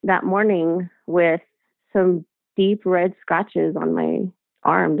that morning with some deep red scratches on my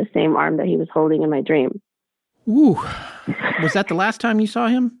arm, the same arm that he was holding in my dream. Ooh. Was that the last time you saw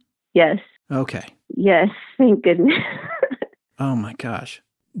him? Yes. Okay. Yes, thank goodness. Oh my gosh.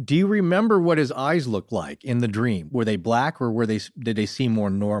 Do you remember what his eyes looked like in the dream? Were they black or did they seem more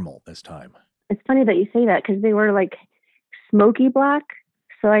normal this time? It's funny that you say that because they were like smoky black.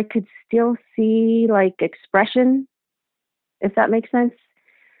 So I could still see like expression, if that makes sense.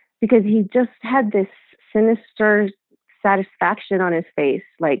 Because he just had this sinister satisfaction on his face.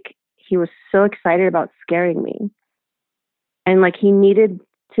 Like he was so excited about scaring me. And like he needed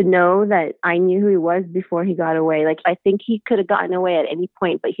to know that I knew who he was before he got away. Like I think he could have gotten away at any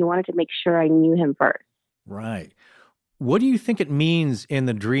point, but he wanted to make sure I knew him first. Right. What do you think it means in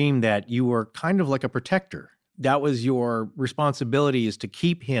the dream that you were kind of like a protector? That was your responsibility, is to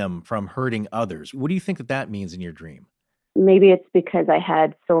keep him from hurting others. What do you think that means in your dream? Maybe it's because I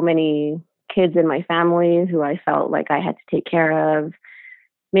had so many kids in my family who I felt like I had to take care of.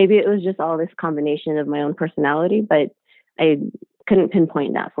 Maybe it was just all this combination of my own personality, but I couldn't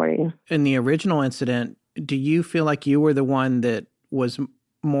pinpoint that for you. In the original incident, do you feel like you were the one that was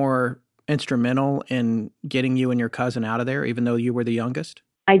more instrumental in getting you and your cousin out of there, even though you were the youngest?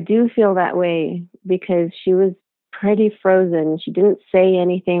 I do feel that way because she was pretty frozen. She didn't say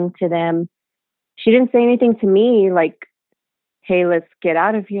anything to them. She didn't say anything to me like, hey, let's get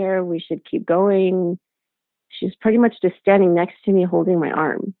out of here. We should keep going. She's pretty much just standing next to me holding my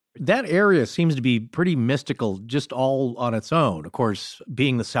arm. That area seems to be pretty mystical just all on its own. Of course,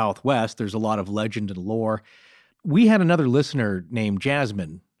 being the Southwest, there's a lot of legend and lore. We had another listener named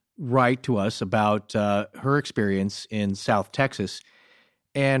Jasmine write to us about her experience in South Texas.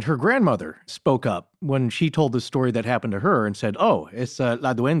 And her grandmother spoke up when she told the story that happened to her and said, oh, it's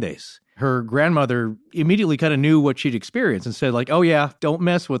La Duendes. Her grandmother immediately kind of knew what she'd experienced and said like, oh yeah, don't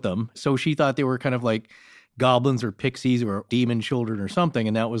mess with them. So she thought they were kind of like goblins or pixies or demon children or something.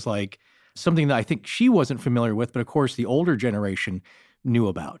 And that was like something that I think she wasn't familiar with, but of course the older generation knew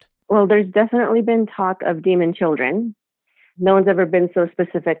about. Well, there's definitely been talk of demon children. No one's ever been so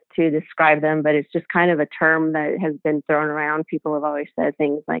specific to describe them, but it's just kind of a term that has been thrown around. People have always said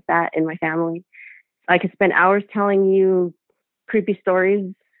things like that in my family. I could spend hours telling you creepy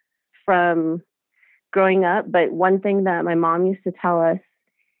stories from growing up, but one thing that my mom used to tell us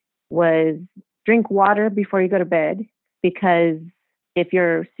was drink water before you go to bed, because if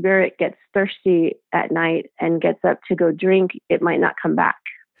your spirit gets thirsty at night and gets up to go drink, it might not come back.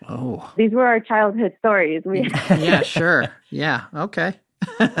 Oh. These were our childhood stories. Yeah, sure. Yeah, okay.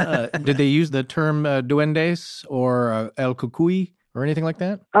 Did they use the term duendes or el cucuy or anything like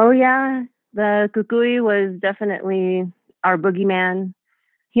that? Oh, yeah. The cucuy was definitely our boogeyman.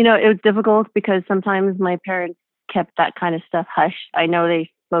 You know, it was difficult because sometimes my parents kept that kind of stuff hush. I know they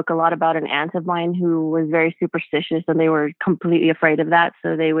spoke a lot about an aunt of mine who was very superstitious and they were completely afraid of that.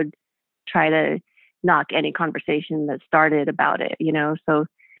 So they would try to knock any conversation that started about it, you know. So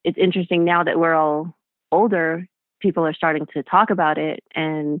it's interesting now that we're all older, people are starting to talk about it.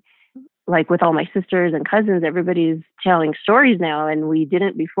 And like with all my sisters and cousins, everybody's telling stories now. And we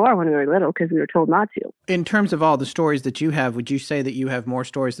didn't before when we were little because we were told not to. In terms of all the stories that you have, would you say that you have more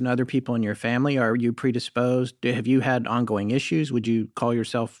stories than other people in your family? Are you predisposed? Have you had ongoing issues? Would you call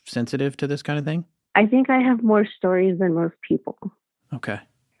yourself sensitive to this kind of thing? I think I have more stories than most people. Okay.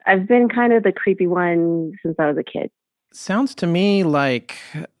 I've been kind of the creepy one since I was a kid. Sounds to me like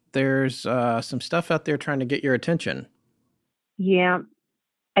there's some stuff out there trying to get your attention. Yeah.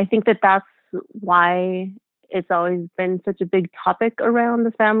 I think that's why it's always been such a big topic around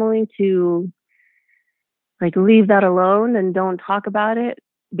the family, to like leave that alone and don't talk about it.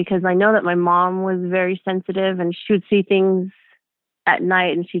 Because I know that my mom was very sensitive and she would see things at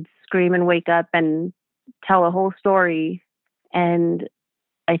night and she'd scream and wake up, and tell a whole story. And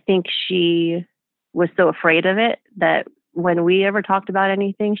I think she was so afraid of it that when we ever talked about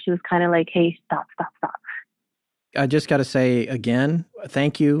anything, she was kind of like, hey, stop. I just got to say again,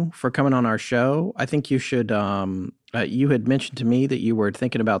 thank you for coming on our show. I think you should, you had mentioned to me that you were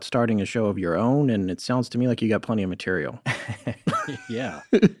thinking about starting a show of your own, and it sounds to me like you got plenty of material. Yeah.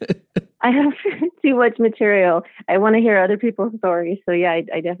 I have too much material. I want to hear other people's stories. So yeah,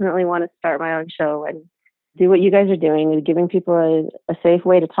 I definitely want to start my own show and do what you guys are doing and giving people a safe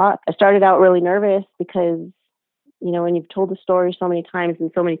way to talk. I started out really nervous because, you know, when you've told the story so many times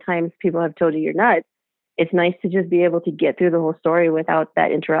and so many times people have told you you're nuts, it's nice to just be able to get through the whole story without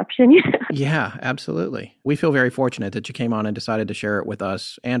that interruption. Yeah, absolutely. We feel very fortunate that you came on and decided to share it with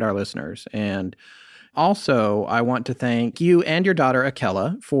us and our listeners. And also, I want to thank you and your daughter,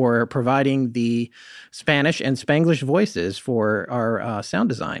 Akela, for providing the Spanish and Spanglish voices for our sound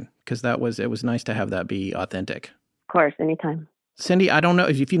design, because it was nice to have that be authentic. Of course, anytime. Cindy, I don't know,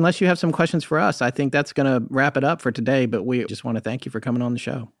 unless you have some questions for us, I think that's going to wrap it up for today, but we just want to thank you for coming on the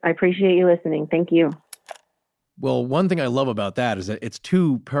show. I appreciate you listening. Thank you. Well, one thing I love about that is that it's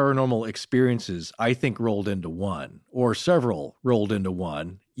two paranormal experiences, I think, rolled into one, or several rolled into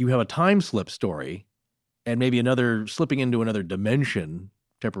one. You have a time slip story, and maybe another slipping into another dimension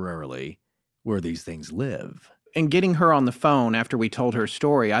temporarily where these things live. And getting her on the phone after we told her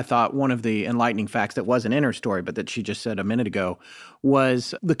story, I thought one of the enlightening facts that wasn't in her story, but that she just said a minute ago,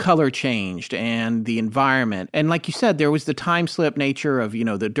 was the color changed and the environment. And like you said, there was the time slip nature of, you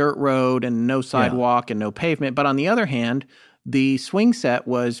know, the dirt road and no sidewalk and no pavement. But on the other hand, the swing set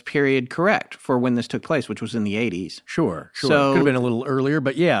was period correct for when this took place, which was in the 80s. Sure. So, it could have been a little earlier,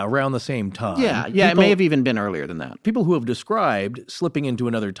 but yeah, around the same time. Yeah, it may have even been earlier than that. People who have described slipping into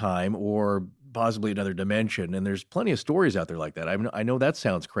another time or possibly another dimension, and there's plenty of stories out there like that. I know that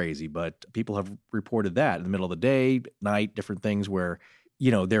sounds crazy, but people have reported that in the middle of the day, night, different things where,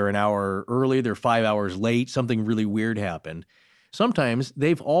 you know, they're an hour early, they're 5 hours late, something really weird happened. Sometimes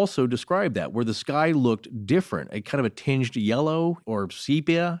they've also described that, where the sky looked different, a kind of a tinged yellow or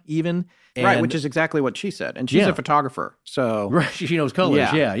sepia even. Right, which is exactly what she said. And she's a photographer, so... Right, she knows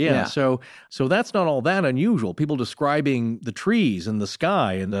colors, yeah. So that's not all that unusual. People describing the trees and the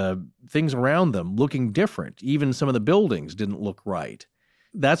sky and the things around them looking different. Even some of the buildings didn't look right.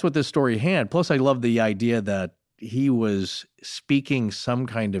 That's what this story had. Plus, I love the idea that he was speaking some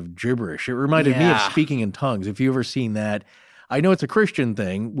kind of gibberish. It reminded me of speaking in tongues. If you've ever seen that... I know it's a Christian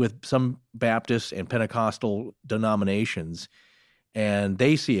thing with some Baptist and Pentecostal denominations, and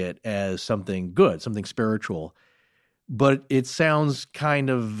they see it as something good, something spiritual. But it sounds kind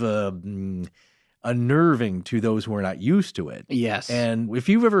of unnerving to those who are not used to it. Yes. And if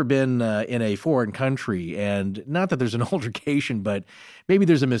you've ever been in a foreign country, and not that there's an altercation, but maybe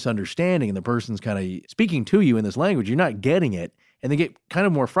there's a misunderstanding and the person's kind of speaking to you in this language, you're not getting it, and they get kind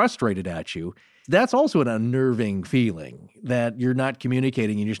of more frustrated at you. That's also an unnerving feeling that you're not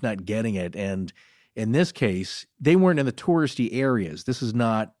communicating, you're just not getting it. And in this case, they weren't in the touristy areas. This is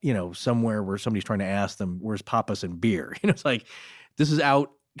not, you know, somewhere where somebody's trying to ask them, where's papas and beer? You know, it's like, this is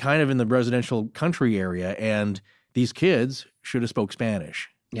out kind of in the residential country area, and these kids should have spoke Spanish.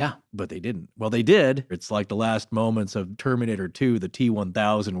 Yeah. But they didn't. Well, they did. It's like the last moments of Terminator 2, the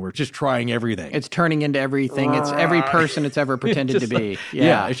T-1000, where it's just trying everything. It's turning into everything. It's every person it's ever pretended to be.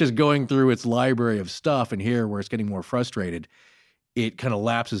 Yeah, it's just going through its library of stuff, and here, where it's getting more frustrated, it kind of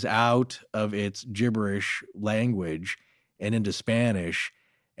lapses out of its gibberish language and into Spanish,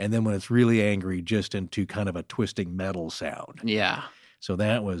 and then when it's really angry, just into kind of a twisting metal sound. Yeah. So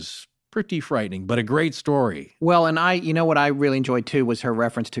that was pretty frightening, but a great story. Well, and you know what I really enjoyed too was her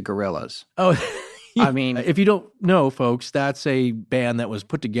reference to Gorillaz. Oh, yeah. I mean, if you don't know, folks, that's a band that was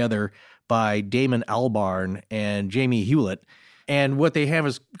put together by Damon Albarn and Jamie Hewlett. And what they have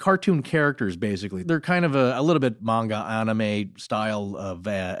is cartoon characters, basically. They're kind of a little bit manga anime style of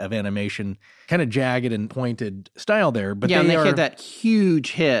animation, kind of jagged and pointed style there. But they had that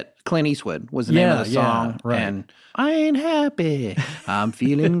huge hit. Clint Eastwood was the name of the song. Right. And I ain't happy. I'm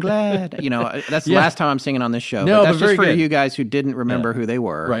feeling glad. You know, that's the last time I'm singing on this show. No, but that's but just for good. You guys who didn't remember who they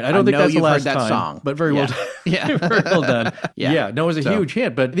were. Right. I don't think that's the last heard that time, song. But very well done. Yeah. Very well done. Yeah. No, it was a huge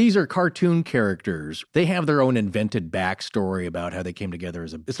hit. But these are cartoon characters. They have their own invented backstory about how they came together.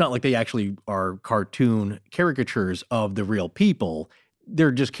 It's not like they actually are cartoon caricatures of the real people.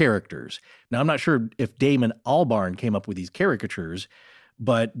 They're just characters. Now, I'm not sure if Damon Albarn came up with these caricatures,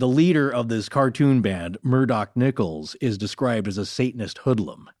 but the leader of this cartoon band, Murdoch Nichols, is described as a Satanist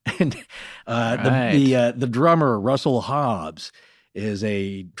hoodlum. And the drummer, Russell Hobbs, is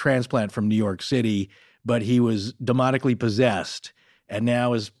a transplant from New York City, but he was demonically possessed and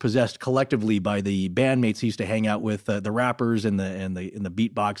now is possessed collectively by the bandmates he used to hang out with, the rappers and the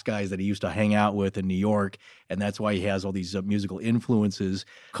beatbox guys that he used to hang out with in New York, and that's why he has all these musical influences.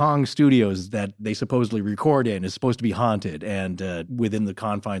 Kong Studios that they supposedly record in is supposed to be haunted and within the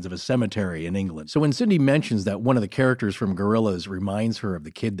confines of a cemetery in England. So when Cindy mentions that one of the characters from Gorillaz reminds her of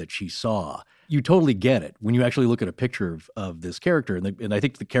the kid that she saw, you totally get it when you actually look at a picture of this character. And I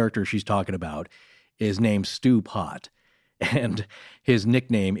think the character she's talking about is named Stu Pot. And his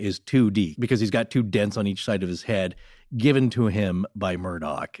nickname is 2D because he's got 2 dents on each side of his head given to him by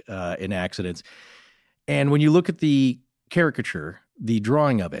Murdoch in accidents. And when you look at the caricature, the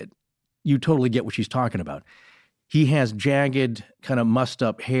drawing of it, you totally get what she's talking about. He has jagged, kind of mussed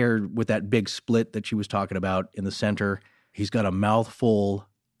up hair with that big split that she was talking about in the center. He's got a mouthful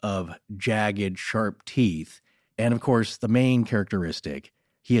of jagged, sharp teeth. And of course, the main characteristic,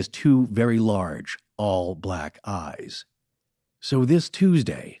 he has 2 very large, all black eyes. So this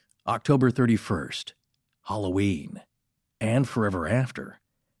Tuesday, October 31st, Halloween, and forever after,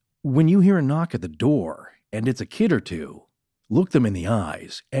 when you hear a knock at the door and it's a kid or two, look them in the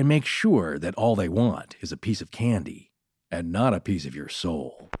eyes and make sure that all they want is a piece of candy and not a piece of your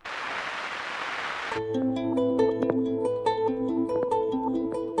soul.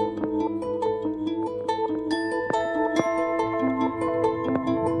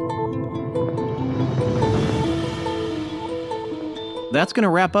 That's going to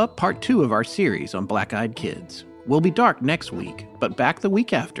wrap up part 2 of our series on Black-Eyed Kids. We'll be dark next week, but back the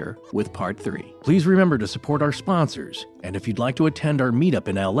week after with part 3. Please remember to support our sponsors, and if you'd like to attend our meetup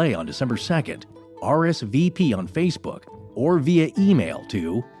in LA on December 2nd, RSVP on Facebook or via email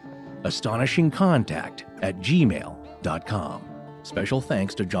to astonishingcontact@gmail.com. Special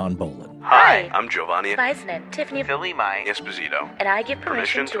thanks to John Bolin. Hi, I'm Giovanni Weisman, Tiffany Philly Mai Esposito. and I give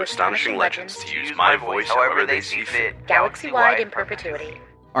permission to Astonishing Legends to use my voice however they see fit, galaxy-wide in perpetuity.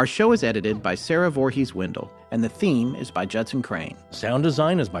 Our show is edited by Sarah Voorhees-Wendell, and the theme is by Judson Crane. Sound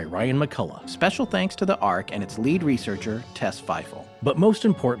design is by Ryan McCullough. Special thanks to the ARC and its lead researcher, Tess Feifel. But most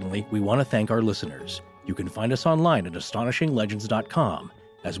importantly, we want to thank our listeners. You can find us online at astonishinglegends.com,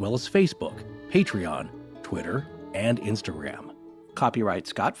 as well as Facebook, Patreon, Twitter, and Instagram. Copyright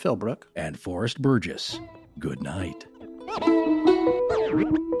Scott Philbrook and Forrest Burgess. Good night.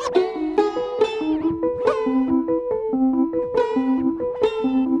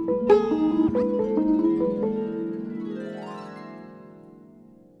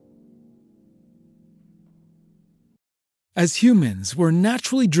 As humans, we're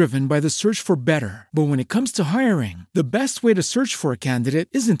naturally driven by the search for better. But when it comes to hiring, the best way to search for a candidate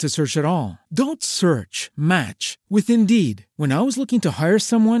isn't to search at all. Don't search, match with Indeed. When I was looking to hire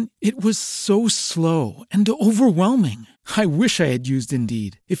someone, it was so slow and overwhelming. I wish I had used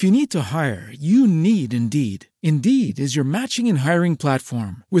Indeed. If you need to hire, you need Indeed. Indeed is your matching and hiring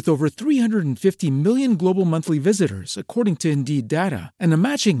platform with over 350 million global monthly visitors, according to Indeed data, and a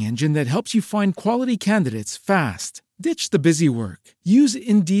matching engine that helps you find quality candidates fast. Ditch the busy work. Use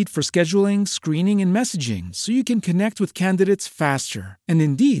Indeed for scheduling, screening, and messaging so you can connect with candidates faster. And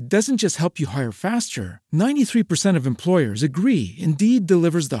Indeed doesn't just help you hire faster. 93% of employers agree Indeed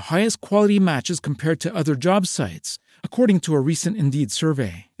delivers the highest quality matches compared to other job sites, according to a recent Indeed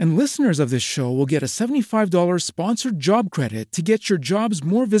survey. And listeners of this show will get a $75 sponsored job credit to get your jobs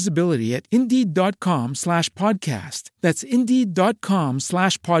more visibility at Indeed.com/podcast. That's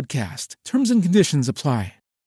Indeed.com/podcast. Terms and conditions apply.